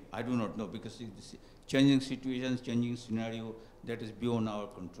 maybe. I do not know, because it's changing situations, changing scenario, that is beyond our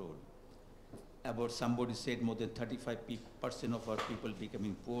control. About somebody said more than 35% of our people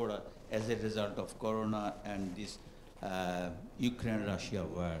becoming poorer as a result of Corona and this Ukraine-Russia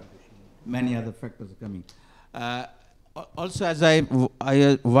war. Many other factors are coming. Also, as I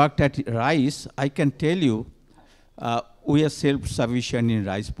worked at rice, I can tell you we are self-sufficient in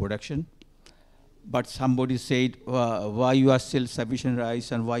rice production. But somebody said, why you are self-sufficient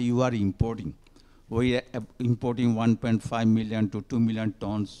rice and why you are importing? We are importing 1.5 million to 2 million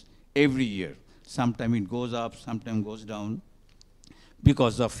tons every year. Sometimes it goes up, sometimes goes down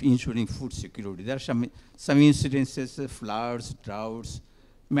because of ensuring food security. There are some incidences, floods, droughts,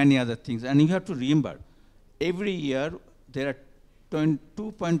 many other things. And you have to remember, every year there are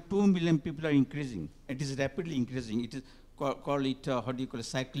 2.2 million people are increasing. It is rapidly increasing. It is call it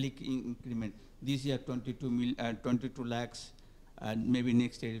cyclic increment. This year 22 lakhs, and maybe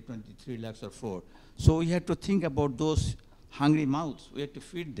next year 23 lakhs or 4. So we have to think about those hungry mouths. We have to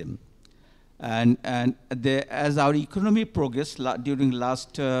feed them. And as our economy progressed during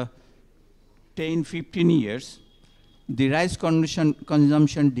last 10, 15 years, the rice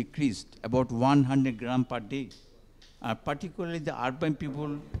consumption decreased about 100 grams per day. Particularly the urban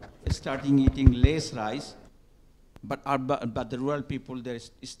people starting eating less rice but the rural people, they're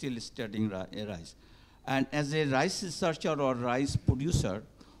still studying rice. And as a rice researcher or rice producer,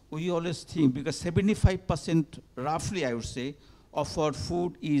 we always think, because 75%, roughly I would say, of our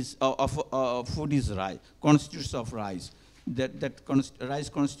food is food is rice, constitutes of rice. Rice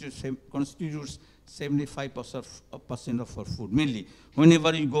constitutes 75% of our food. Mainly,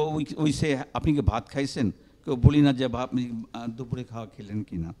 whenever you go, we say, "Apni ke bhat khaisen?" Ko boli na jab aap dupore khawa khilen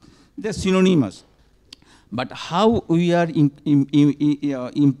ki na. They're synonymous. But how we are, what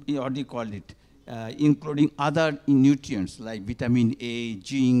do you call it, including other nutrients like vitamin A,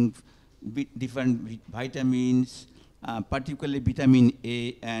 zinc, different vitamins, particularly vitamin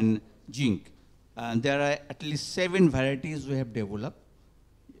A and zinc. And there are at least 7 varieties we have developed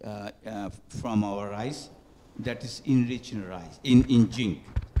from our rice that is enriched in rice, in zinc.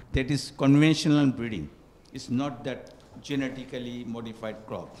 That is conventional breeding. It's not that genetically modified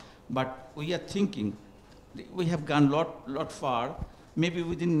crop. But we are thinking, we have gone lot far. Maybe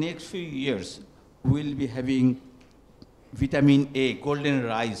within the next few years, we'll be having vitamin A, golden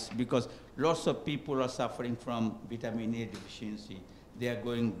rice, because lots of people are suffering from vitamin A deficiency. They are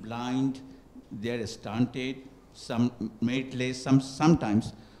going blind, they are stunted, some mateless,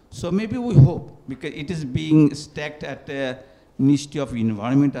 sometimes. So maybe we hope, because it is being stacked at the Ministry of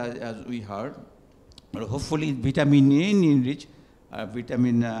Environment, as we heard. But hopefully vitamin A enriched,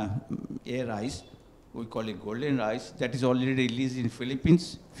 vitamin A rice, we call it golden rice, that is already released in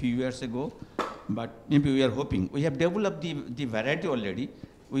Philippines a few years ago. But maybe we are hoping. We have developed the variety already.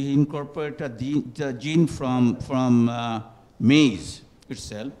 We incorporated the gene from maize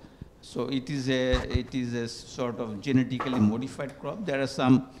itself. So it is a sort of genetically modified crop. There are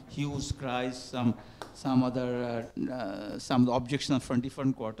some hues, cries, some other some objections from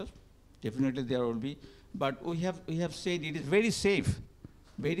different quarters. Definitely there will be. But we have said it is very safe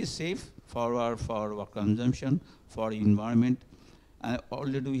for our consumption, for environment.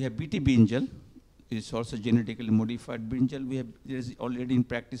 Already we have BT brinjal. It's also genetically modified brinjal. There is already in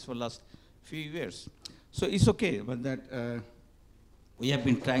practice for last few years. So it's okay, but that we have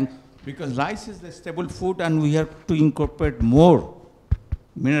been trying, because rice is the staple food and we have to incorporate more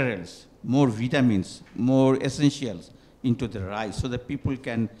minerals, more vitamins, more essentials into the rice so that people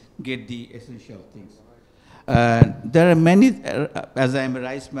can get the essential things. There are many, as I am a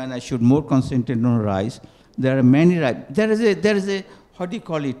rice man, I should more concentrate on rice. There are many rice. There is a how do you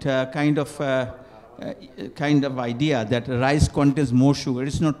call it, kind of idea that rice contains more sugar.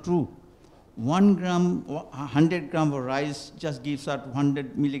 It's not true. 1 gram, 100 gram of rice just gives out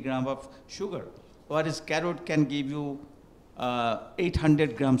 100 milligram of sugar, whereas carrot can give you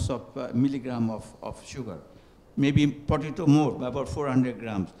 800 grams of milligram of sugar. Maybe potato more, about 400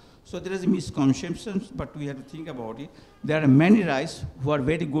 grams. So there is a misconception, but we have to think about it. There are many rice who are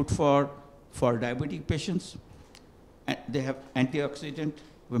very good for diabetic patients. They have antioxidant,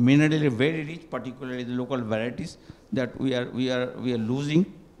 minerally very rich, particularly the local varieties that we are losing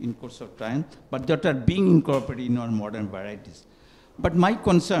in course of time, but that are being incorporated in our modern varieties. But my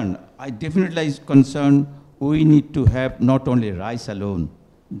concern, I definitely is concerned, we need to have not only rice alone.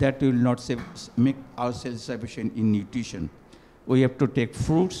 That will not make ourselves sufficient in nutrition. We have to take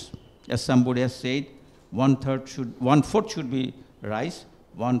fruits, as somebody has said, 1/4 should be rice,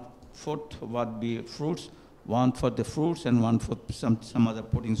 1/4 would be fruits, 1/4 the fruits, and 1/4 some other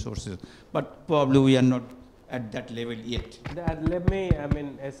protein sources. But probably we are not at that level yet. Let me,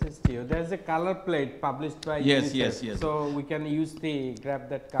 assist you. There's a color plate published by yes. So we can use grab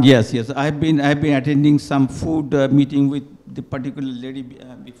that color. Yes. I've been attending some food meeting with the particular lady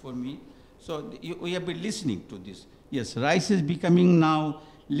before me. So we have been listening to this. Yes, rice is becoming now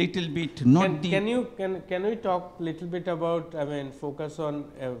little bit not Can we talk little bit about, focus on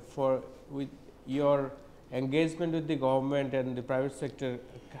with your engagement with the government and the private sector?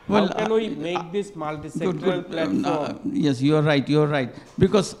 How can we make this multisectoral platform? Yes, you are right.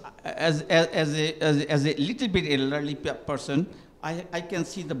 Because as a little bit elderly person, I can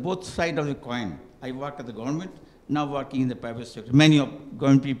see the both side of the coin. I work at the government, now working in the private sector. Many of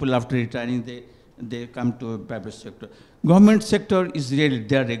government people after retiring, they come to private sector. Government sector is really,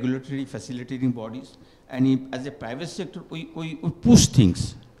 they are regulatory facilitating bodies, and as a private sector, we push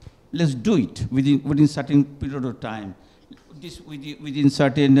things. Let's do it within certain period of time, within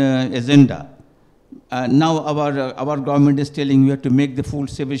certain agenda. Now our government is telling we have to make the food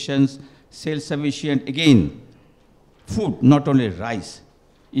self-sufficient again, food, not only rice,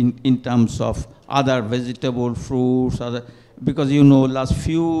 in terms of other vegetable, fruits, because last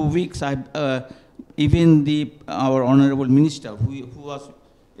few weeks even our honorable minister, who was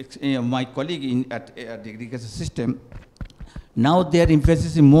my colleague at the agriculture system, now they are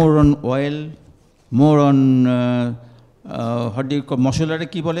emphasizing more on oil, more on what do you call মশলাটা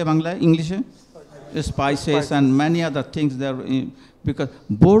কি বলে বাংলায় ইংলিশে spices and many other things there because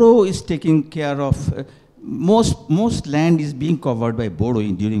Bodo is taking care of most land is being covered by Bodo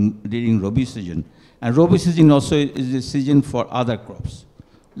during Rabi season, and Rabi season also is a season for other crops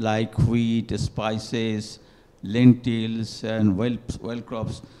like wheat, spices, lentils, and well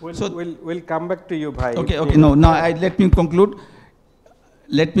crops. We'll come back to you, Bhai. Okay, no, now let me conclude.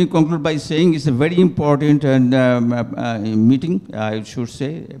 Let me conclude by saying it's a very important meeting, I should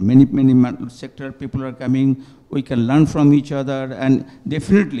say. Many sectoral people are coming. We can learn from each other, and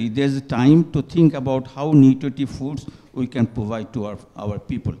definitely there's a time to think about how nutritive foods we can provide to our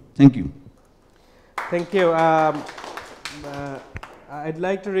people. Thank you. Thank you. I'd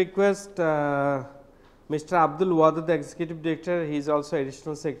like to request Mr. Abdul Wadud, the Executive Director. He is also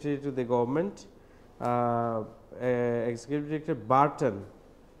Additional Secretary to the Government. Executive Director Barton.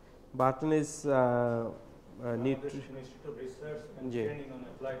 Barton is Institute of Research and Training on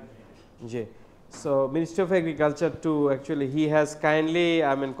Applied Nutrition. So Ministry of Agriculture too, actually he has kindly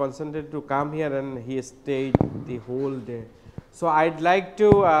consented to come here, and he stayed the whole day. So I'd like to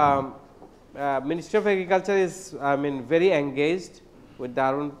Ministry of Agriculture is very engaged with the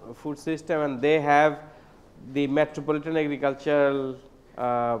urban food system, and they have the Metropolitan Agricultural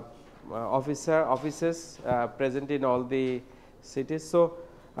offices present in all the cities. So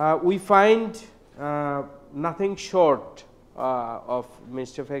we find nothing short of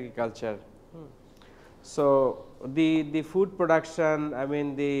Ministry of Agriculture. So the food production,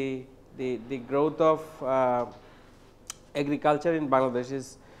 the growth of agriculture in Bangladesh is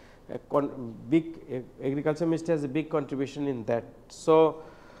big. Agriculture Ministry has a big contribution in that. So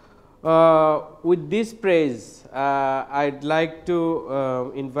with this praise, I'd like to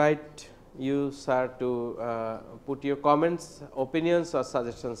invite you, sir, to put your comments, opinions, or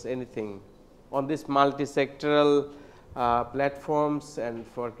suggestions, anything on this multisectoral platforms and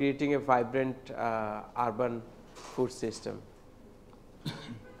for creating a vibrant urban food system.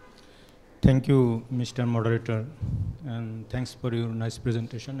 Thank you, Mr. Moderator, and thanks for your nice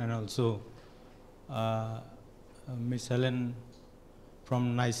presentation, and also Ms. Helen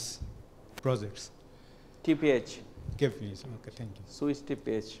from NICE projects. TPH. TPH, okay, thank you. Swiss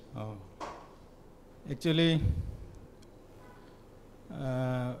TPH. Oh. Actually,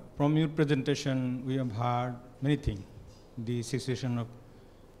 from your presentation, we have heard many things. The situation of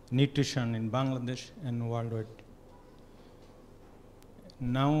nutrition in Bangladesh and worldwide.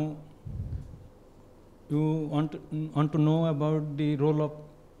 Now, you want to know about the role of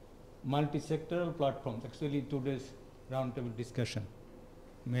multisectoral platforms. Actually, today's roundtable discussion,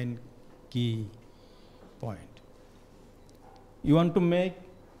 main key point. You want to make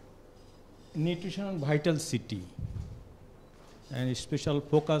nutrition vital city, and a special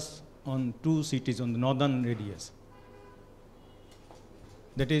focus on 2 cities on the northern areas.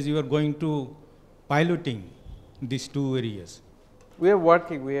 That is, you are going to piloting these 2 areas. We are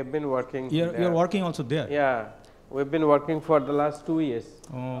working. We have been working. You are working also there. Yeah, we've been working for the last 2 years.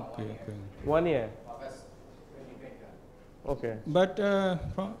 Okay. 1 year. Okay. But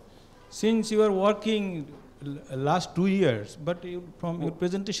since you are working last 2 years, but from your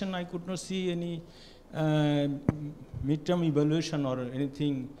presentation, I could not see any midterm evaluation or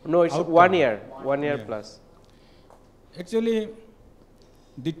anything. No, it's outcome. 1 year, 1 year plus. Actually,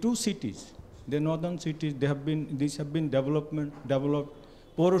 the 2 cities, the northern cities, these have been developed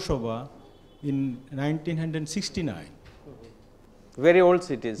Poroshobha in 1969. Very old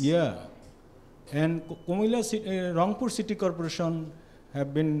cities. Yeah, and Kumila Rangpur City Corporation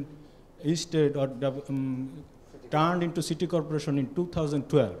have been instead or turned into city corporation in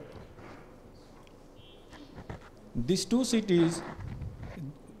 2012. These 2 cities,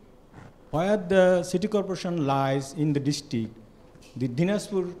 where the city corporation lies in the district, the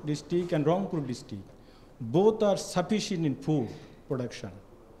Dinajpur district and Rangpur district, both are sufficient in food production.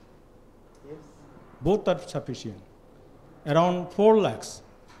 Yes. Both are sufficient. Around 4 lakhs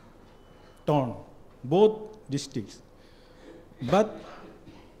ton, both districts. But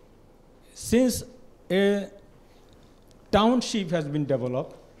since a township has been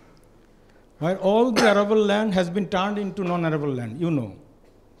developed, where all the arable land has been turned into non-arable land,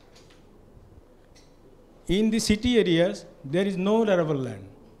 In the city areas, there is no arable land,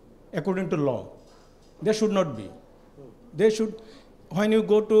 according to law. There should not be. They should, when you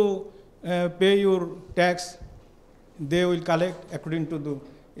go to pay your tax, they will collect according to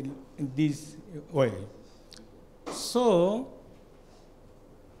this way. So,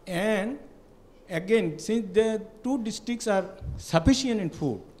 and again, since the 2 districts are sufficient in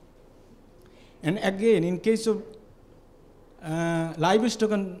food, and again, in case of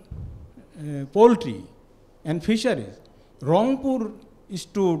livestock and poultry and fisheries. Rangpur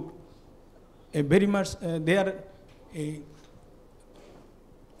stood very much, their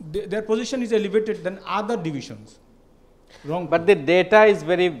position is elevated than other divisions. But the data is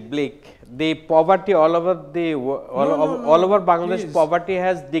very bleak. The poverty all over all over Bangladesh, please. poverty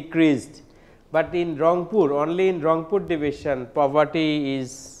has decreased. But in Rangpur, only in Rangpur division, poverty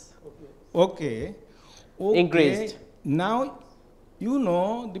is increased. Now, you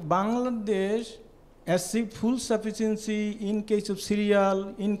know, the Bangladesh achieved full sufficiency in case of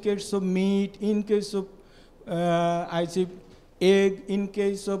cereal, in case of meat, in case of egg, in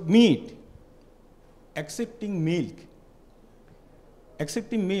case of meat, excepting milk.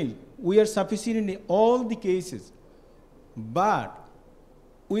 Excepting milk, we are sufficient in all the cases, but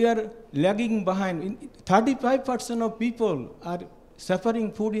we are lagging behind. 35% of people are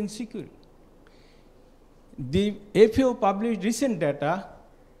suffering food insecurity. The FAO published recent data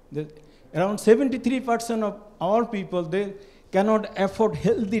that around 73% of our people, they cannot afford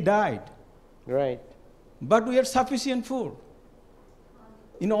healthy diet. Right. But we have sufficient food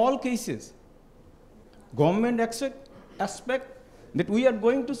in all cases. Government expect that we are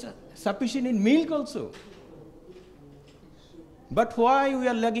going to sufficient in milk also. But why we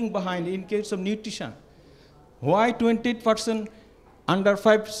are lagging behind in case of nutrition? Why 28% under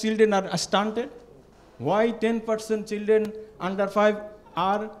 5 children are stunted? Why 10% children under 5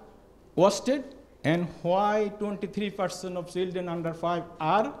 are wasted? And why 23% of children under 5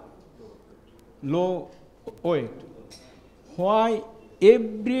 are low weight? Why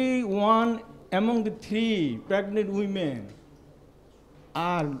everyone among the 3 pregnant women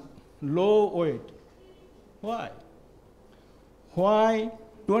are low weight? Why? Why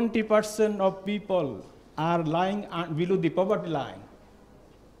 20% of people are lying below the poverty line?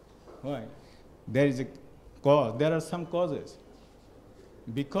 Why? There is a cause. There are some causes.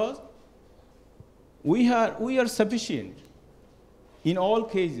 Because we are sufficient in all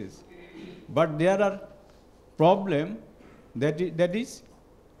cases, but there are problem that is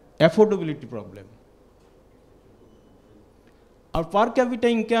affordability problem. Our per capita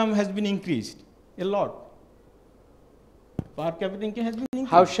income has been increased a lot. Per capita income has been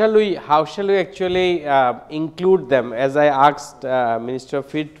increased. How shall we actually include them? As I asked Minister of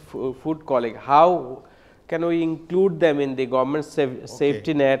Food colleague, how can we include them in the government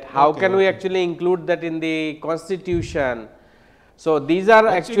safety net? How can we actually include that in the constitution? So these are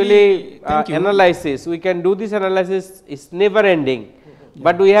actually analysis. We can do this analysis. It's never ending,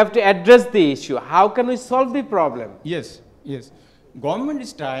 but we have to address the issue. How can we solve the problem? Yes. Government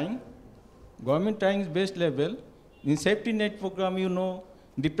is trying best level. In safety net program, you know,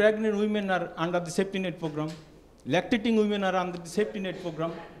 the pregnant women are under the safety net program. Lactating women are under the safety net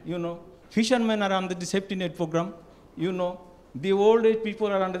program, you know. Fishermen are under the safety net program, you know. The old age people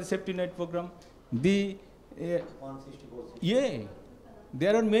are under the safety net program. There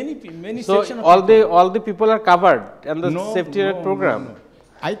are many so sections. All the people are covered under the safety net program. No.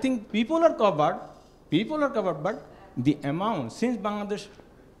 I think people are covered, but the amount, since Bangladesh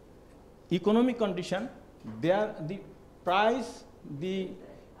economic condition, the price, the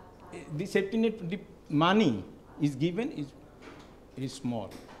safety net, the money is given is small,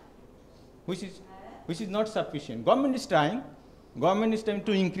 which is not sufficient. Government is trying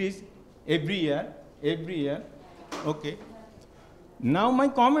to increase every year. Okay. Now my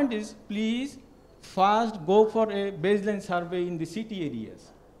comment is, please first go for a baseline survey in the city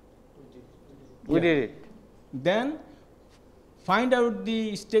areas. We did it. Then find out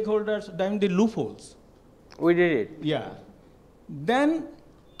the stakeholders, then the loopholes. We did it. Yeah. Then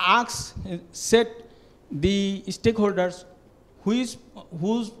set the stakeholders who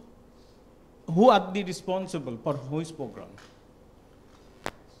are the responsible for whose program.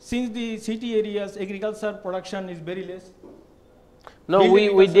 Since the city areas, agriculture production is very less. No,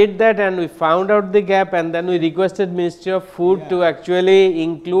 we did that and we found out the gap, and then we requested Ministry of Food to actually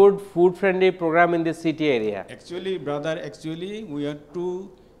include food friendly program in the city area. Actually, brother, we have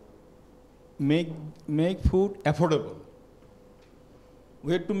to make food affordable.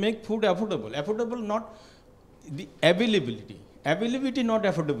 We have to make food affordable. Affordable, not the availability. Availability, not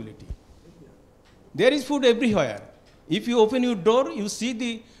affordability. There is food everywhere. If you open your door, you see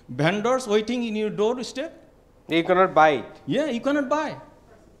the vendors waiting in your doorstep. You cannot buy it. Yeah, you cannot buy.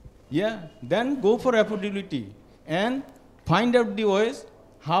 Yeah, then go for affordability and find out the ways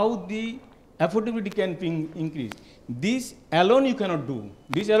how the affordability can be increased. This alone you cannot do.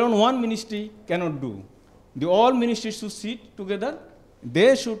 This alone one ministry cannot do. All ministries should sit together.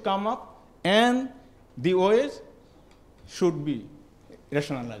 They should come up and the OS should be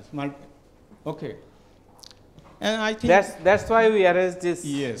rationalized. Okay. And I think that's why we arranged this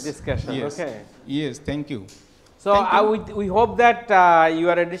discussion. Yes. Okay. Yes. Thank you. So we hope that you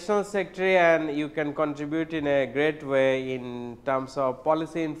are additional secretary and you can contribute in a great way in terms of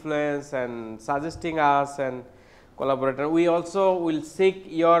policy influence and suggesting us and collaborator. We also will seek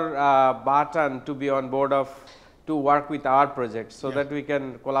your button to be on board to work with our project, so that we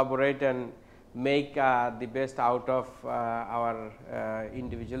can collaborate and make the best out of our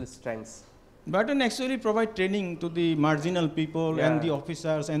individual strengths. Button actually provide training to the marginal people and the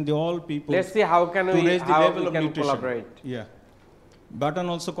officers and the all people. Let's see how can we raise the level of can nutrition. collaborate. Yeah. Button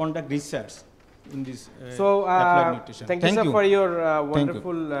also conduct research in this so applied nutrition. Thank you, sir, for your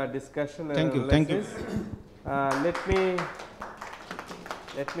wonderful discussion. Thank you. Thank you. Let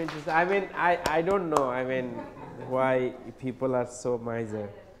me just, I mean, I don't know, I mean, why people are so miser.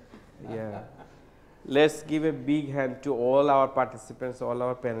 Yeah. Let's give a big hand to all our participants, all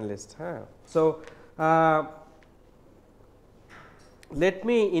our panelists. So, let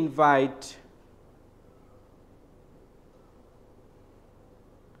me invite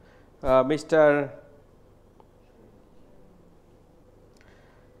Mr.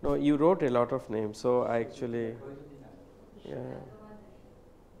 No, you wrote a lot of names, so I actually,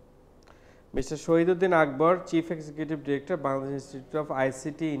 Mr. Shahiduddin Akbar, Chief Executive Director, Bangladesh Institute of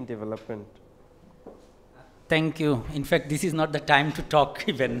ICT in Development. Thank you. In fact, this is not the time to talk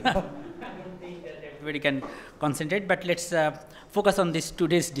even. I don't think that everybody can concentrate, but let's focus on this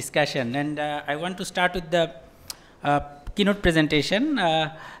today's discussion. And I want to start with the keynote presentation.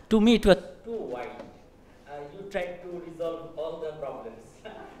 To me, it was too wide. You tried to resolve all the problems.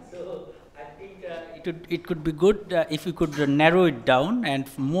 So I think it could be good if we could narrow it down and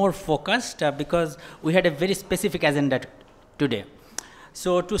more focused, because we had a very specific agenda today.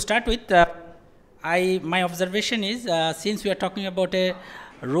 So to start with, my observation is, since we are talking about a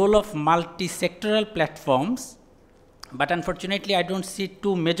role of multi-sectoral platforms, but unfortunately I don't see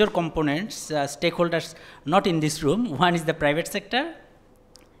two major components, stakeholders not in this room. One is the private sector,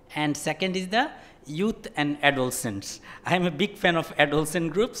 and second is the youth and adolescents. I am a big fan of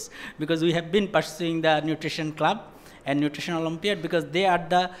adolescent groups, because we have been pursuing the nutrition club and nutrition Olympiad, because they are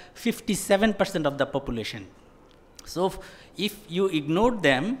the 57% of the population. So if you ignore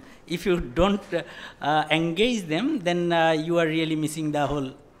them, if you don't engage them, then you are really missing the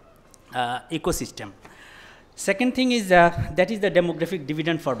whole ecosystem. Second thing is that is the demographic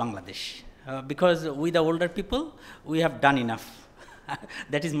dividend for Bangladesh, because with the older people, we have done enough.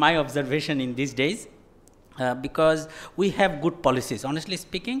 That is my observation in these days, because we have good policies. Honestly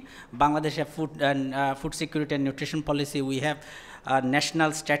speaking, Bangladesh have food security and nutrition policy. We have a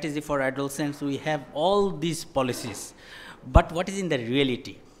national strategy for adolescents. We have all these policies. But what is in the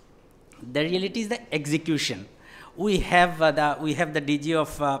reality? The reality is the execution. We have the DG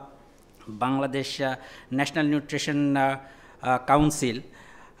of Bangladesh National Nutrition Council.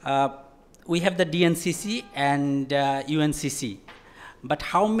 We have the DNCC and UNCC. But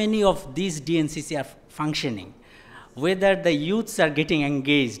how many of these DNCC are functioning? Whether the youths are getting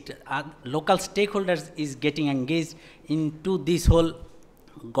engaged, local stakeholders is getting engaged into this whole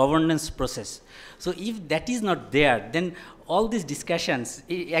governance process. So if that is not there, then all these discussions,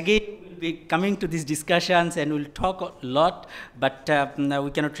 again, we'll be coming to these discussions and we'll talk a lot, but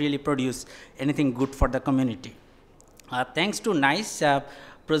we cannot really produce anything good for the community. Thanks to NICE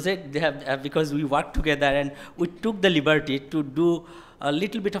project, because we worked together and we took the liberty to do a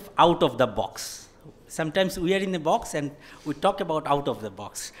little bit of out of the box. Sometimes we are in the box and we talk about out of the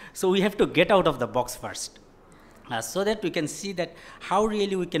box. So we have to get out of the box first, so that we can see that how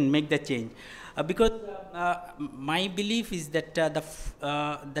really we can make the change. Because my belief is that the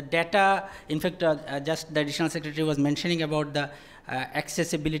data, in fact, just the additional secretary was mentioning about the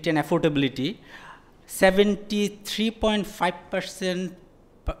accessibility and affordability. 73.5%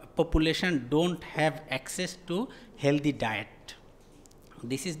 population don't have access to healthy diet.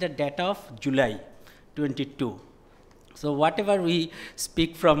 This is the data of July 22. So whatever we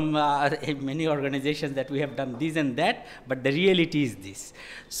speak from many organizations that we have done this and that, but the reality is this.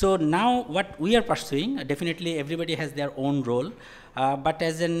 So now what we are pursuing, definitely everybody has their own role, but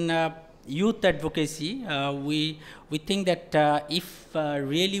as an youth advocacy, we think that if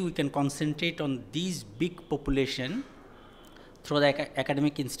really we can concentrate on these big population through the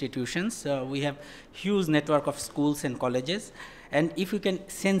academic institutions, we have huge network of schools and colleges, and if we can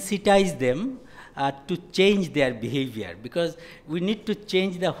sensitize them to change their behavior, because we need to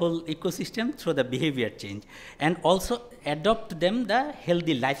change the whole ecosystem through the behavior change, and also adopt them the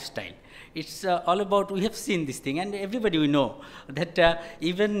healthy lifestyle. It's all about, we have seen this thing, and everybody we know that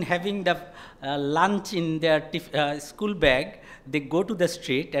even having the lunch in their school bag, they go to the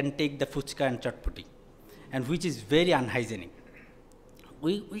street and take the fuchka and chatputi. and which is very unhygienic.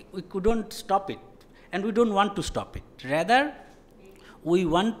 We couldn't stop it, and we don't want to stop it. Rather, we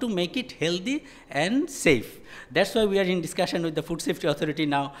want to make it healthy and safe. That's why we are in discussion with the Food Safety Authority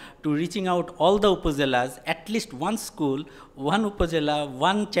now to reaching out all the upazilas, at least one school, one upazila,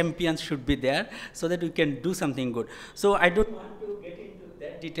 one champion should be there so that we can do something good. So I don't want to get into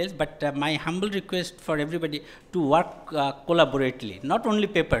that details, but my humble request for everybody to work collaboratively, not only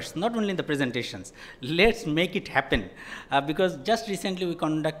papers, not only in the presentations. Let's make it happen. Because just recently we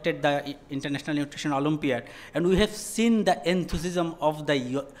conducted the International Nutrition Olympiad, and we have seen the enthusiasm of the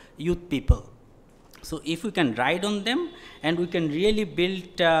youth people. So if we can ride on them and we can really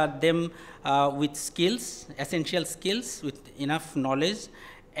build them with skills, essential skills, with enough knowledge,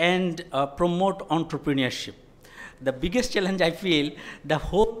 and promote entrepreneurship. The biggest challenge I feel, the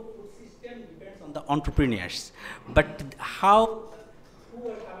whole system depends on the entrepreneurs. But who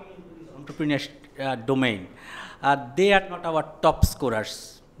are coming into this entrepreneurship domain? They are not our top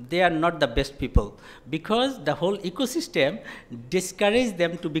scorers. They are not the best people, because the whole ecosystem discourages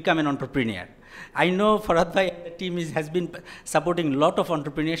them to become an entrepreneur. I know Farhad Bhai and the team has been supporting a lot of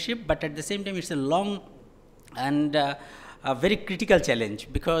entrepreneurship, but at the same time it's a long and a very critical challenge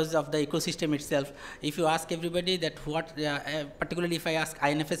because of the ecosystem itself. If you ask everybody that what, particularly if I ask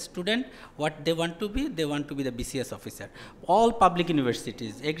INFS student what they want to be the BCS officer. All public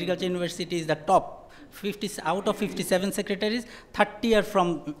universities, agriculture university is the top. 50 out of 57 secretaries, 30 are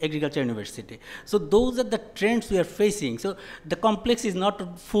from agriculture university. So those are the trends we are facing. So the complex is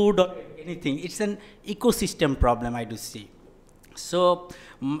not food or anything. It's an ecosystem problem, I do see. So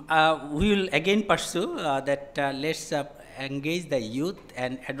we will again pursue that let's engage the youth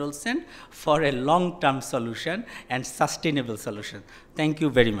and adolescent for a long-term solution and sustainable solution. Thank you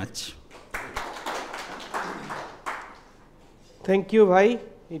very much. Thank you, Bhai.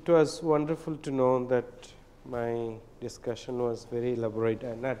 It was wonderful to know that my discussion was very elaborate,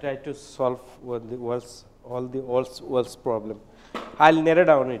 and I tried to solve all the world's problem. I'll narrow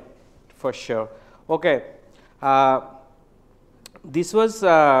down it for sure. Okay, this was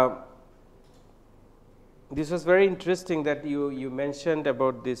very interesting that you mentioned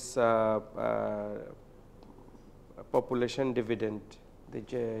about this population dividend.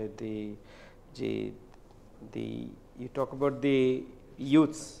 You talk about the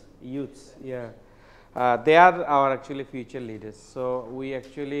youths, yeah. They are our actually future leaders. So we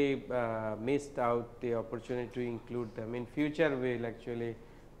actually missed out the opportunity to include them. In future, we will actually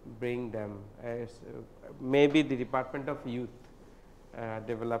bring them as maybe the Department of Youth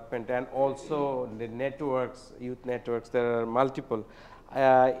Development, and also the networks, youth networks. There are multiple.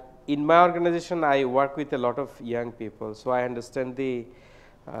 In my organization, I work with a lot of young people, so I understand the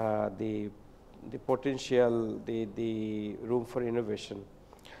potential, the room for innovation.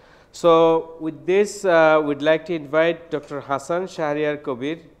 So with this, we'd like to invite Dr. Hassan Shahriar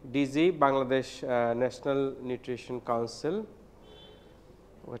Kabir, DG, Bangladesh National Nutrition Council.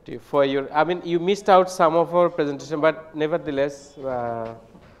 For your, I mean, you missed out some of our presentation, but nevertheless,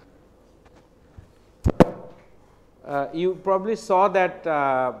 you probably saw that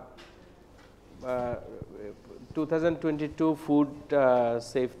 2022 food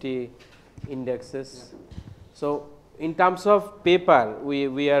safety indexes. Yeah. So in terms of paper,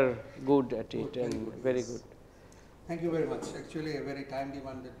 we are good at it, and very good. Thank you very much. Actually, a very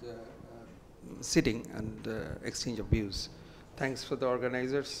time-demanded sitting and exchange of views. Thanks for the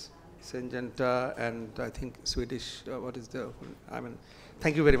organizers, Syngenta, and I think Swedish. What is the? I mean,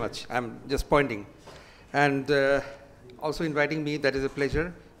 thank you very much. I'm just pointing, and also inviting me. That is a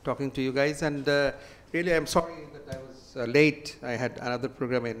pleasure talking to you guys. And really, I'm sorry that I was late. I had another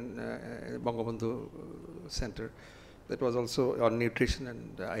program in Bangabandhu Center that was also on nutrition,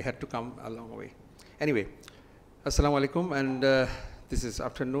 and I had to come a long way. Anyway, Assalamu alaikum, and this is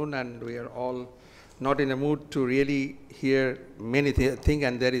afternoon, and we are all not in a mood to really hear many things,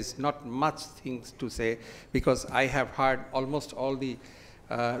 and there is not much things to say because I have heard almost all the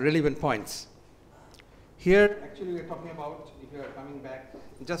relevant points. Here, actually, we are talking about, if you are coming back,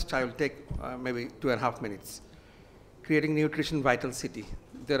 just I will take maybe 2.5 minutes. Creating nutrition vital city.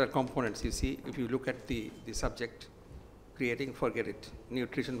 There are components, you see, if you look at the subject, creating, forget it,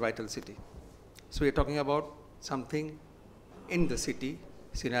 nutrition vital city. So we are talking about something in the city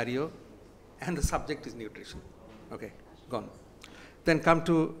scenario, and the subject is nutrition. Okay, gone. Then come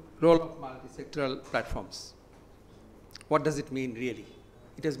to role of multisectoral platforms. What does it mean really?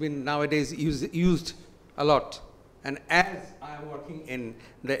 It has been nowadays used a lot. And as I am working in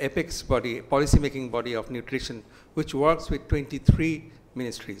the apex body, policy-making body of nutrition, which works with 23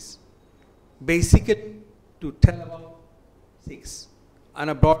 ministries, basically to tell about 6, on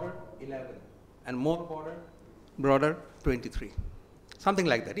a broader 11. and more broader 23. Something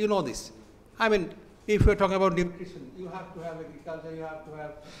like that. You know this. I mean, if you're talking about nutrition, you have to have agriculture, you have to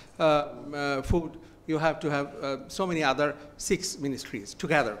have food, you have to have so many other 6 ministries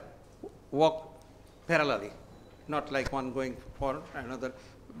together, work parallelly, not like one going forward, another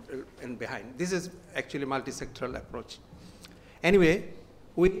and behind. This is actually multisectoral approach. Anyway,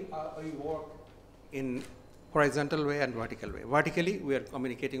 we work in horizontal way and vertical way. Vertically, we are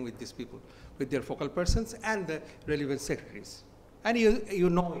communicating with these people, with their focal persons and the relevant secretaries. And you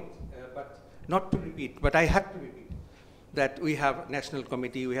know it, but not to repeat, but I have to repeat that we have national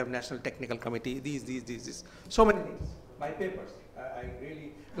committee, we have national technical committee, these. So many things, by papers. I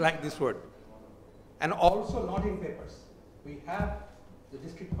really like this word. And also not in papers. We have the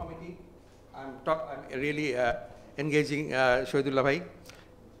district committee. I'm really engaging Shohidullah Bhai,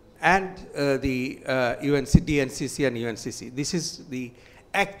 and the DNCC and UNCC. This is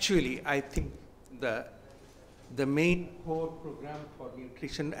actually, I think, the main core program for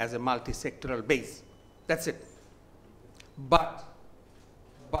nutrition as a multi-sectoral base. That's it. But,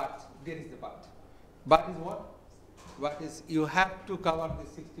 there is the but. But is what? What is, you have to cover the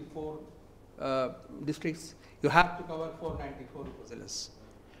 64 districts. You have to cover 494 upazilas.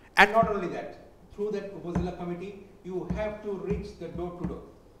 And not only that, through that upazila committee, you have to reach the door-to-door.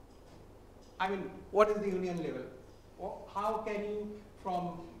 I mean, what is the union level? How can you,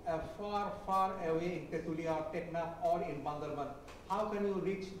 from far, far away in Tetulia or Teknaf or in Bandarban, how can you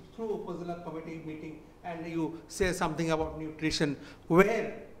reach through upazila committee meeting and you say something about nutrition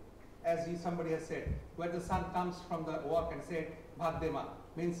where, as somebody has said, where the son comes from the work and said, Bhat dema,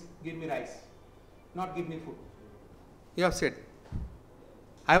 means give me rice, not give me food. You have said.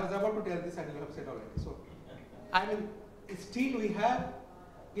 I was about to tell this and you have said already. So, I mean, still we have,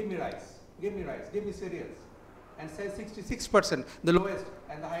 give me rice, give me cereals. And say 66%, the lowest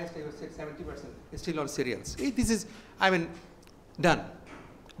and the highest I have said 70% is still on cereals. This is, I mean, done.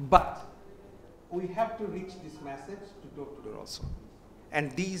 But we have to reach this message to door to door also.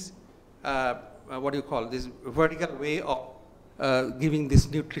 And these, what do you call, this vertical way of giving this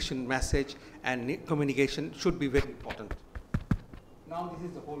nutrition message and communication should be very important. Now this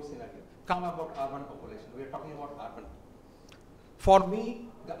is the whole scenario. Come about urban population. We are talking about urban. For me,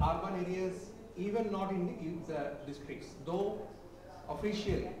 the urban areas, even not in the districts, though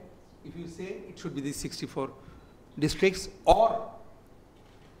officially, if you say it should be these 64 districts, or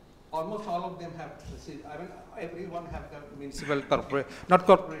almost all of them have, I mean, everyone have the municipal not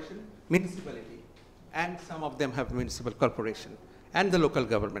corporation, municipality, and some of them have municipal corporation and the local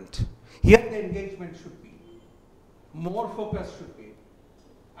government. Here the engagement should be, more focus should be.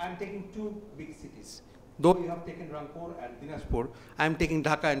 I am taking 2 big cities. Though you have taken Rangpur and Dinajpur, I am taking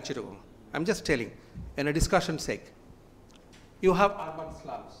Dhaka and Chittagong. I'm just telling, in a discussion's sake. You have urban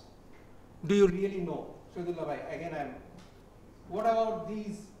slums. Do you really know? Shohidullah Bhai, again what about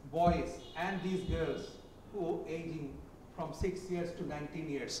these boys and these girls who are aging from 6 years to 19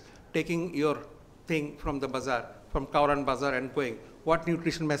 years, taking your thing from the bazaar, from Kauran Bazaar and going, what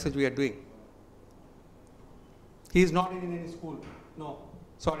nutrition message we are doing? He is not in any school. No,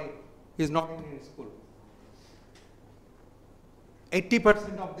 sorry, he is not in any school.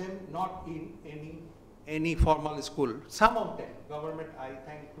 80% of them not in any formal school. Some of them, government, I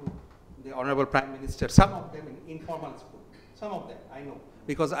thank to the Honorable Prime Minister, some of them in informal school. Some of them, I know,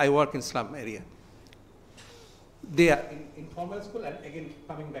 because I work in slum area. They are in informal school and again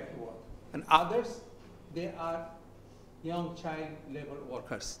coming back to work. And others, they are young child labor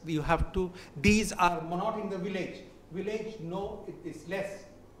workers. You have to, these are not in the village. Village, no, it is less.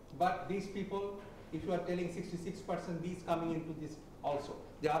 But these people, if you are telling 66%, these coming into this also.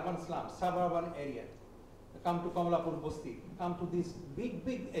 The urban slums, suburban area. Come to Kamalapur Bosti, come to these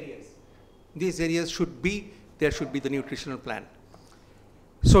big areas. These areas should be, there should be the nutritional plan.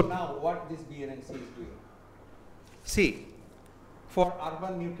 So now what this BNNC is doing? See, for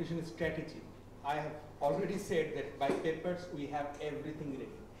urban nutrition strategy, I have already said that by papers we have everything ready.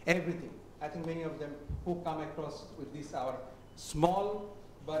 Everything. I think many of them who come across with this our small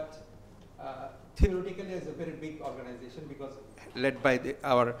but theoretically as a very big organization, because led by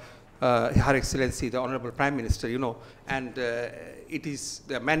our Her Excellency, the Honorable Prime Minister, you know, and it is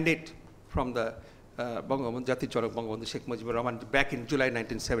the mandate from the Bangabandhu Jati Cholok Bangabandhu Sheikh Mujibur Rahman back in July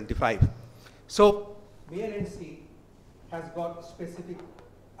 1975. So BNNC has got specific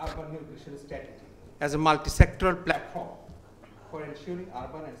urban nutrition strategy as a multi-sectoral platform for ensuring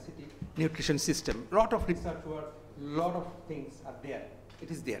urban and city nutrition system. A lot of research work, a lot of things are there. It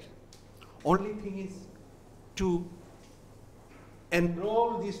is there. Only thing is to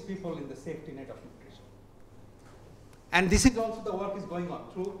enroll these people in the safety net of nutrition. And this is also the work is going on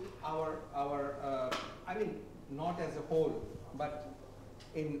through our I mean, not as a whole, but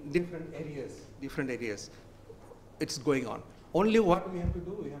in different areas, it's going on. Only what we have to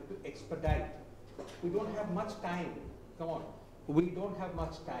do, we have to expedite. We don't have much time, come on. We don't have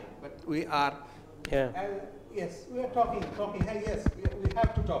much time, but we are, yes, we are talking, hey, yes, we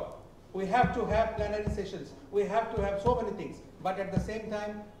have to talk. We have to have plenary sessions. We have to have so many things. But at the same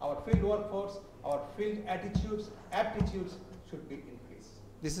time, our field workforce, our field attitudes, aptitudes should be increased.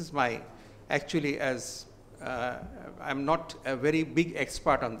 This is my, actually, as I'm not a very big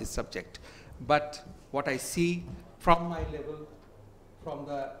expert on this subject, but what I see from my level, from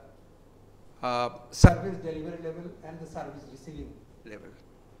the service delivery level and the service receiving level,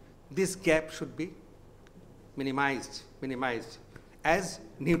 this gap should be minimized. As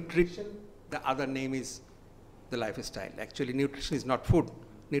nutrition, the other name is the lifestyle. Actually, nutrition is not food.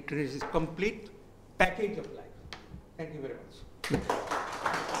 Nutrition is complete package of life. Thank you very much.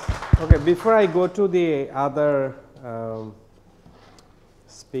 Okay, before I go to the other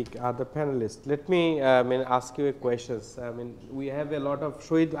other panelists, let me ask you a question. We have a lot of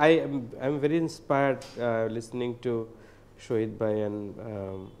Shohid. I'm very inspired listening to Shohid Bhai and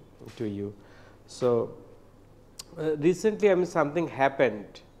to you. So recently, something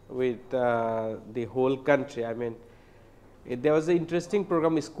happened with the whole country. There was an interesting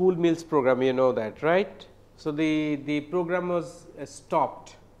program, school meals program. You know that, right? So the program was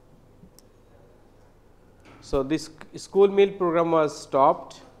stopped. So this school meal program was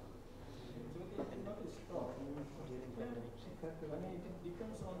stopped.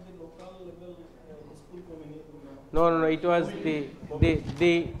 No, it was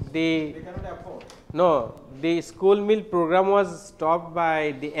the school meal program was stopped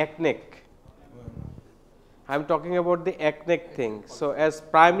by the ECNEC. I am talking about the ECNEC thing. So as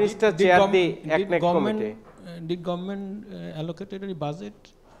Prime Minister chaired the ECNEC committee. Did government allocated any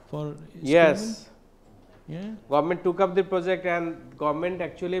budget for? Yes. Yeah. Government took up the project, and government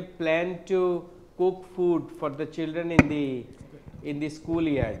actually planned to cook food for the children in the school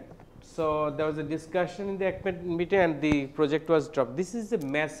yard. So there was a discussion in the ECNEC meeting, and the project was dropped. This is a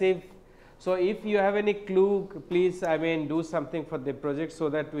massive. So if you have any clue, please do something for the project so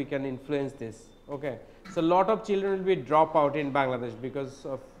that we can influence this. Okay. So a lot of children will be drop out in Bangladesh because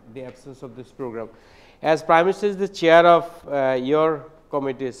of the absence of this program. As Prime Minister is the chair of your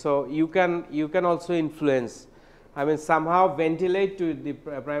committee, so you can also influence. Somehow ventilate to the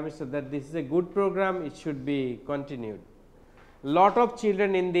Prime Minister that this is a good program, it should be continued. Lot of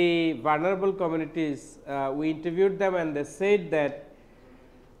children in the vulnerable communities, we interviewed them, and they said that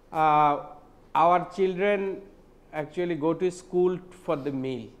our children actually go to school for the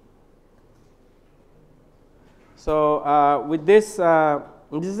meal. So with this,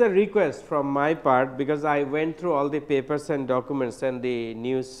 this is a request from my part, because I went through all the papers and documents and the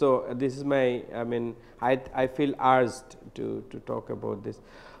news. So this is my, I feel urged to talk about this.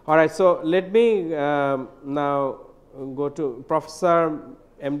 All right. So let me now go to Professor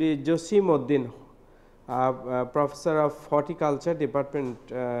MD Josimuddin, Professor of Horticulture Department,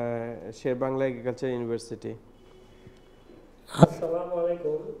 Sherbangla Agriculture University. Assalamu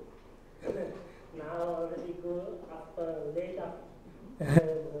alaikum. Now already go after late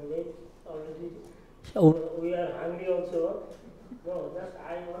already. So we are hungry also. No, just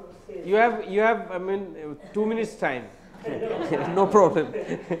I want to say. You have 2 minutes time. No problem.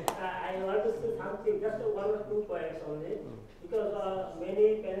 I want to say something, just 1 or 2 points only, because many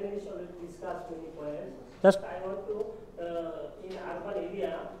panelists already discussed many points. Just I want to, in urban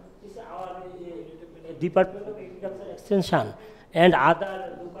area, this is our Department of Agriculture Extension and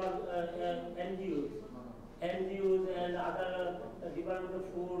other local NGOs and other Department of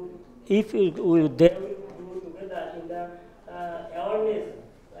Food, if they will do together in the awareness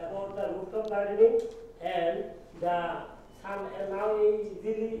about the rooftop gardening and now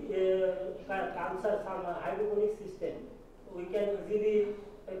easily culture some hydroponic system. We can easily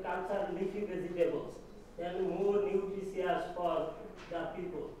culture leafy vegetables and more nutritious for the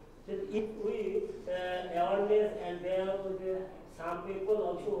people. So if we awareness, and there will some people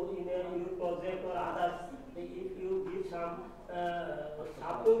also in a new project or others, if you give some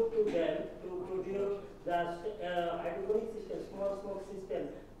support to them to produce the hydroponic system, small system,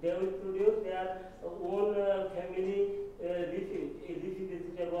 they will produce their own family leafy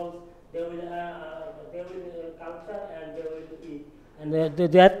vegetables. They will culture and they will eat, and they will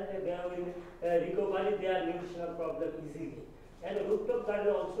recover their nutritional problem easily. And rooftop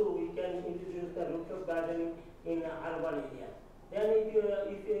garden also, we can introduce the rooftop gardening in urban area. Then if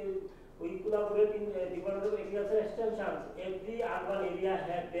we could collaborate in Department of Agriculture Extensions, every urban area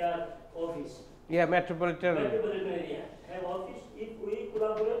have their office. Yeah, metropolitan. Metropolitan area have office. If we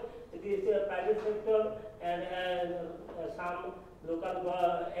collaborate with the private sector and some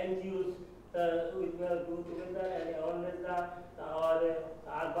local NGOs, we will do together and awareness our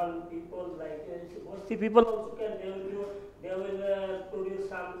urban people like mostly people also can they will produce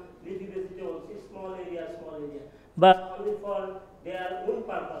some leafy vegetables, small area, but only for their own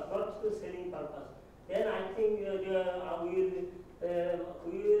purpose, not to selling purpose. Then I think we will just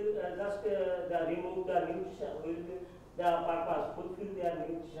remove the nutrition, the purpose, fulfill their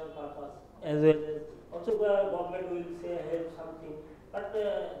nutrition purpose as well as also the government will say have something, but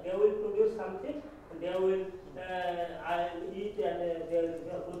they will produce something and they will eat and they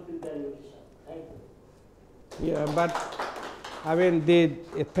will fulfill their nutrition. Thank you. Yeah, but I mean,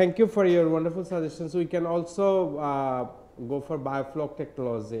 thank you for your wonderful suggestions. We can also go for biofloc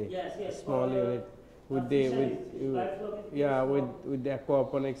technology, Yes, small unit with the with the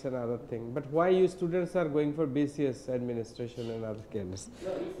aquaponics and other thing. But why you students are going for BCS administration and other kinds?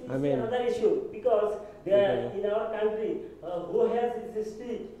 No, I mean another issue because there in our country who has his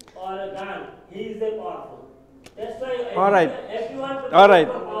stick or a gun, he is a powerful. That's why all right. Everyone All right.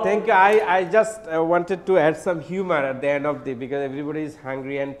 Thank you. I just wanted to add some humor at the end of the because everybody is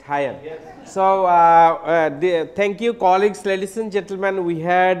hungry and tired. Yes. So thank you, colleagues, ladies and gentlemen. We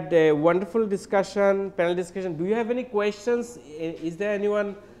had a wonderful discussion, panel discussion. Do you have any questions? Is there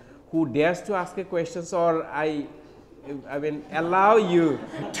anyone who dares to ask a question, or I mean allow you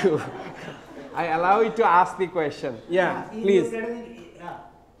to allow you to ask the question? Yeah, please.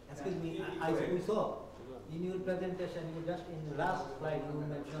 Excuse me. We saw. In your presentation, you just in the last slide, you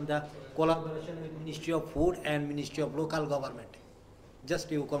mentioned the collaboration with Ministry of Food and Ministry of Local Government.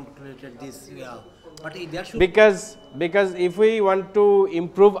 Just you completed this, yeah. But there should because if we want to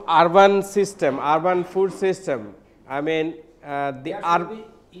improve urban food system, I mean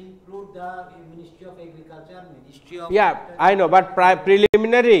include the Ministry of Agriculture, Ministry of I know, but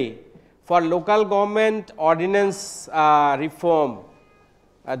preliminary for local government ordinance reform,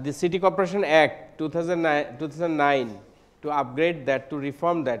 the City Corporation Act 2009 to upgrade that, to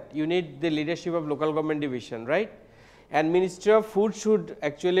reform that, you need the leadership of local government division, right? And Ministry of Food should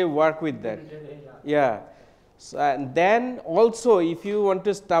actually work with that. Yeah. So, and then also if you want to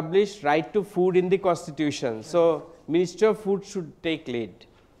establish right to food in the constitution, so Ministry of Food should take lead.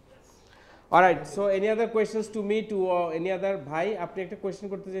 All right. So any other questions to me, to any other bhai? Apni ekta question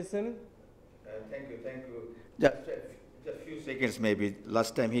korte chaisen? Thank you. Just a few seconds maybe.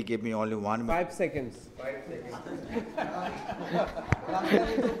 Last time he gave me only 1 minute. 5 seconds. 5 seconds.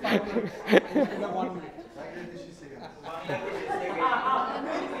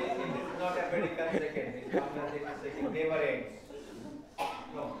 Not American second. It's Bangladeshi second. Never ends.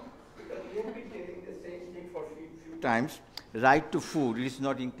 No, because we have been telling the same thing for few times. Right to food is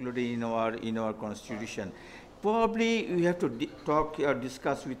not included in our constitution. Probably we have to talk or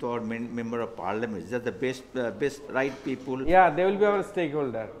discuss with our member of parliament. That's the best right people. Yeah, they will be our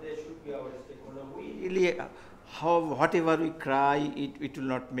stakeholder. They should be our stakeholder. We really, whatever we cry, it will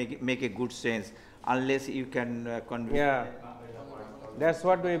not make a good sense unless you can convince. Yeah, that's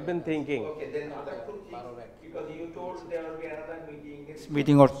what we've been thinking. Okay, then other two things, because you told there will be another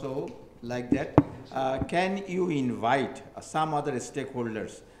meeting or so like that. Can you invite some other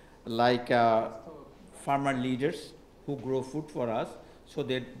stakeholders like farmer leaders who grow food for us, so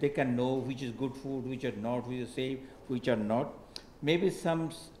that they can know which is good food, which are not, which is safe, which are not. Maybe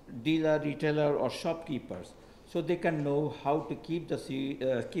some dealer, retailer or shopkeepers, so they can know how to keep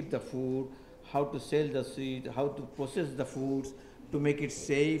the food, how to sell the seed, how to process the foods, to make it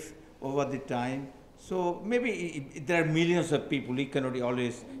safe over the time. So maybe there are millions of people, you cannot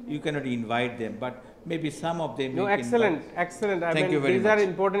invite them, but maybe some of them. No, excellent. I Thank mean, you very these much. are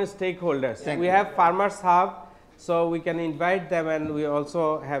important stakeholders. We you. have farmers hub, so we can invite them, and we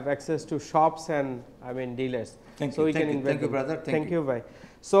also have access to shops and dealers. Thank so you. We can invite Thank you, them. brother. Thank you, bhai.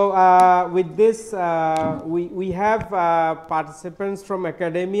 So with this, we have participants from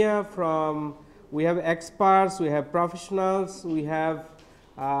academia, we have experts, we have professionals, we have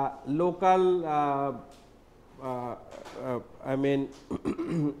local,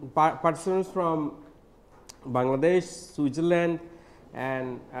 participants from Bangladesh, Switzerland,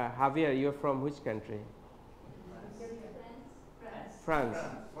 and Javier, you're from which country? France.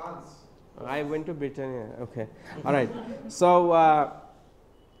 I went to Britannia. Okay. All right. So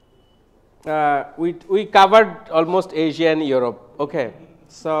we covered almost Asia and Europe. Okay.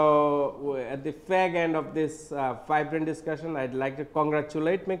 So at the fag end of this vibrant discussion, I'd like to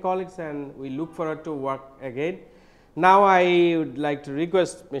congratulate my colleagues, and we look forward to work again. Now I would like to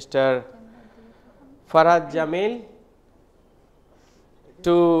request Mr. Farhad Jamil,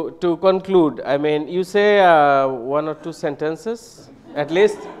 to conclude, I mean, you say one or two sentences at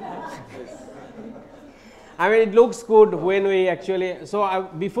least. I mean, it looks good when we actually. So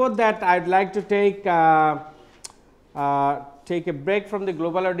before that, I'd like to take a break from the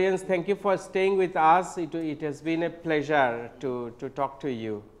global audience. Thank you for staying with us. It has been a pleasure to talk to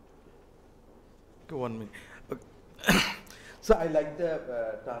you. Okay, 1 minute. Okay. So I like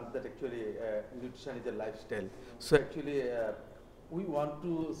the term that actually nutrition is a lifestyle. So actually we want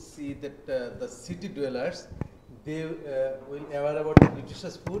to see that the city dwellers, they will aware about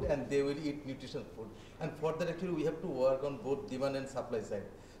nutritious food and they will eat nutritious food. And for that actually we have to work on both demand and supply side.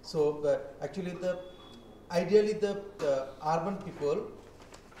 So actually ideally the urban people,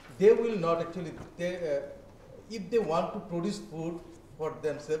 they will not actually, if they want to produce food for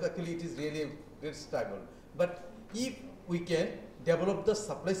themselves, actually it is really a great struggle. But if we can develop the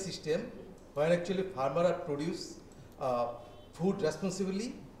supply system where actually farmers are produce food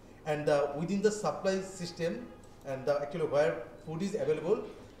responsibly, and within the supply system and actually where food is available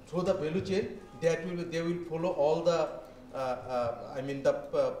through the value chain, they will follow all the I mean the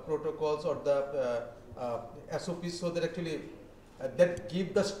protocols or the SOPs, so that actually that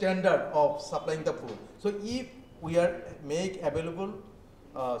give the standard of supplying the food. So if we are make available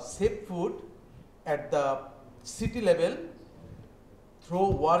safe food at the city level through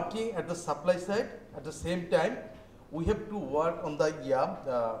working at the supply side, at the same time we have to work on the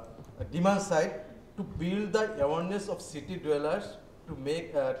demand side to build the awareness of city dwellers to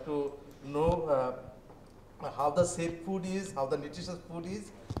make to know how the safe food is, how the nutritious food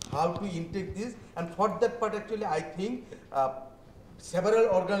is, how to intake this, and for that part actually I think several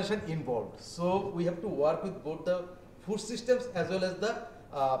organizations involved. So we have to work with both the food systems as well as the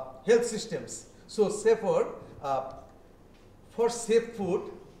health systems. So for safe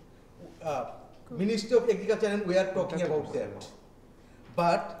food, Ministry of Agriculture and we are talking about that.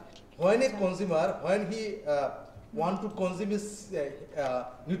 But when a consumer, when he want to consume his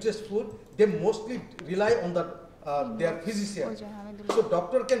nutritious food, they mostly rely on their physician. So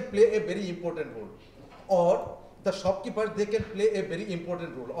doctor can play a very important role, or the shopkeepers, they can play a very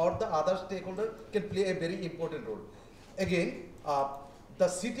important role, or the other stakeholders can play a very important role. Again, the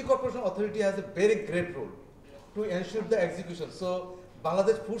City Corporation Authority has a very great role to ensure the execution. So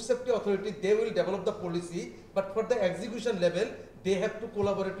Bangladesh Food Safety Authority, they will develop the policy, but for the execution level, they have to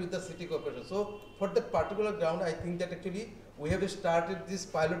collaborate with the City Corporation. So for that particular ground, I think that actually we have started this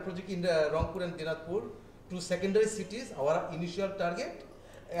pilot project in Rangpur and Dinajpur, 2 secondary cities, our initial target.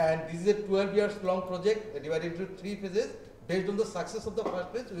 And this is a 12 years long project divided into 3 phases. Based on the success of the first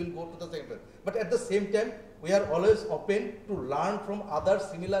phase, we will go to the second phase. But at the same time, we are always open to learn from other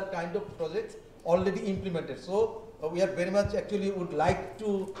similar kind of projects already implemented. So we are very much actually would like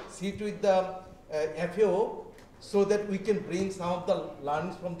to sit with the FAO so that we can bring some of the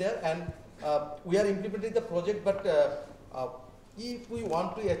learnings from there, and we are implementing the project. But if we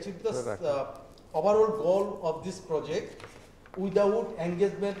want to achieve the overall goal of this project without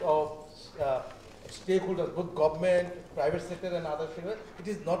engagement of stakeholders, both government, private sector and other sectors, it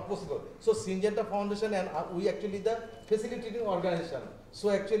is not possible. So Syngenta Foundation and we actually the facilitating organization. So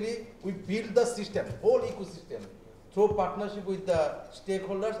actually we build the system, whole ecosystem through partnership with the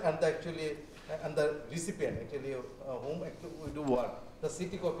stakeholders and the actually and the recipient actually whom actually we do work, the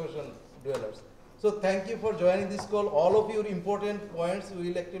City Corporation dwellers. So thank you for joining this call. All of your important points we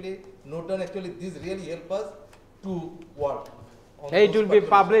will actually note down. Actually this really help us to work. It will be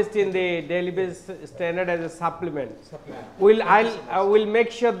published in the Daily Basis Standard as a supplement. I will make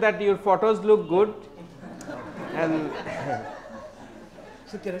sure that your photos look good. And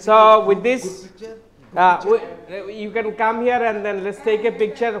so with this, you can come here and then let's take a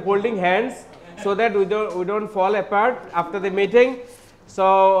picture holding hands so that we don't fall apart after the meeting.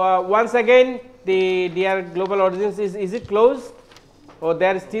 So once again, the dear global audience, is it closed? Oh, they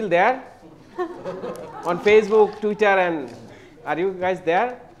are still there on Facebook, Twitter, and are you guys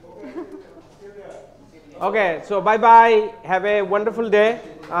there? Okay, so bye-bye. Have a wonderful day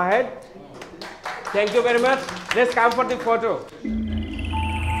ahead. Thank you very much. Let's come for the photo.